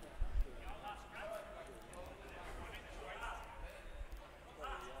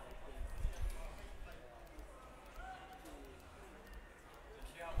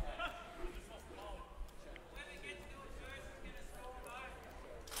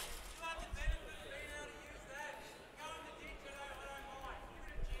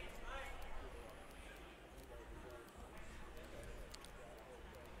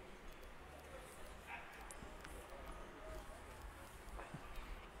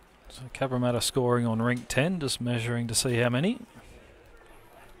 So Cabramatta scoring on rink 10, just measuring to see how many.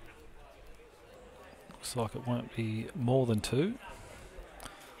 Looks like it won't be more than 2.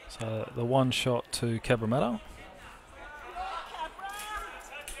 So the 1 shot to Cabramatta.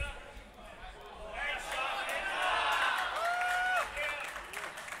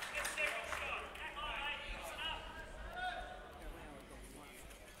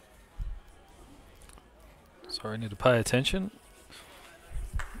 Sorry, I need to pay attention.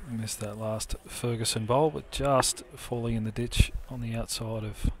 Missed that last Ferguson bowl, but just falling in the ditch on the outside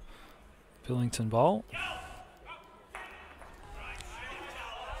of Billington bowl.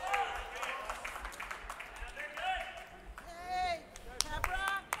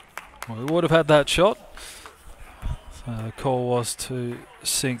 Well, we would have had that shot. So the call was to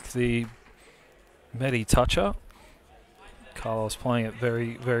sink the Medi toucher. Carlos playing it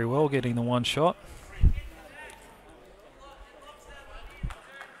very, very well, getting the 1 shot.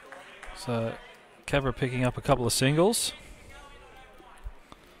 So Cabra picking up a couple of singles.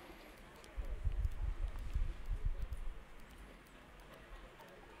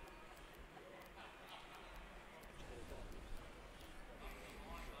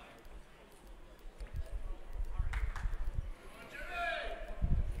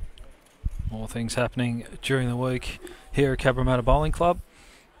 More things happening during the week here at Cabramatta Bowling Club.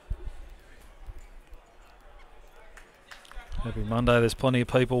 Every Monday there's plenty of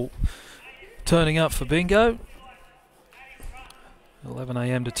people turning up for bingo. 11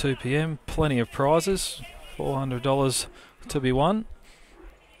 a.m. to 2 p.m. Plenty of prizes. $400 to be won.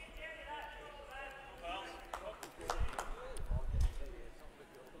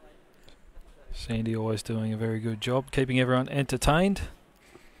 Sandy always doing a very good job keeping everyone entertained.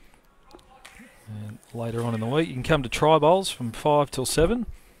 And later on in the week you can come to Tri Bowls from 5 till 7.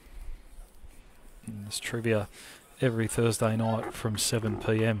 And there's trivia every Thursday night from 7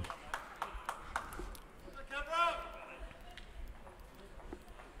 p.m.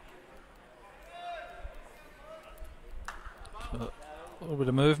 So a little bit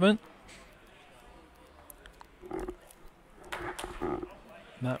of movement.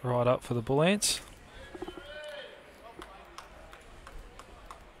 That right up for the Bullants.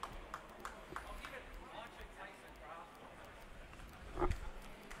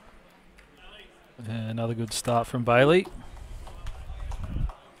 Another good start from Bailey.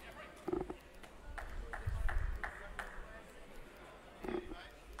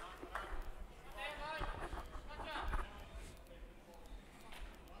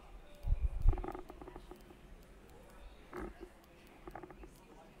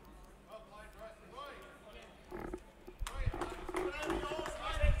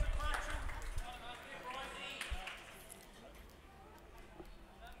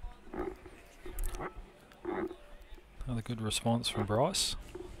 Another good response from Bryce.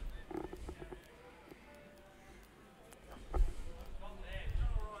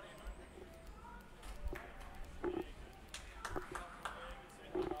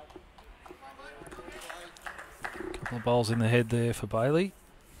 Couple of bowls in the head there for Bailey.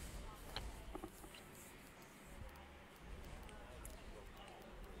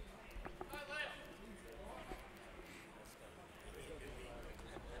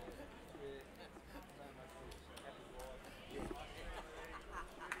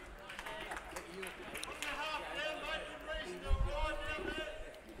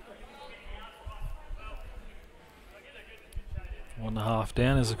 One and a half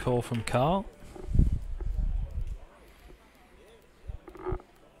down is a call from Carl.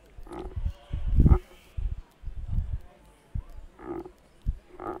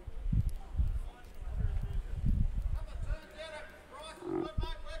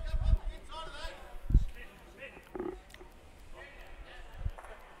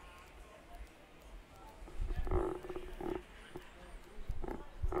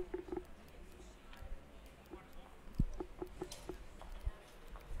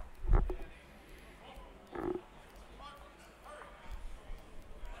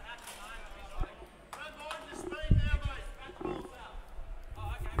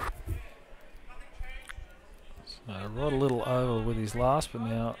 Rod a little over with his last, but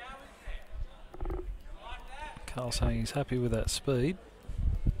now Carl saying he's happy with that speed.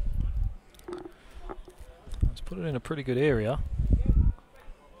 Let's put it in a pretty good area.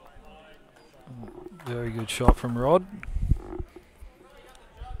 Very good shot from Rod.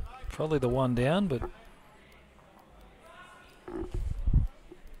 Probably the one down, but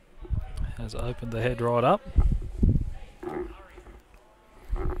has opened the head right up.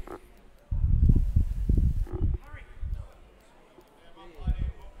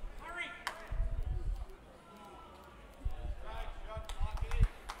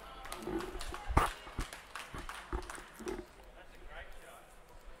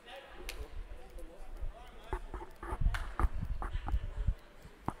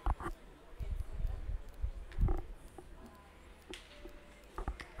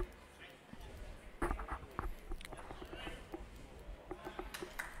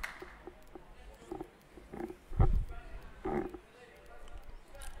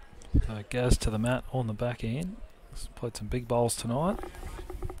 Gaz to the mat on the back end. He's played some big bowls tonight.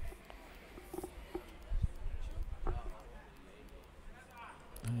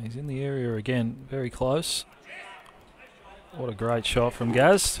 And he's in the area again, very close. What a great shot from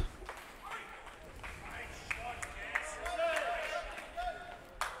Gaz.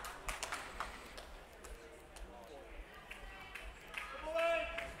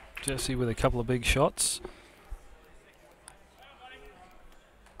 Jesse with a couple of big shots.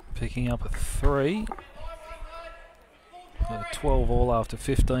 Picking up a 3. 12 all after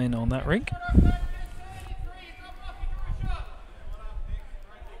 15 on that rink.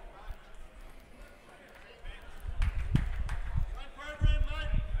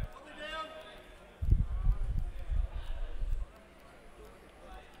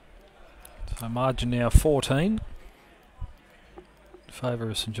 So margin now 14 in favour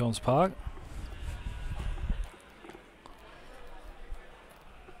of St John's Park.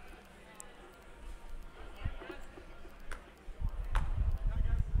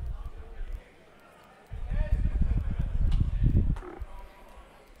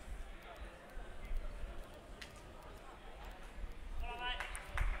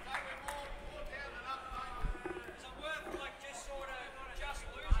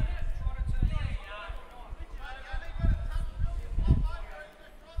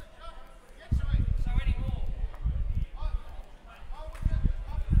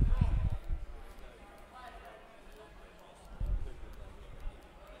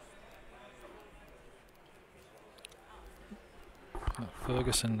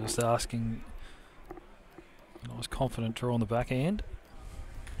 Ferguson is asking, I was confident draw on the back end.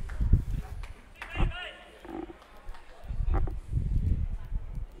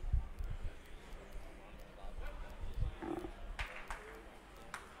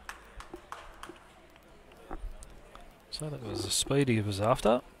 So that was the speed he was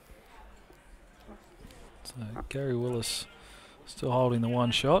after. So Gary Willis still holding the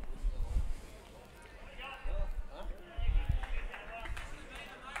one shot.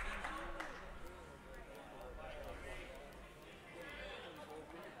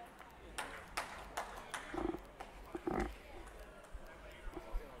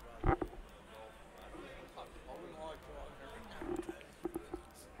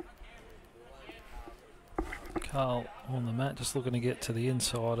 Carl on the mat, just looking to get to the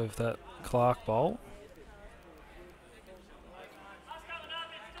inside of that Clark bowl.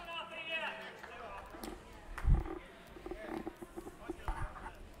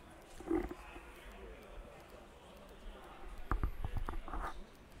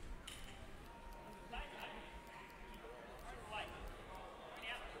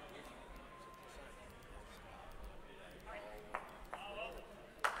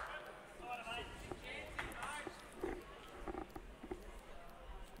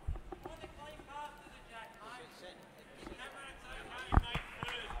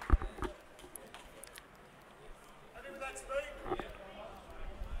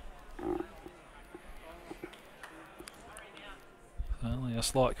 Only a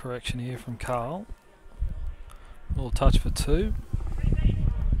slight correction here from Carl. A little touch for two.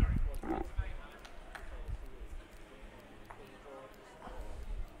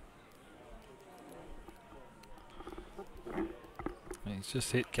 He's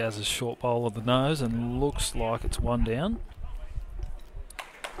just hit Gaz's short bowl of the nose and looks like it's one down.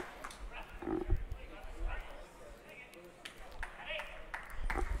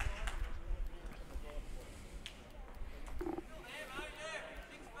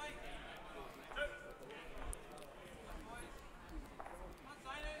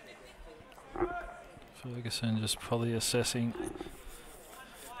 Ferguson just probably assessing if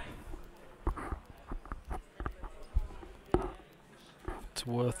it's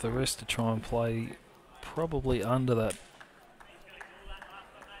worth the risk to try and play probably under that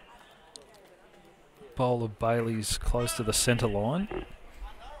bowl of Bailey's close to the centre line.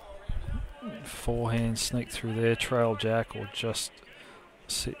 Forehand sneak through there, trail jack, or just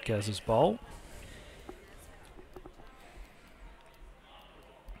sit Gaz's bowl.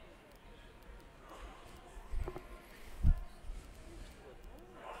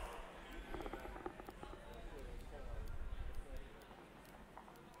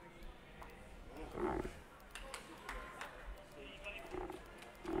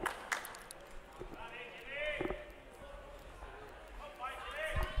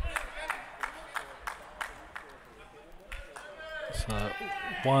 So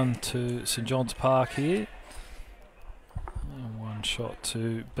 1 to St John's Park here, and one shot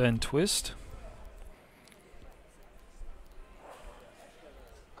to Ben Twist.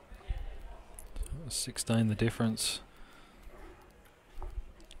 So 16 the difference.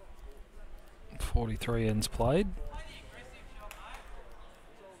 43 ends played.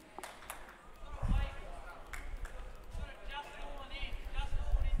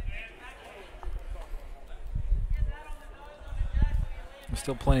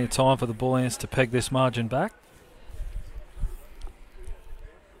 Still plenty of time for the Bullants to peg this margin back.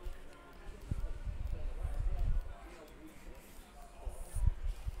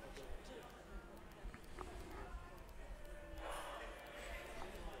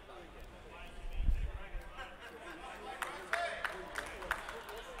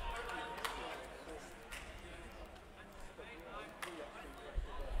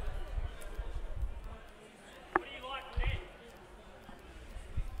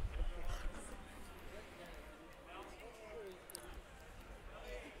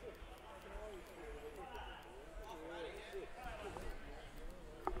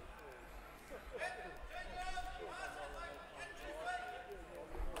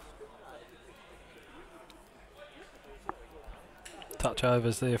 Touch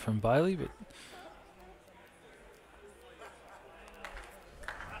overs there from Bailey, but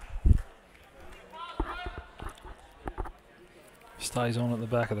stays on at the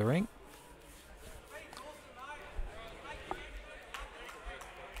back of the ring.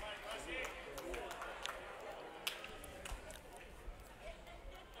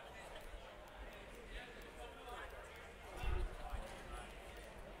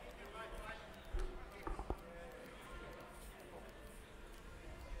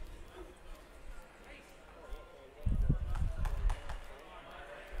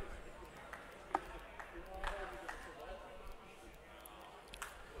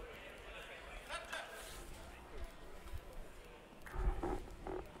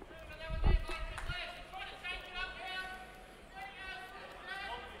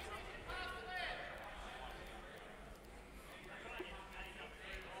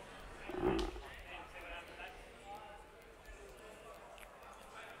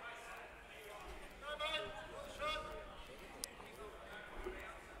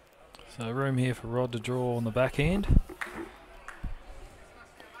 So room here for Rod to draw on the backhand.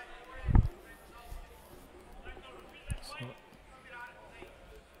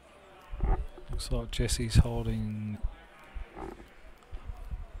 Looks like Jesse's holding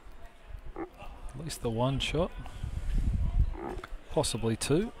at least the one shot, possibly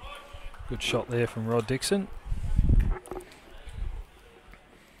two. Good shot there from Rod Dixon.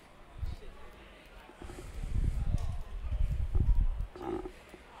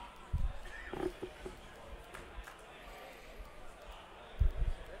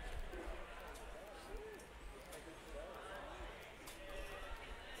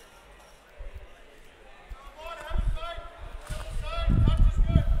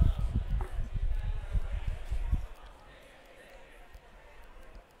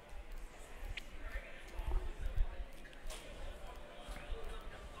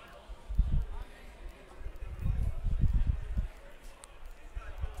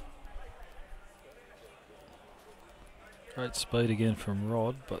 Great speed again from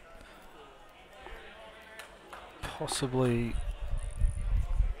Rod, but possibly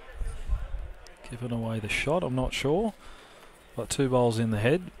giving away the shot, I'm not sure. But 2 bowls in the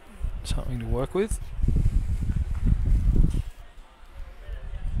head, something to work with.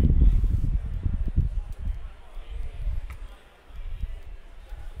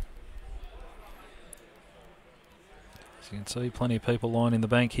 As you can see, plenty of people lining the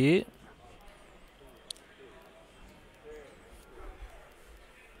bank here.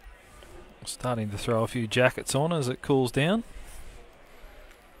 Starting to throw a few jackets on as it cools down.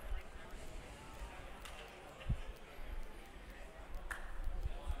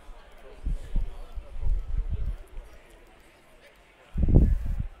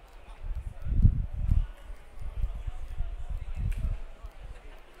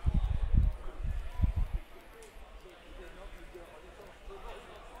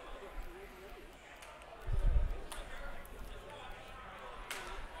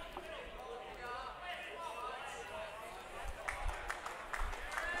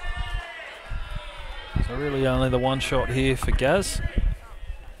 So really only the one shot here for Gaz.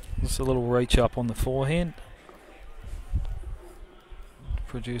 Just a little reach up on the forehand.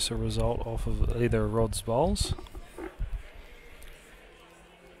 Produce a result off of either of Rod's bowls.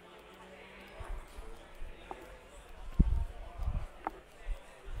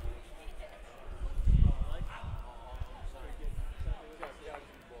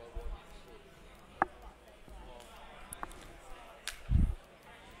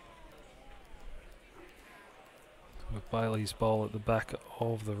 With Bailey's bowl at the back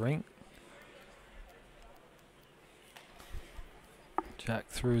of the ring. Jack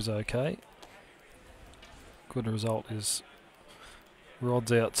through's okay. Good result is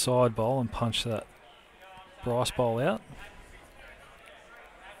Rod's outside bowl and punch that Bryce bowl out.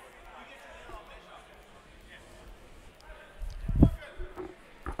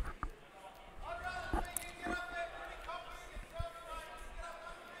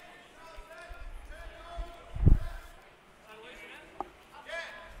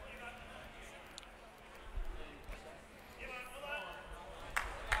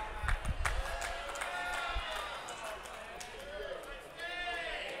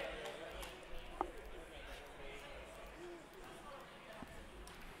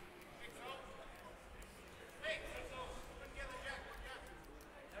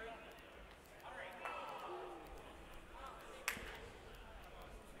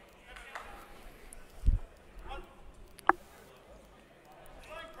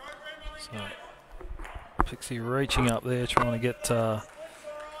 So Pixie reaching up there, trying to get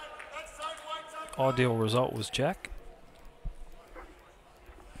ideal result was Jack.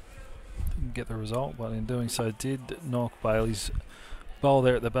 Didn't get the result, but in doing so did knock Bailey's bowl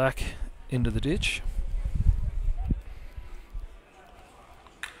there at the back into the ditch.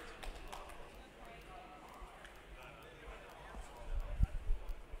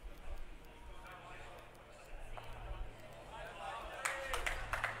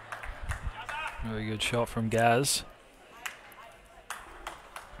 Very good shot from Gaz.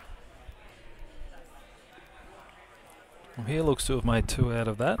 Well, he looks to have made 2 out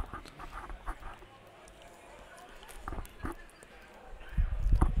of that.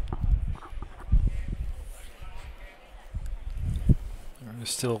 There's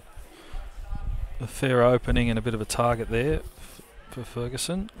still a fair opening and a bit of a target there for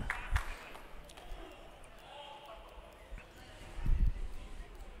Ferguson.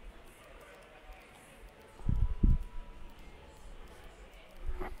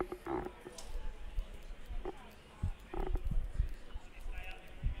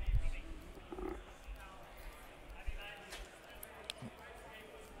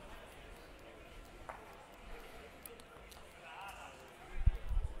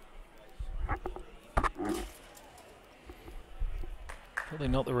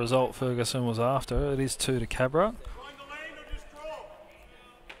 Probably not the result Ferguson was after. It is 2 to Cabra.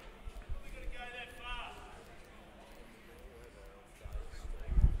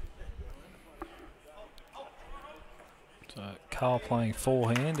 So Carl playing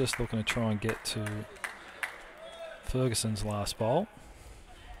forehand, just looking to try and get to Ferguson's last bowl.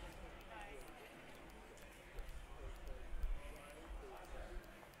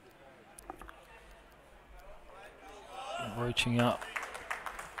 Reaching up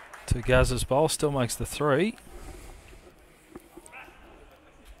to Gaz's bowl, still makes the 3.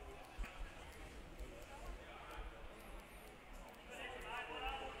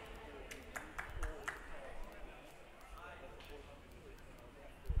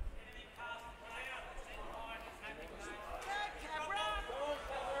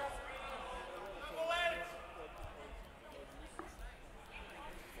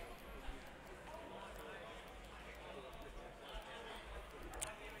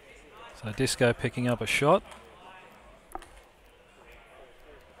 So Disco picking up a shot.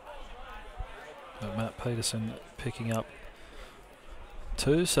 But Matt Peterson picking up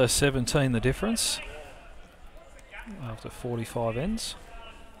 2, so 17 the difference after 45 ends.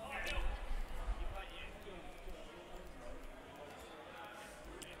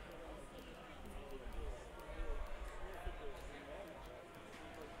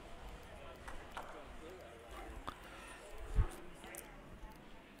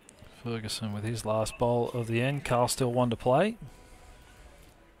 Ferguson with his last bowl of the end. Carl still 1 to play.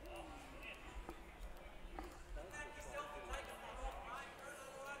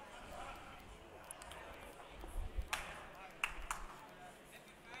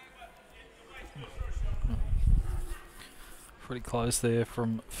 Pretty close there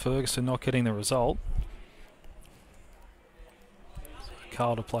from Ferguson not getting the result. So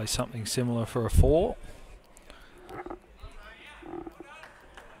Carl to play something similar for a 4.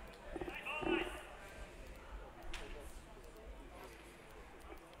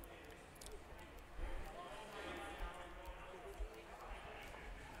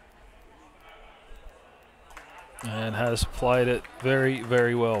 And has played it very,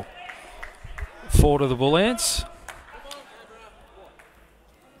 very well. 4 to the BULLANTS.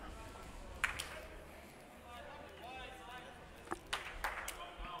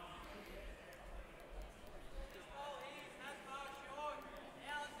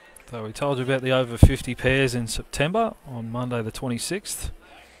 So we told you about the over 50 pairs in September on Monday the 26th.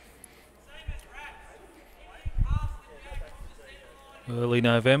 Early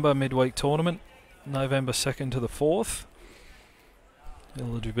November midweek tournament, November 2nd to the 4th.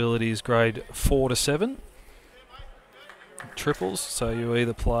 Eligibility is grade 4 to 7. Triples, so you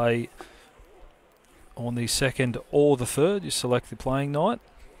either play on the 2nd or the 3rd. You select the playing night.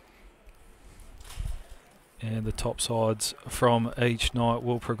 And the top sides from each night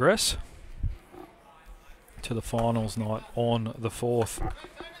will progress to the finals night on the 4th.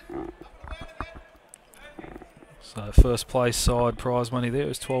 So first place side prize money there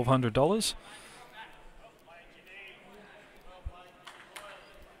is $1,200.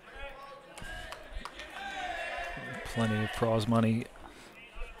 Plenty of prize money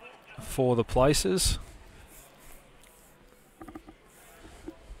for the places.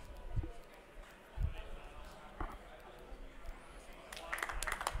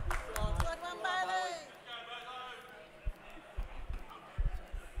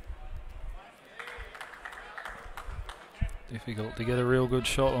 Difficult to get a real good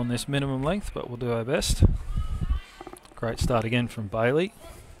shot on this minimum length, but we'll do our best. Great start again from Bailey.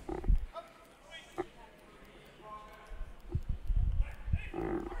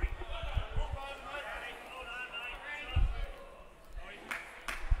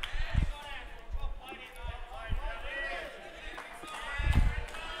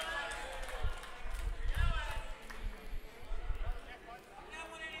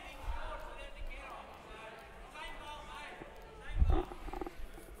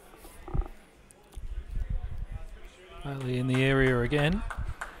 Bailey in the area again.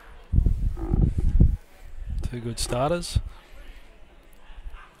 2 good starters.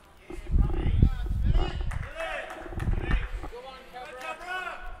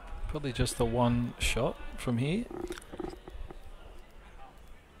 Probably just the 1 shot from here.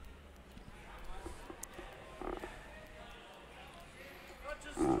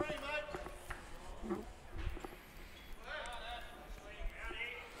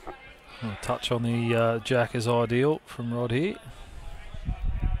 A touch on the jack is ideal from Rod here.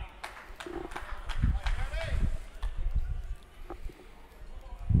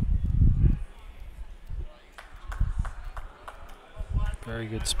 Very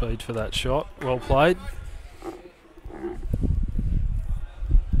good speed for that shot. Well played.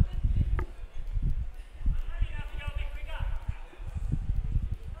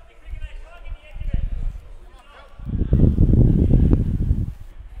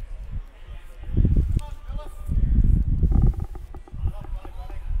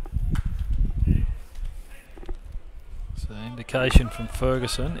 indication from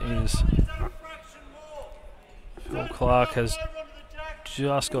Ferguson is Phil Clark has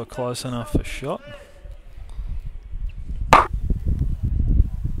just got close enough for shot.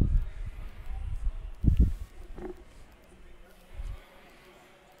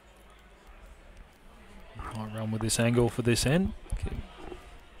 Might run with this angle for this end. Okay.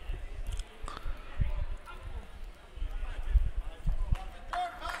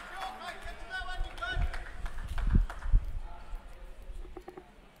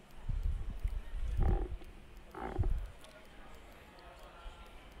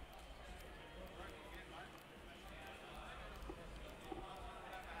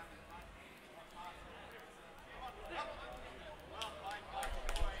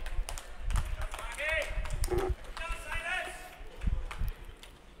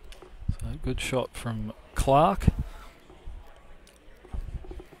 Good shot from Clark.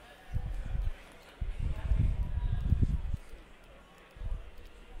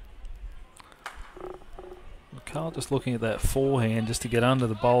 Carl just looking at that forehand just to get under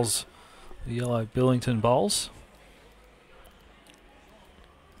the bowls, the yellow Billington bowls.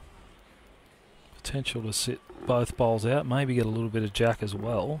 Potential to sit both bowls out, maybe get a little bit of jack as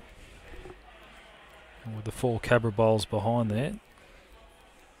well. And with the 4 Cabra bowls behind there.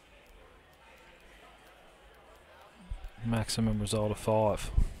 Maximum result of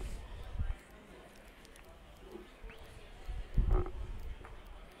 5.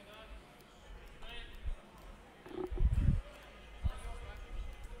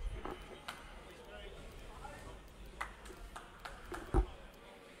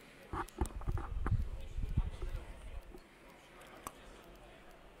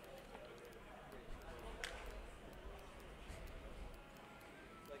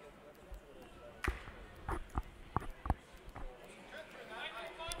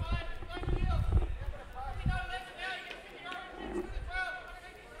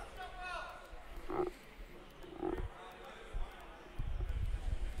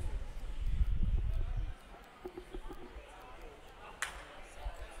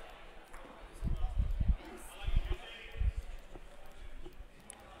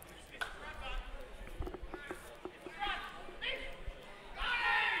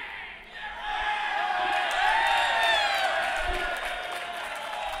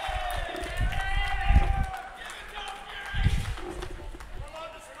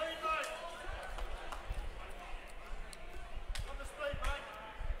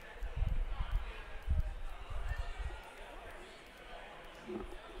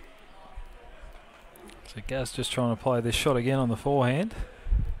 So Gaz just trying to play this shot again on the forehand.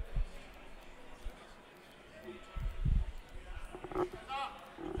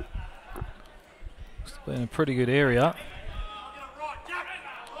 It's been a pretty good area.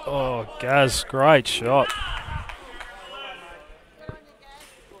 Oh, Gaz, great shot.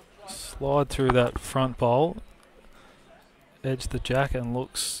 Slide through that front bowl. Edge the jack and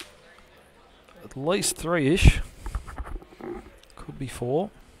looks at least 3-ish. Could be 4.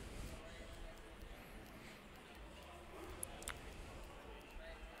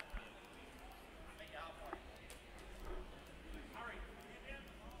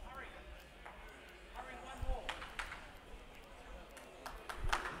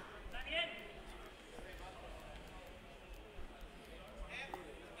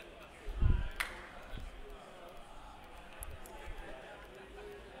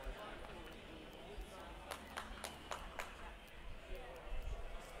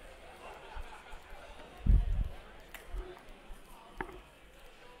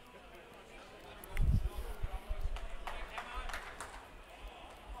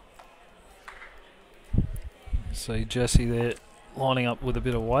 See Jesse there lining up with a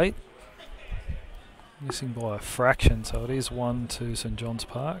bit of weight. Missing by a fraction, so it is 1 to St John's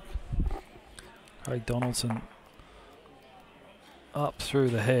Park. Craig Donaldson up through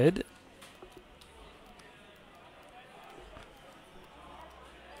the head.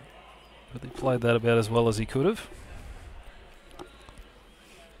 But he played that about as well as he could have.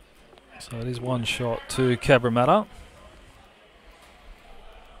 So it is 1 shot to Cabramatta.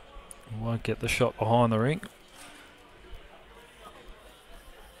 Won't get the shot behind the ring.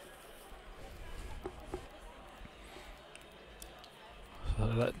 So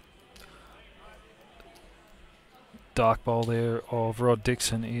that dark bowl there of Rod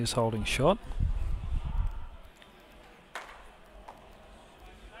Dixon is holding shot.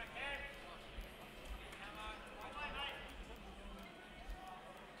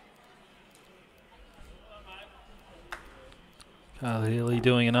 Carl Healy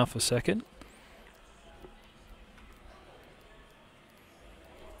doing enough for second.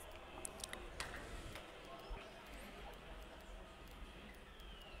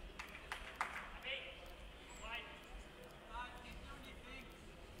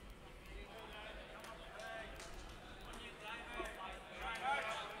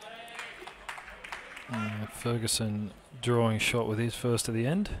 Ferguson drawing shot with his first of the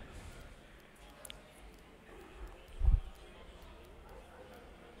end.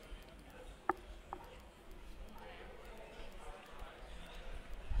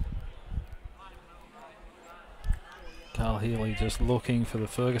 Carl Healy just looking for the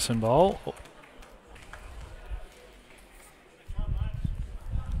Ferguson bowl.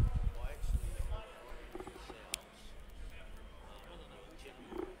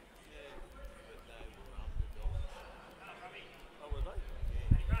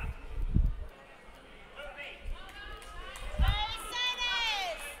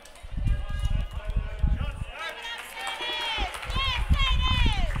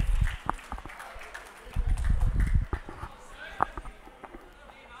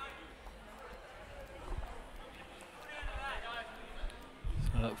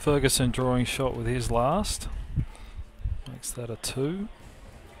 Ferguson drawing shot with his last. Makes that a 2.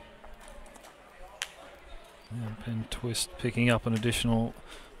 And Penn Twist picking up an additional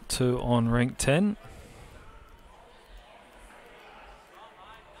 2 on rink 10.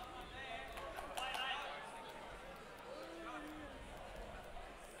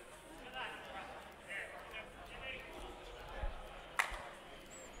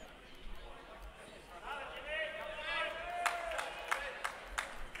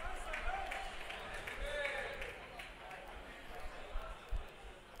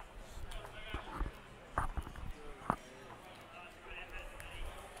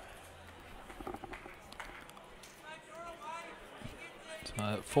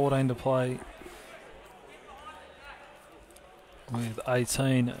 So 14 to play with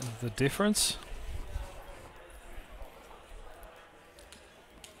 18 the difference.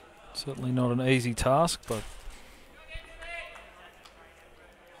 Certainly not an easy task, but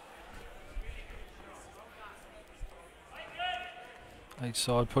each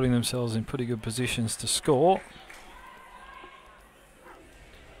side putting themselves in pretty good positions to score.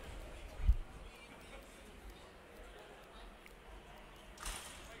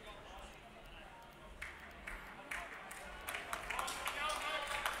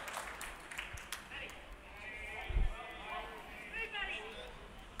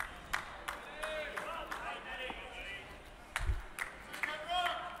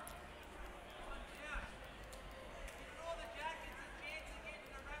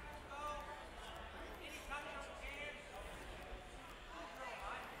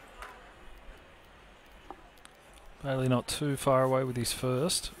 Bailey not too far away with his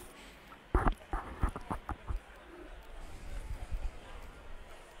first.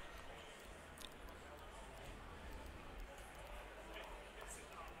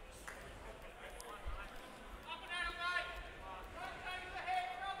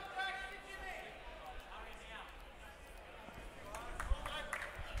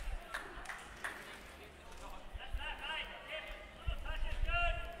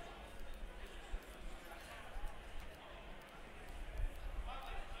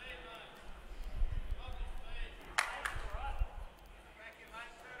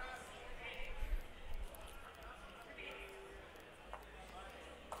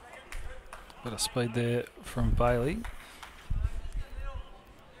 Bit of speed there from Bailey.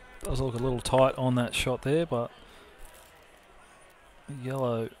 Does look a little tight on that shot there, but the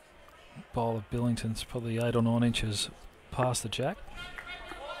yellow bowl of Billington's probably 8 or 9 inches past the jack.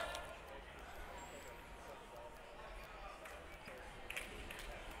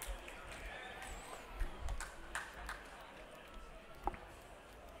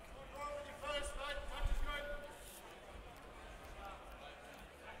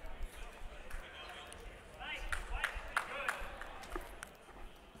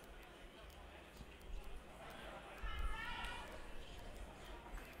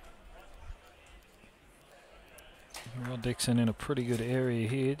 Rod Dixon in a pretty good area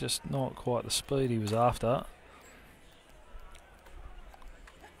here, just not quite the speed he was after.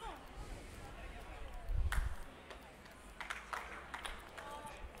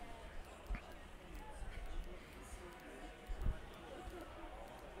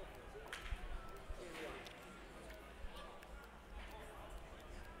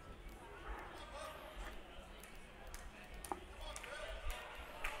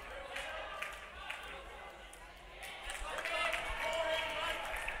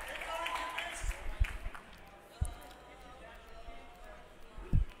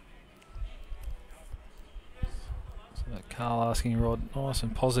 Carl asking Rod, nice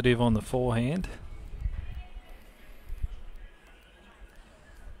and positive on the forehand.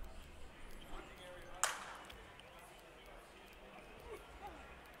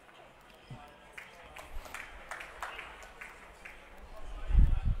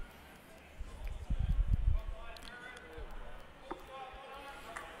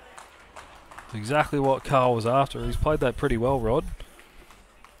 Exactly what Carl was after. He's played that pretty well, Rod.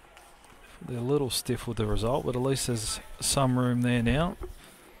 They're a little stiff with the result, but at least there's some room there now.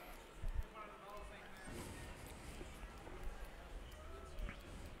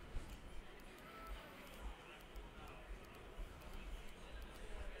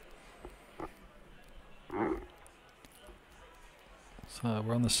 So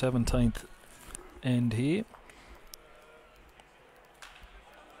we're on the 17th end here.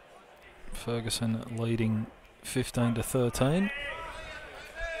 Ferguson leading 15-13.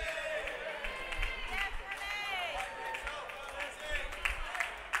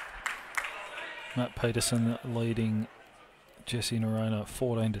 Matt Peterson leading Jesse Nerona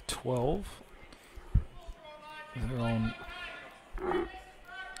 14-12. They're on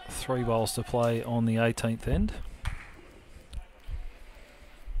 3 bowls to play on the 18th end.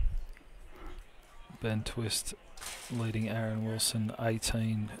 Ben Twist leading Aaron Wilson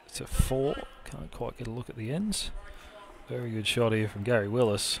 18-4. Can't quite get a look at the ends. Very good shot here from Gary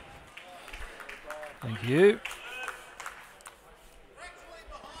Willis. Thank you.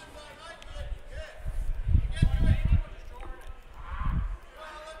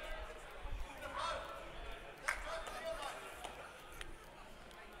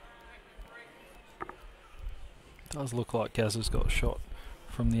 Does look like Gaz has got a shot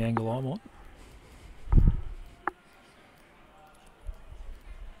from the angle I'm on.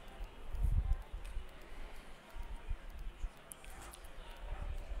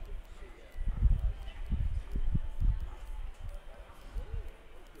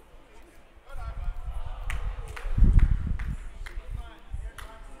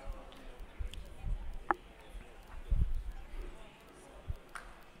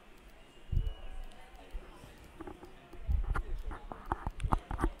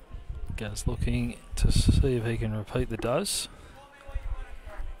 Gaz looking to see if he can repeat the dose.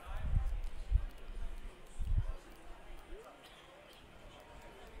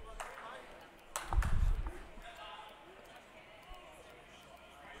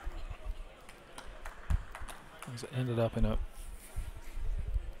 He's ended up in a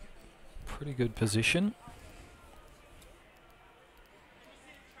pretty good position.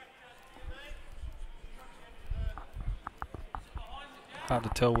 Hard to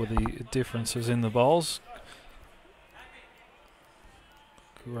tell with the differences in the bowls.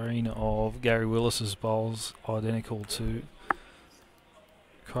 Green of Gary Willis's bowls identical to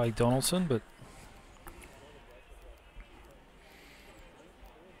Craig Donaldson, but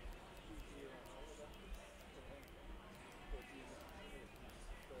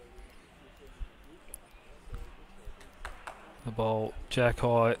the bowl jack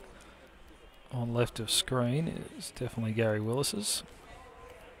high on left of screen is definitely Gary Willis's.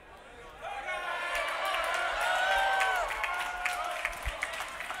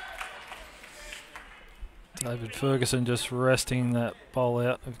 David Ferguson just resting that bowl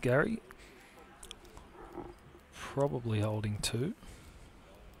out of Gary. Probably holding 2.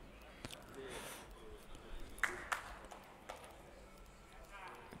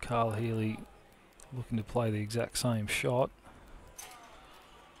 Carl Healy looking to play the exact same shot.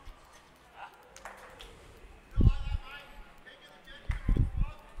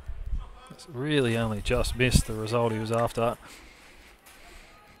 It's really only just missed the result he was after.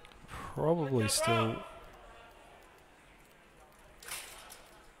 Probably still...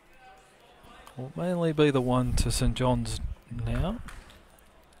 will mainly be the one to St John's now.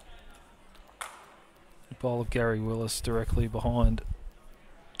 The bowl of Gary Willis directly behind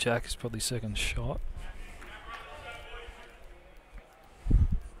Jack is probably second shot.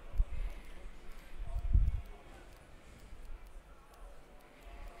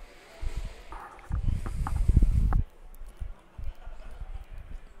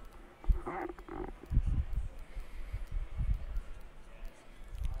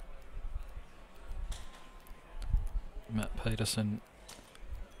 Matt Peterson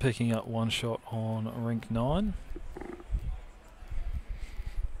picking up 1 shot on rink 9.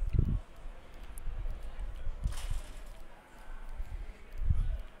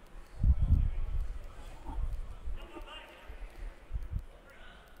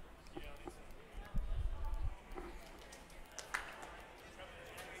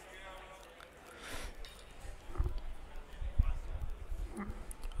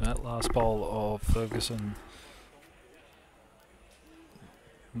 That last bowl of Ferguson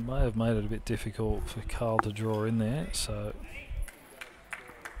may have made it a bit difficult for Carl to draw in there, so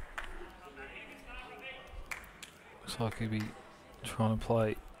looks like he'll be trying to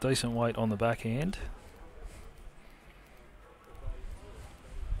play decent weight on the backhand.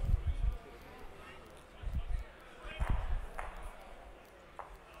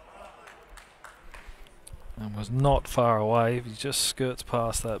 was not far away. He just skirts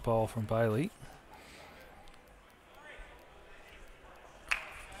past that bowl from Bailey.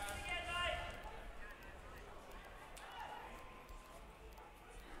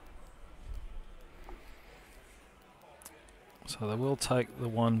 So they will take the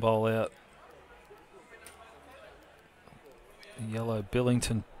one bowl out. The yellow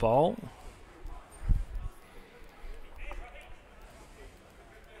Billington bowl.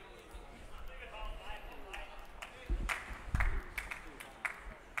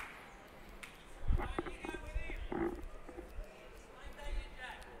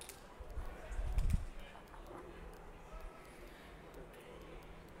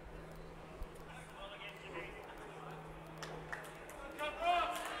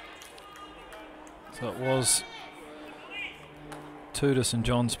 So it was to St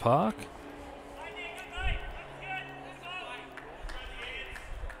John's Park.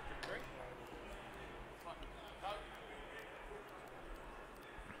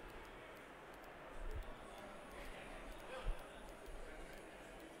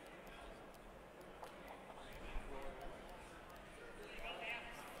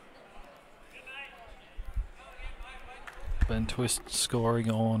 Ben Twist scoring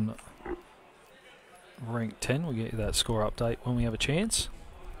on rank 10. We'll get you that score update when we have a chance.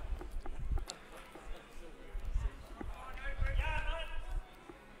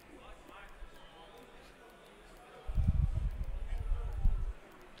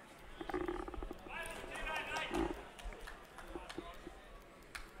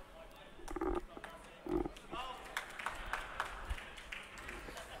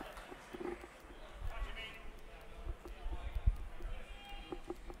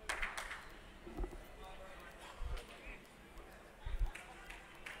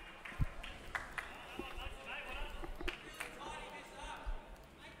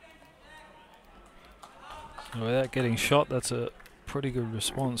 So without getting shot, that's a pretty good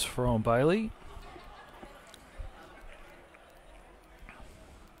response from Bailey.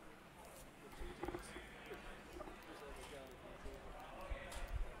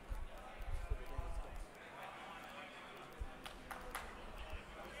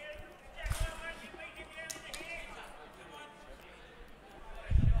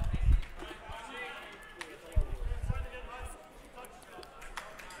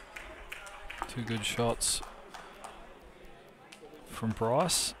 Two good shots from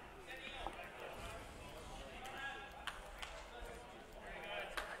Bryce.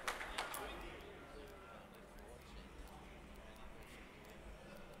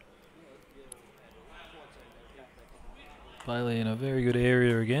 Bailey in a very good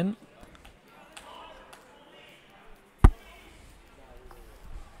area again.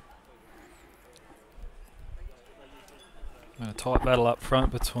 And a tight battle up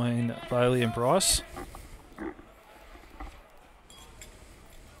front between Bailey and Bryce.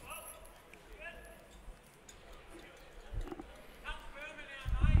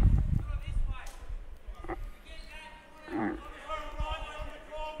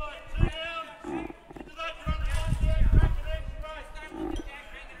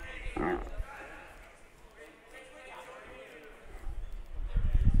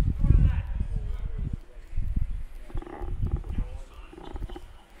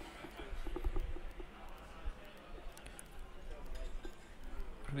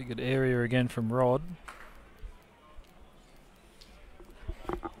 Pretty good area again from Rod.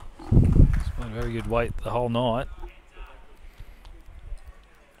 It's been very good weight the whole night.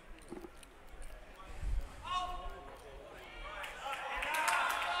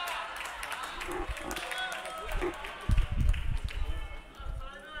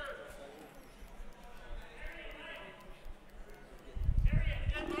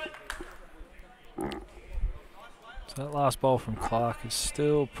 So that last bowl from Clark is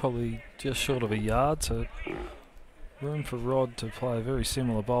still probably just short of a yard, so room for Rod to play a very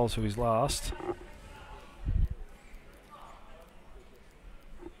similar bowl to his last.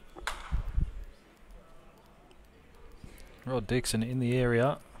 Rod Dixon in the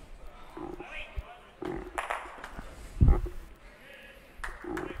area.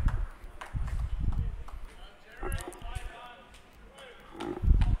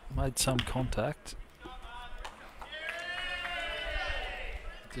 Made some contact.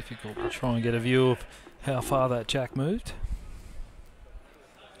 Difficult to try and get a view of how far that jack moved.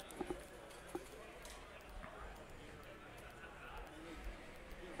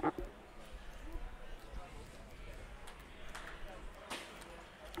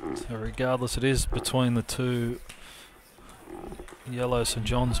 So regardless, it is between the two yellow St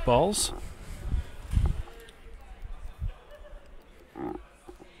John's bowls.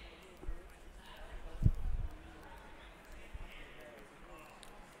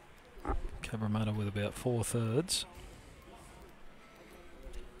 Cabramatta with about 4/3.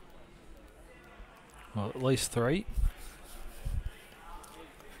 Well, at least 3.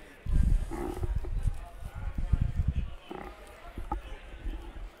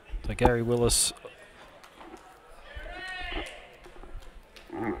 So Gary Willis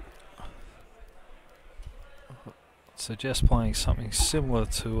suggests playing something similar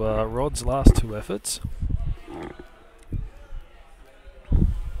to Rod's last 2 efforts.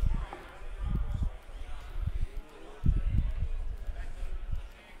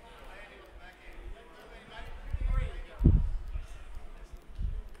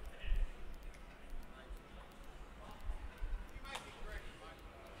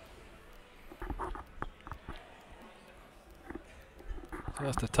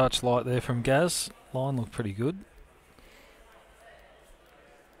 Just a touch light there from Gaz. Line looked pretty good.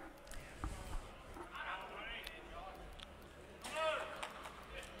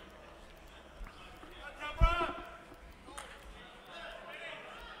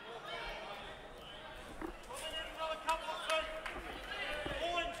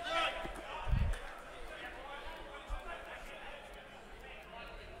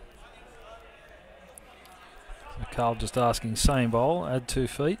 Carl just asking same bowl, add 2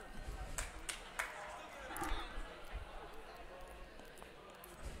 feet.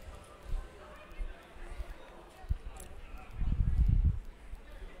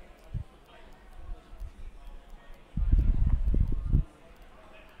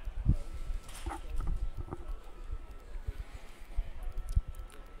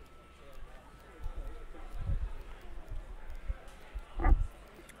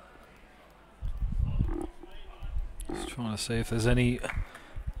 Trying to see if there's any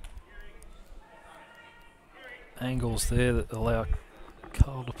angles there that allow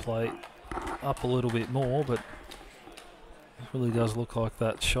Carl to play up a little bit more, but it really does look like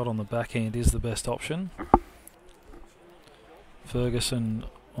that shot on the backhand is the best option. Ferguson,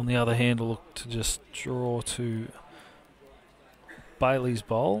 on the other hand, will look to just draw to Bailey's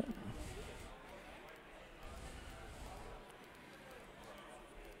bowl.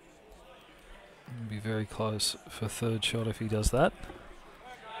 Be very close for 3rd shot if he does that,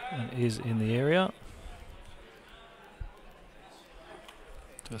 and is in the area,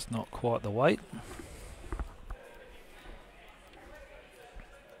 just not quite the weight.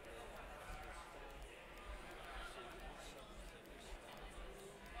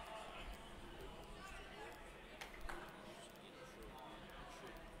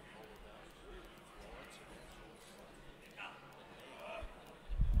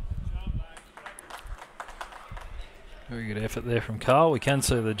 Very good effort there from Carl. We can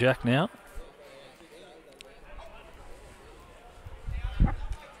see the jack now.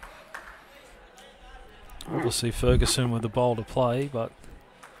 Obviously Ferguson with the bowl to play, but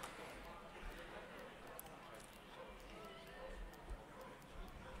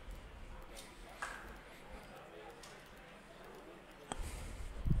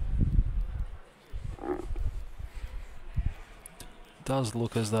does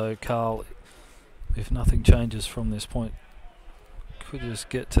look as though Carl, if nothing changes from this point, could just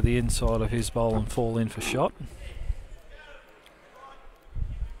get to the inside of his bowl and fall in for shot.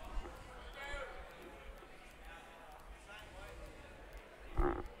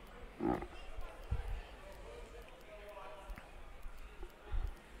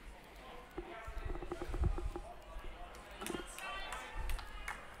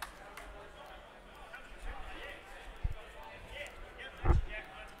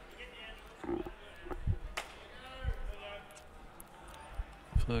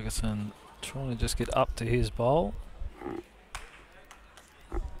 Ferguson trying to just get up to his bowl.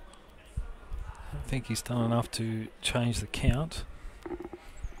 I don't think he's done enough to change the count.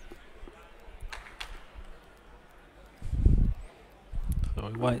 So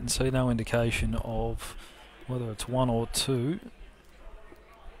we wait and see, no indication of whether it's 1 or 2.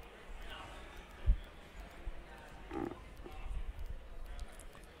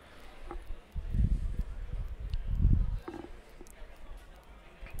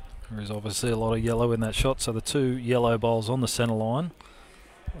 There is obviously a lot of yellow in that shot, so the 2 yellow bowls on the centre line,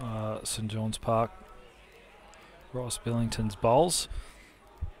 St John's Park, Ross Billington's bowls.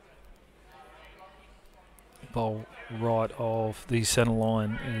 Bowl right of the centre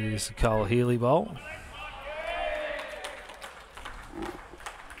line is the Carl Healy bowl.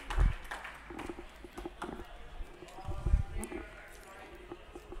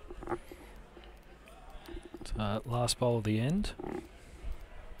 So last bowl of the end.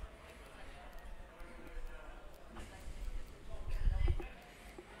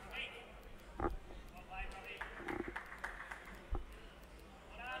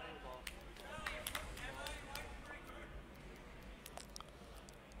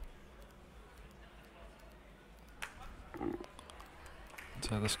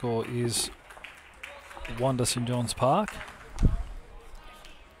 So the score is 1 to St John's Park.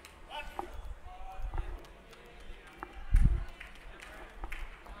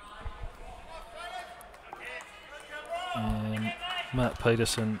 And Matt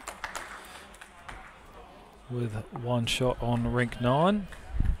Peterson with one shot on rink 9.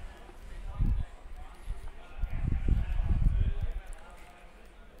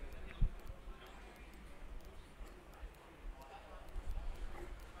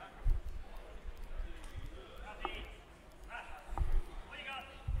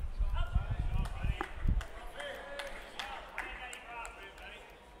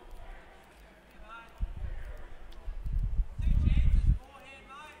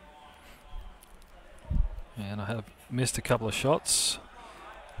 And I have missed a couple of shots.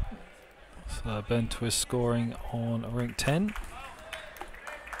 So Ben Twist scoring on rink 10.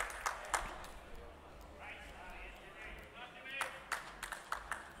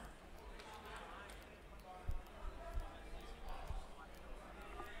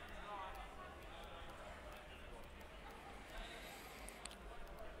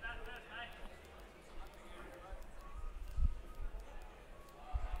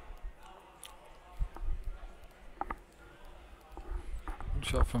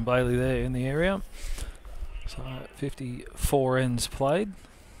 Shot from Bailey there in the area. So 54 ends played.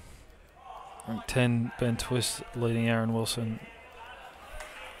 Rank 10, Ben Twist leading Aaron Wilson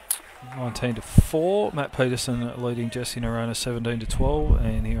 19 to 4. Matt Peterson leading Jesse Nerona 17 to 12.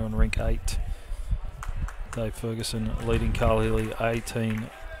 And here on rink 8, Dave Ferguson leading Carl Healy 18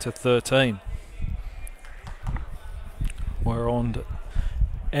 to 13. We're on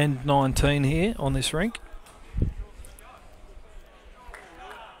end 19 here on this rink.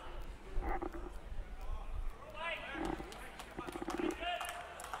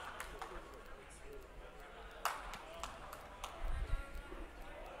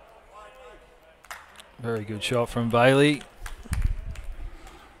 Very good shot from Bailey.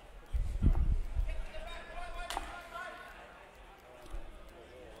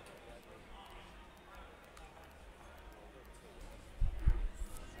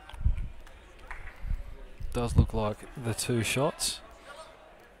 Does look like the two shots.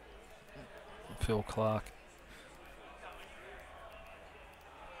 Phil Clark.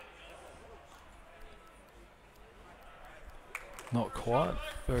 Not quite.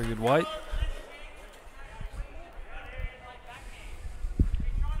 Very good weight.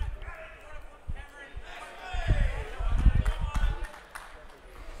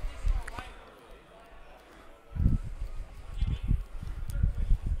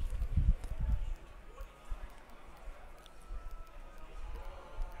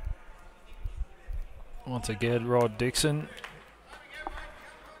 Once again, Rod Dixon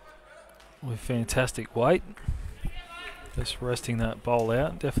with fantastic weight. Just resting that bowl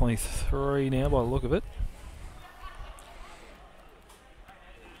out. Definitely 3 now by the look of it.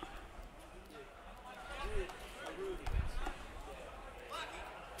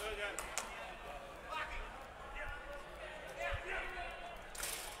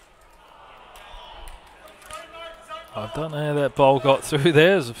 I don't know how that bowl got through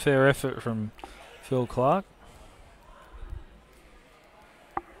there. It was a fair effort from Phil Clark.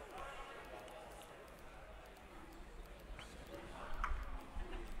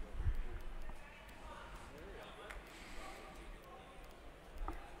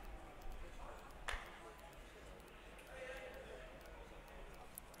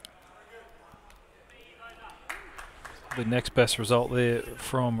 The next best result there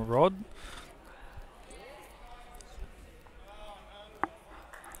from Rod.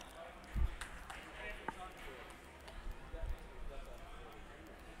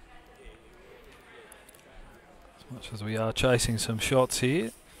 Much as we are chasing some shots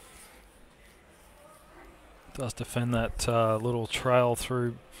here, does defend that little trail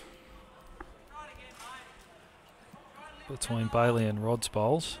through between Bailey and Rod's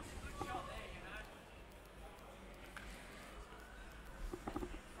bowls.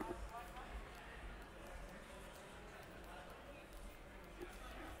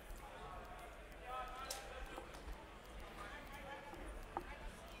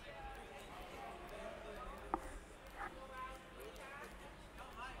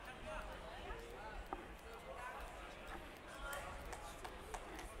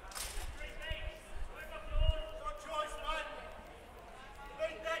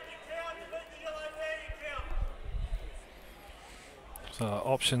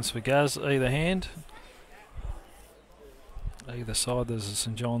 Options for Gaz, either hand. Either side there's a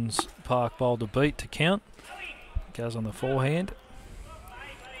St John's Park bowl to beat to count. Gaz on the forehand.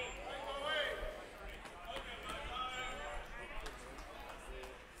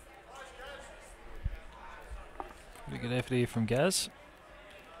 Good effort here from Gaz.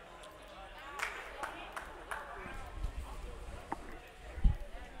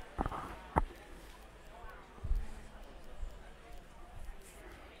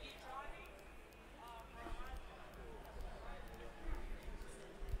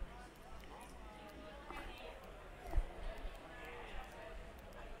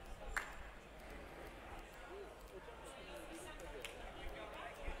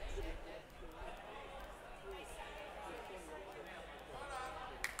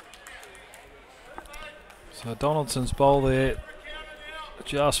 So Donaldson's bowl there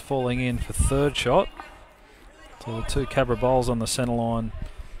just falling in for third shot. So the two Cabra bowls on the centre line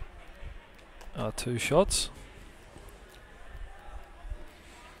are 2 shots.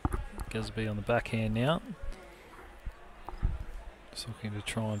 Gazby on the backhand now. Just looking to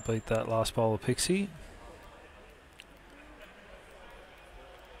try and beat that last bowler Pixie.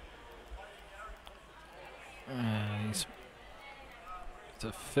 It's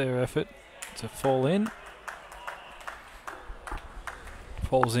a fair effort to fall in.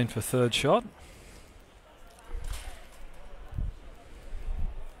 Falls in for third shot.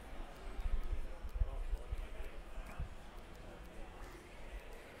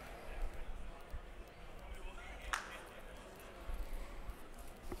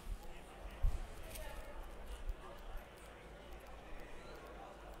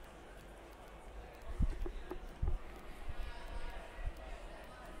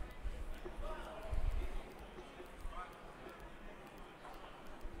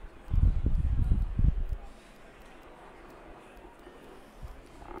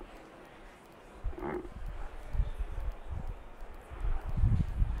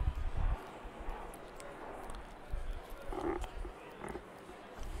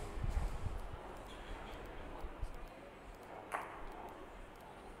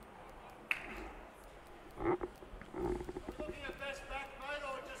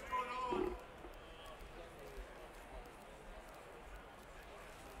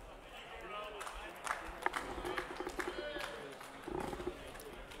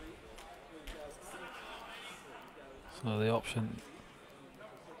 So the option,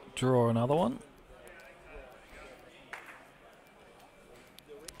 draw another one.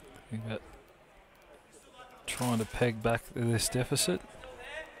 I think that trying to peg back this deficit.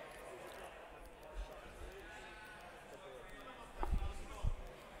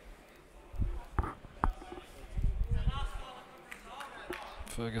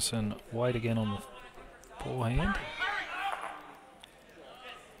 Ferguson wait again on the forehand.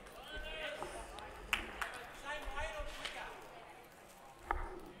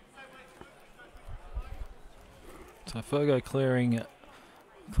 So Fergo clearing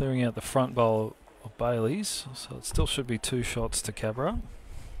out the front bowl of Bailey's, so it still should be 2 shots to Cabra.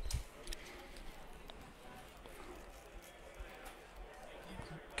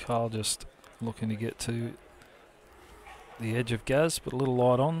 Carl just looking to get to the edge of Gaz, but a little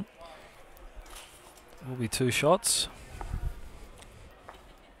light on. Will be 2 shots.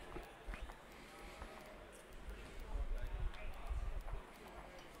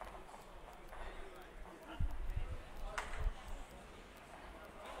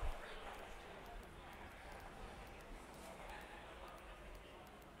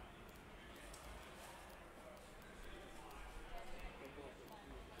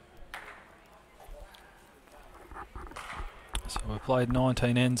 So we've played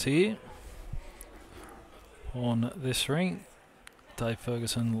 19 ends here on this ring. Dave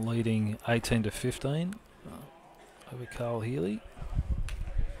Ferguson leading 18 to 15 over Carl Healy.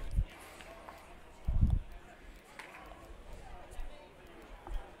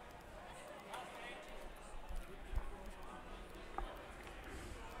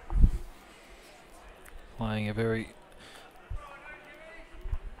 Playing a very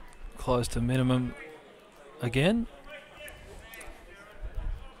close to minimum again.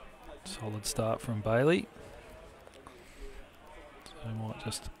 Solid start from Bailey. So I might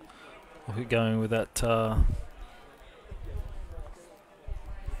just look at going with that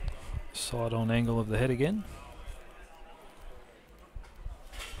side-on angle of the head again.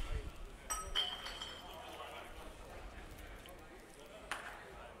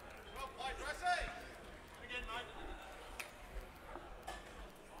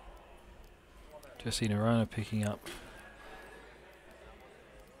 Jesse Nerona picking up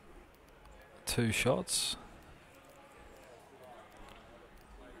 2 shots.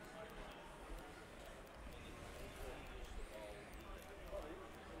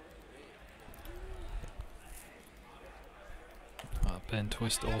 Ben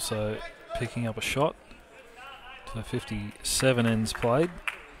Twist also picking up a shot. So 57 ends played,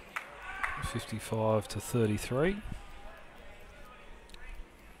 55 to 33.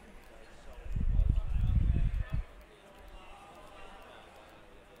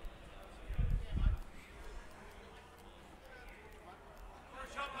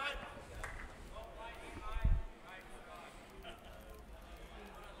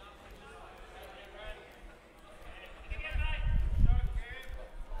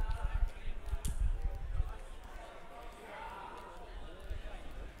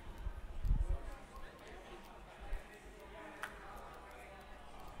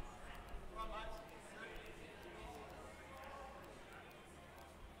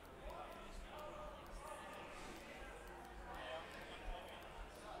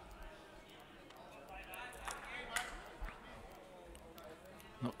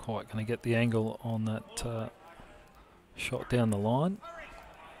 Not quite going to get the angle on that shot down the line.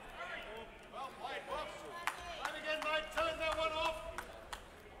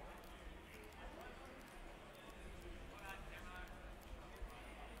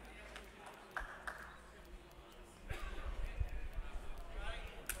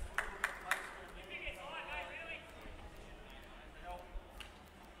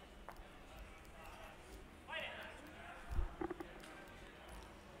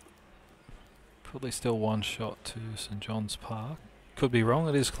 Probably still one shot to St John's Park. Could be wrong,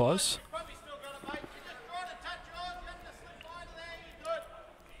 it is close.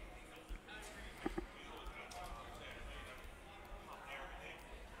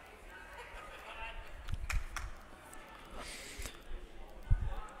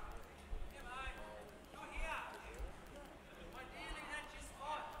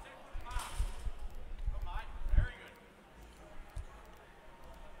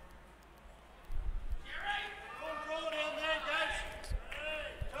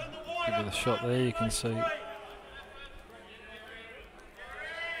 Give it a shot there, you can see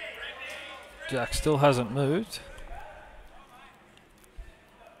Jack still hasn't moved.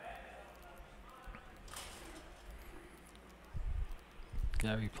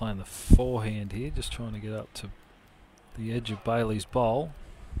 Gary playing the forehand here, just trying to get up to the edge of Bailey's bowl.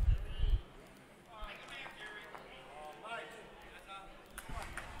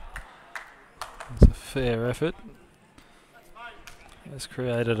 It's a fair effort. Has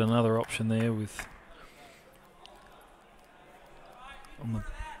created another option there with on the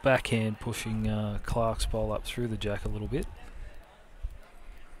backhand pushing Clark's bowl up through the jack a little bit.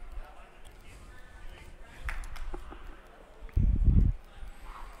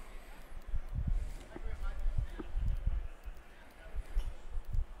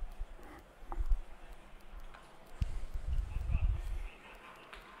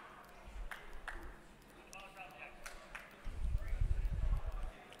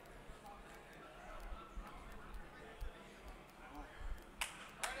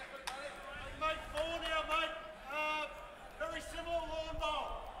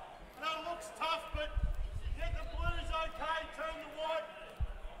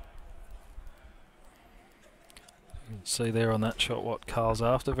 See there on that shot what Carl's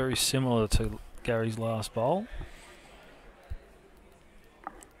after, very similar to Gary's last bowl.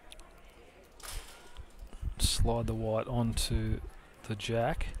 Slide the white onto the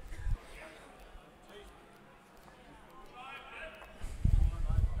jack.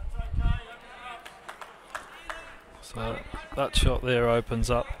 So that shot there opens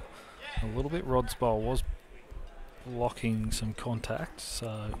up a little bit. Rod's bowl was blocking some contact,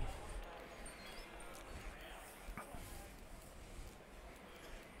 so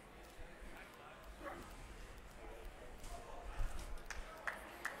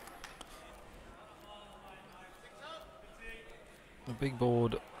the big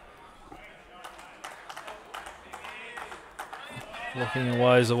board locking a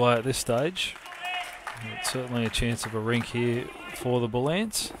ways away at this stage. It's certainly a chance of a rink here for the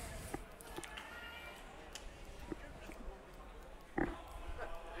Bullants.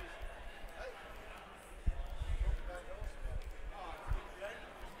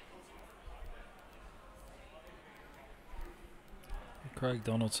 Craig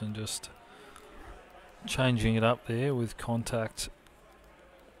Donaldson just changing it up there with contact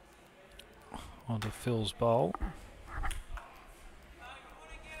onto Phil's bowl.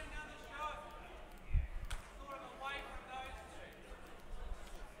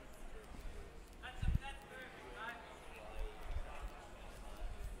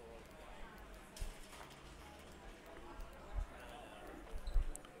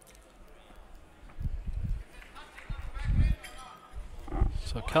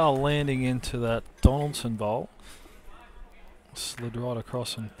 So Carl landing into that Donaldson bowl, slid right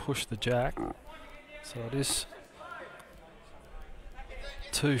across and pushed the jack. So it is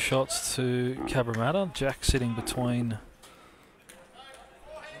two shots to Cabramatta. Jack sitting between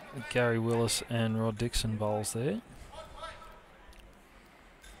Gary Willis and Rod Dixon bowls there.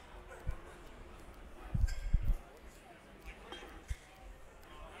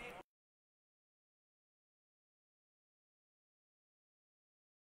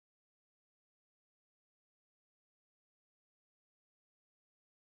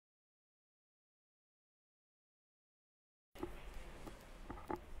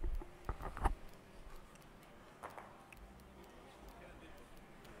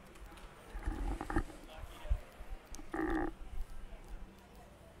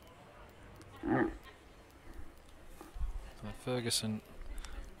 Ferguson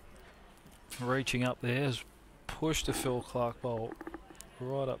reaching up there has pushed the Phil Clark bowl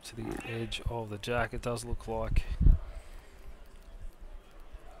right up to the edge of the jack. It does look like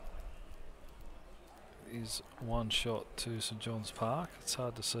is one shot to St John's Park. It's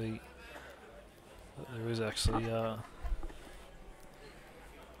hard to see that there is actually that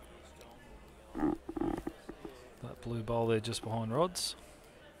blue bowl there just behind Rod's.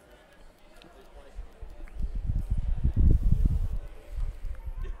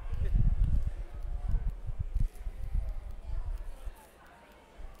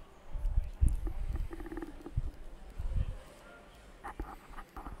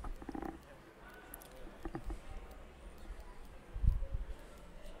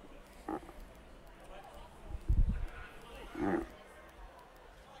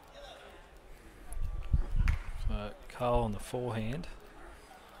 Carl on the forehand,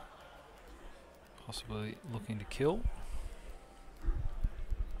 possibly looking to kill,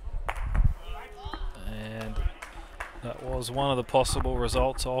 and that was one of the possible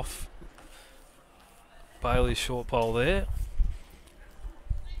results off Bailey's short pole there.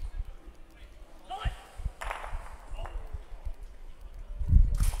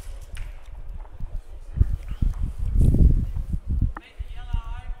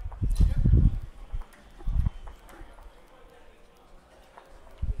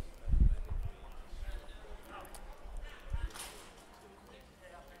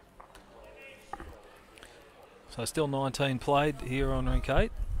 So still 19 played here on rink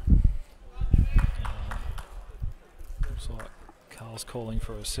 8. Looks like Carl's calling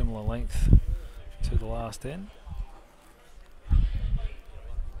for a similar length to the last end.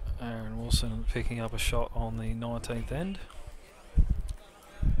 Aaron Wilson picking up a shot on the 19th end.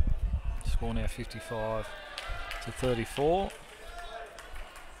 Score now 55 to 34.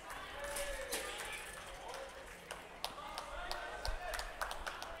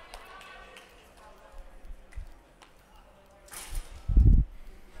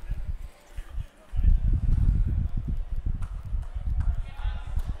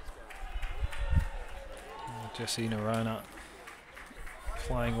 Jesse Nerona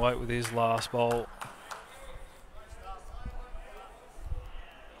playing weight with his last bowl.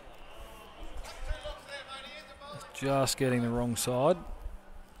 Just getting the wrong side.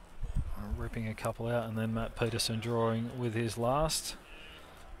 Ripping a couple out, and then Matt Peterson drawing with his last.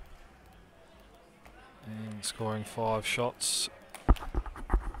 And scoring 5 shots.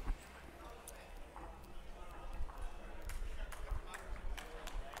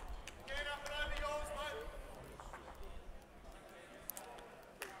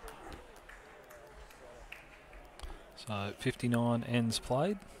 So 59 ends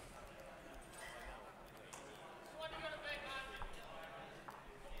played.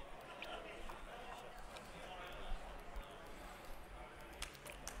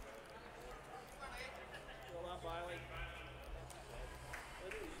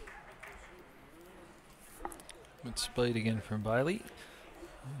 Good speed again from Bailey.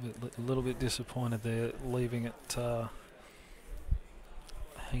 A little bit disappointed there, leaving it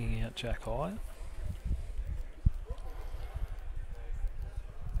hanging out jack high.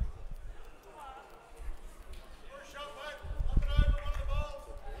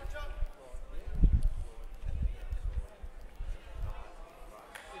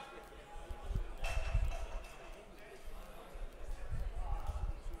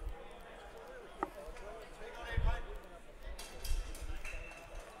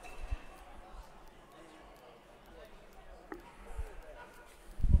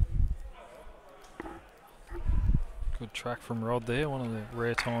 Good track from Rod there, one of the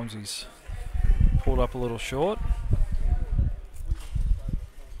rare times he's pulled up a little short.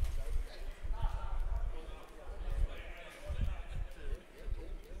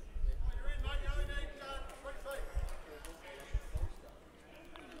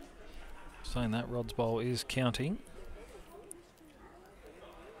 Saying that, Rod's bowl is counting.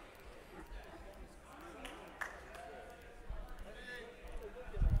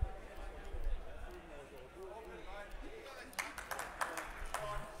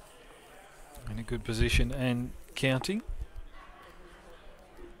 In a good position and counting.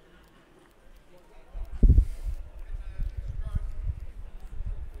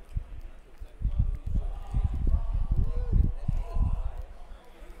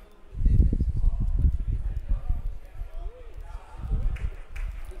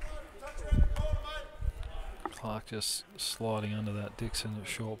 Clark just sliding under that Dixon at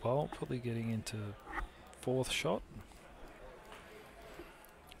short bowl, probably getting into 4th shot.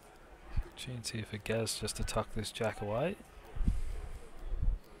 Chance here for Gaz just to tuck this jack away.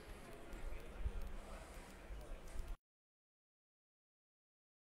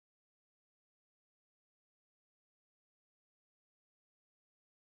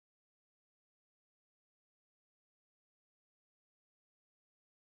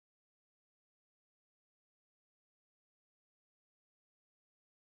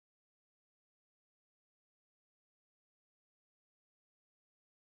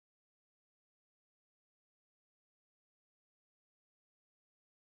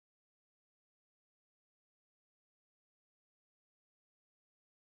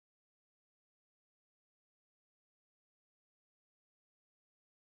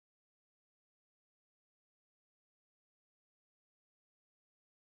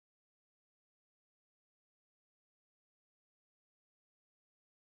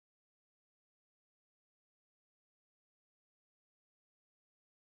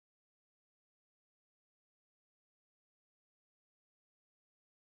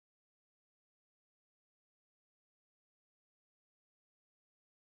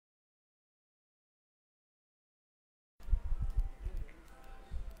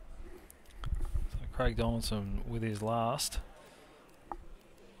 Craig Donaldson with his last.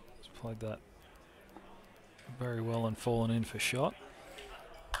 He's played that very well and fallen in for shot.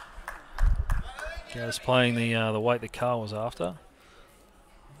 Gaz playing the weight that Carl was after.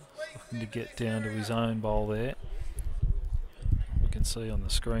 Looking to get down to his own bowl there. We can see on the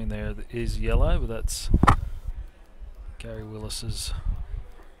screen there that is yellow, but that's Gary Willis's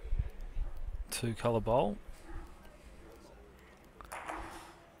 2-colour bowl.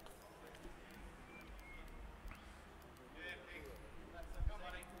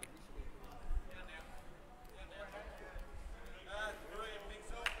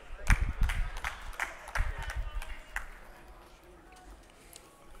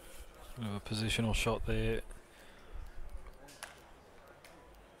 A positional shot there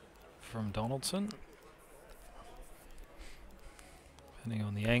from Donaldson. Depending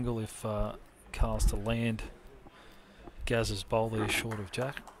on the angle, if Carl's to land Gaz's bowl there short of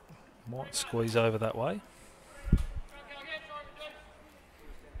Jack, might squeeze over that way.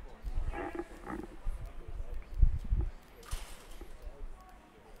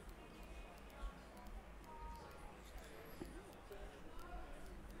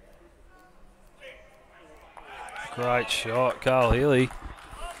 Great shot, Carl Healy.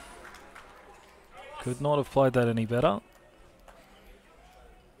 Could not have played that any better.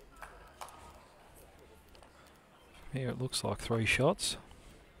 Here it looks like 3 shots.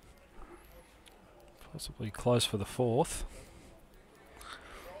 Possibly close for the 4th.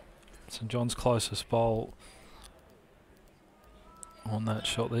 St John's closest bowl on that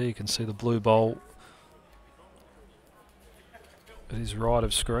shot there. You can see the blue bowl at his right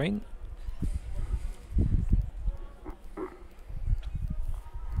of screen.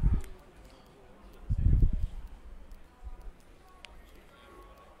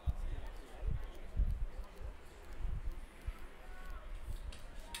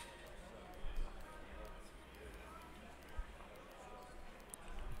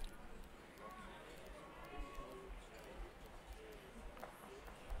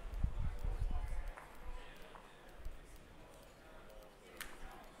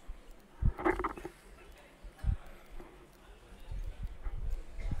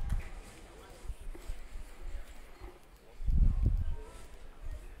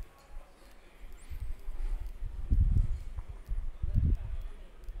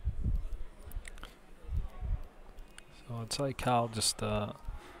 I'd say Carl just with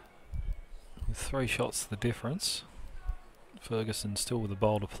 3 shots the difference. Ferguson still with the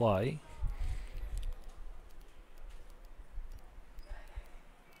bowl to play.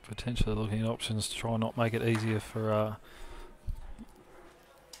 Potentially looking at options to try and not make it easier for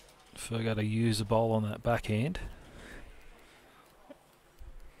Fergo to use the bowl on that backhand.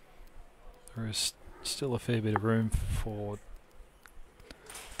 There is still a fair bit of room for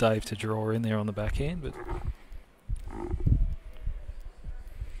Dave to draw in there on the backhand, but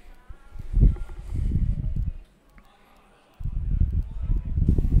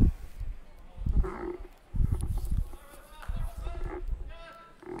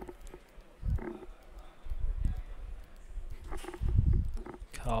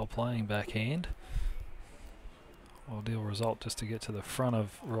Carl playing backhand. Ideal result just to get to the front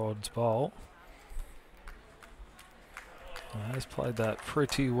of Rod's bowl. He's played that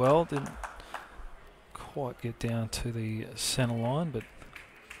pretty well. Didn't quite get down to the centre line, but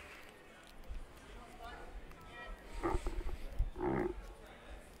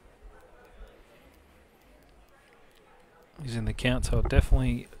he's in the count, so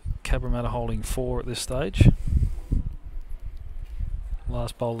definitely Cabramatta holding 4 at this stage.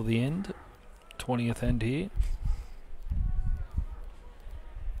 Last bowl of the end, 20th end here.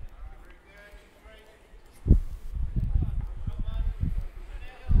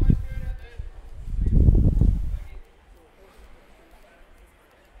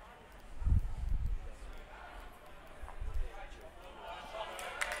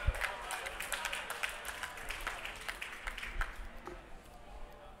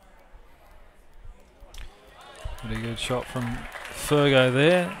 Pretty good shot from Fergo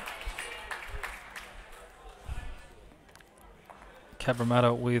there.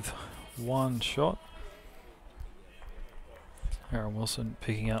 Cabramatta with 1 shot. Aaron Wilson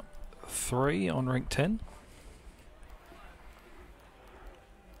picking up 3 on rink 10.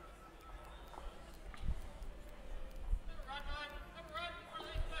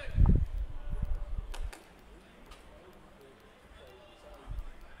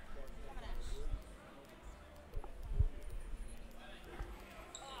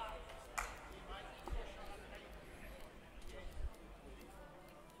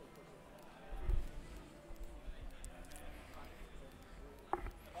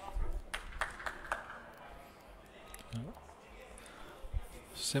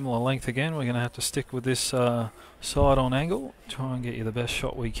 Similar length again. We're going to have to stick with this side on angle. Try and get you the best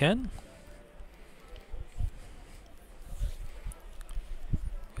shot we can.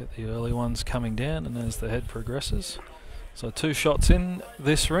 Get the early ones coming down, and as the head progresses. So 2 shots in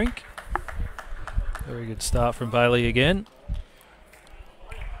this rink. Very good start from Bailey again.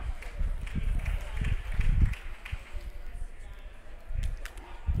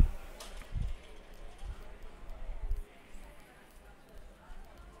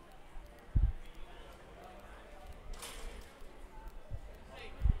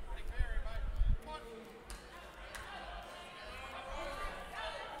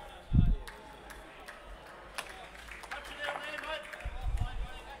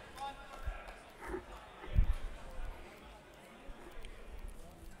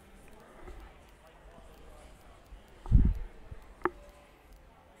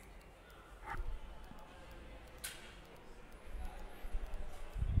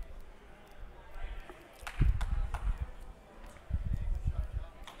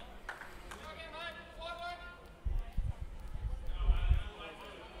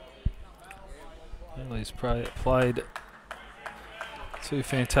 He's played 2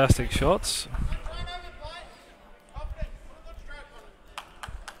 fantastic shots.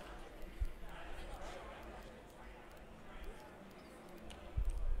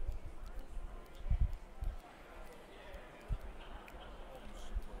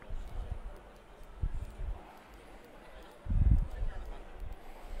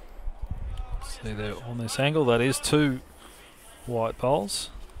 See there on this angle, that is 2 white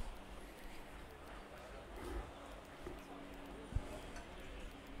balls.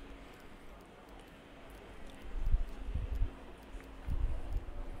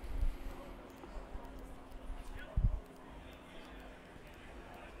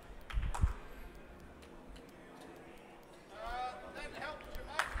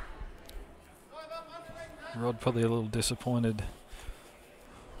 Rod probably a little disappointed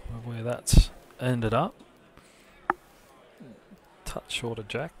with where that's ended up. Touch short of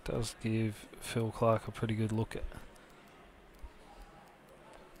Jack does give Phil Clark a pretty good look at.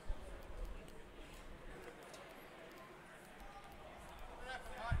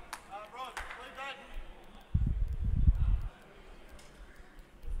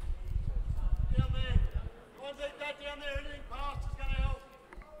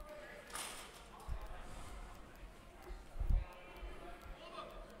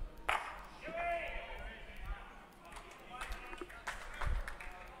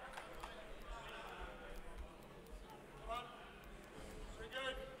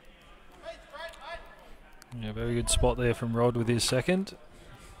 Yeah, very good spot there from Rod with his second.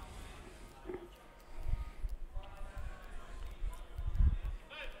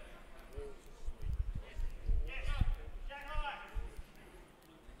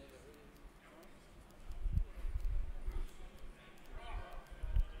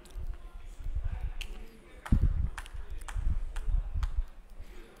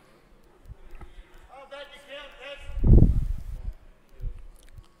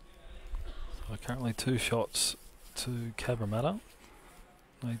 Currently 2 shots to Cabramatta.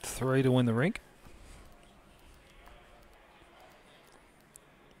 Need 3 to win the rink.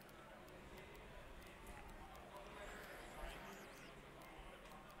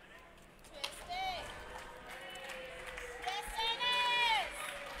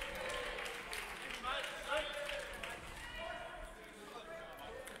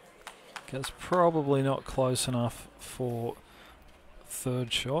 That's probably not close enough for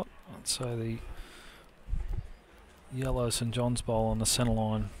 3rd shot. I'd say the yellow St John's bowl on the centre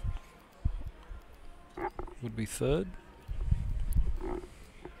line would be 3rd.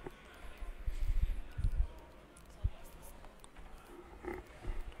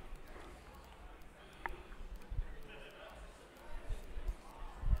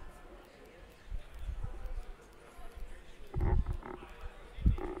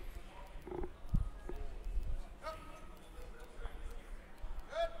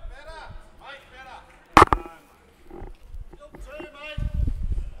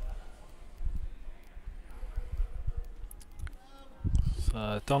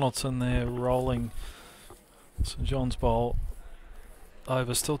 Donaldson there rolling St John's bowl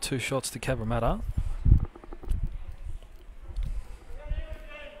over, still 2 shots to Cabramatta.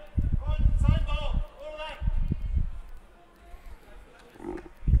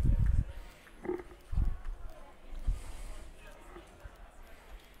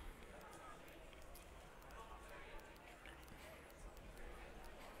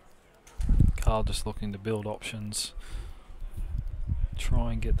 Carl just looking to build options.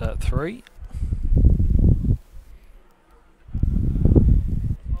 Try and get that 3.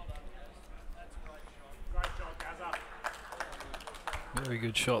 Very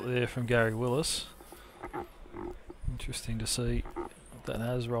good shot there from Gary Willis. Interesting to see that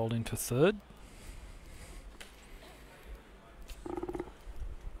has rolled into third.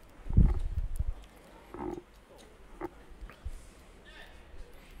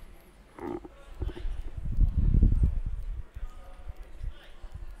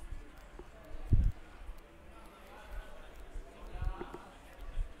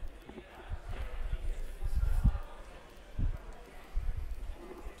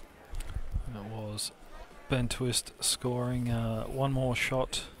 Ben Twist scoring one more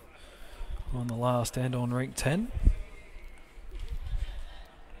shot on the last end on rink 10.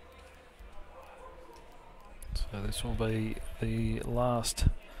 So this will be the last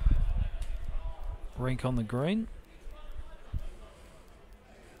rink on the green.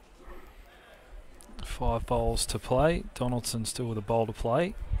 5 bowls to play. Donaldson still with a bowl to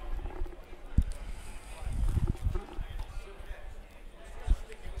play.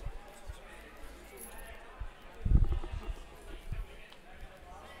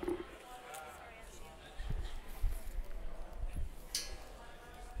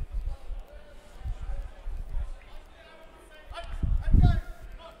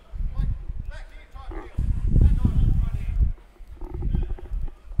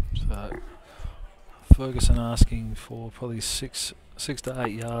 Ferguson asking for probably 6 to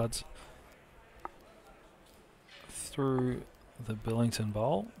 8 yards through the Billington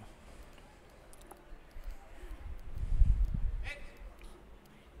bowl.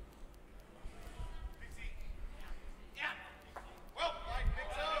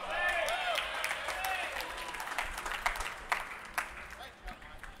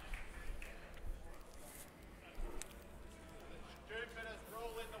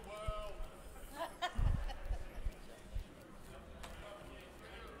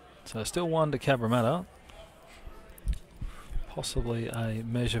 So still 1 to Cabramatta. Possibly a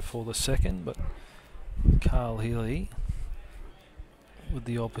measure for the second, but Carl Healy with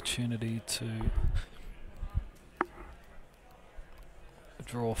the opportunity to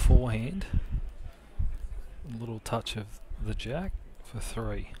draw forehand. A little touch of the jack for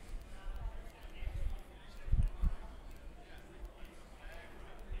 3.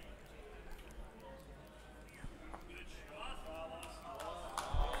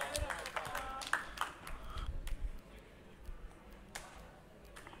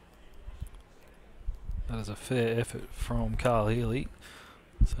 That is a fair effort from Carl Healy,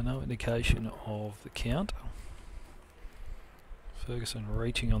 so no indication of the count. Ferguson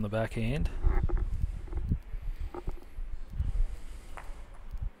reaching on the backhand.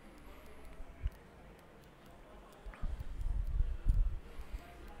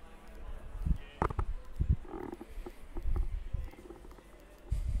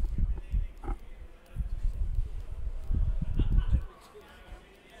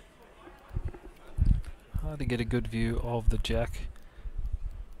 To get a good view of the jack.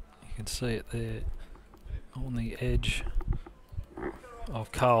 You can see it there on the edge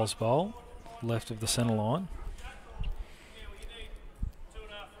of Carl's bowl, left of the centre line.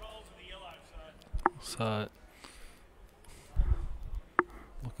 So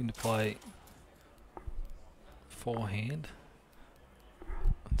looking to play forehand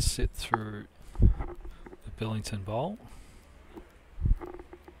and sit through the Billington bowl.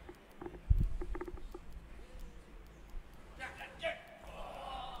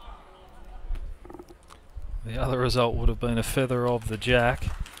 The other result would have been a feather of the jack,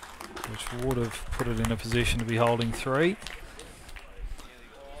 which would have put it in a position to be holding 3.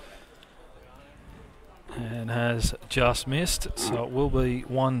 And has just missed, so it will be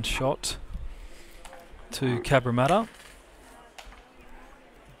 1 shot to Cabramatta.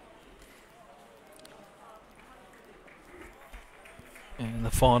 And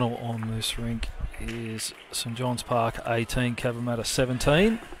the final on this rink is St John's Park 18, Cabramatta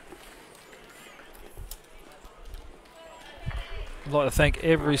 17. I'd like to thank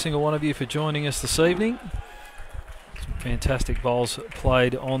every single one of you for joining us this evening. Some fantastic bowls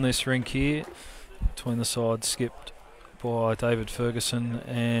played on this rink here between the sides skipped by David Ferguson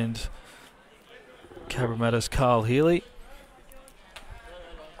and Cabramatta's Carl Healy.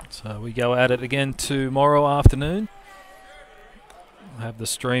 So we go at it again tomorrow afternoon. We'll have the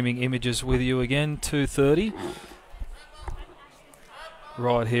streaming images with you again, 2:30,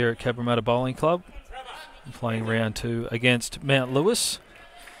 right here at Cabramatta Bowling Club. Playing round 2 against Mount Lewis,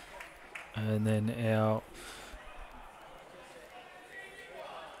 and then our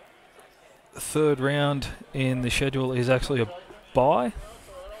 3rd round in the schedule is actually a bye.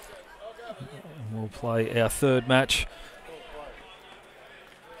 We'll play our 3rd match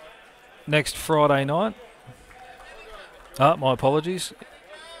next Friday night My apologies.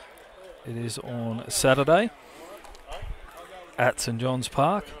 It is on Saturday at St John's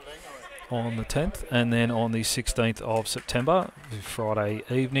Park on the 10th, and then on the 16th of September, Friday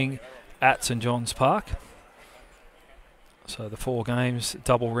evening, at St John's Park. So the 4 games,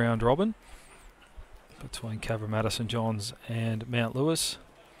 double round robin between Cabramatta, St John's and Mount Lewis.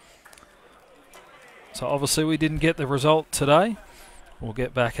 So obviously we didn't get the result today. We'll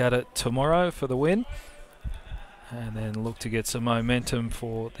get back at it tomorrow for the win, and then look to get some momentum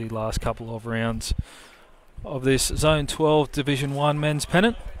for the last couple of rounds of this Zone 12 Division 1 Men's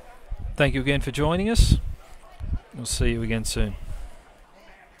Pennant. Thank you again for joining us. We'll see you again soon.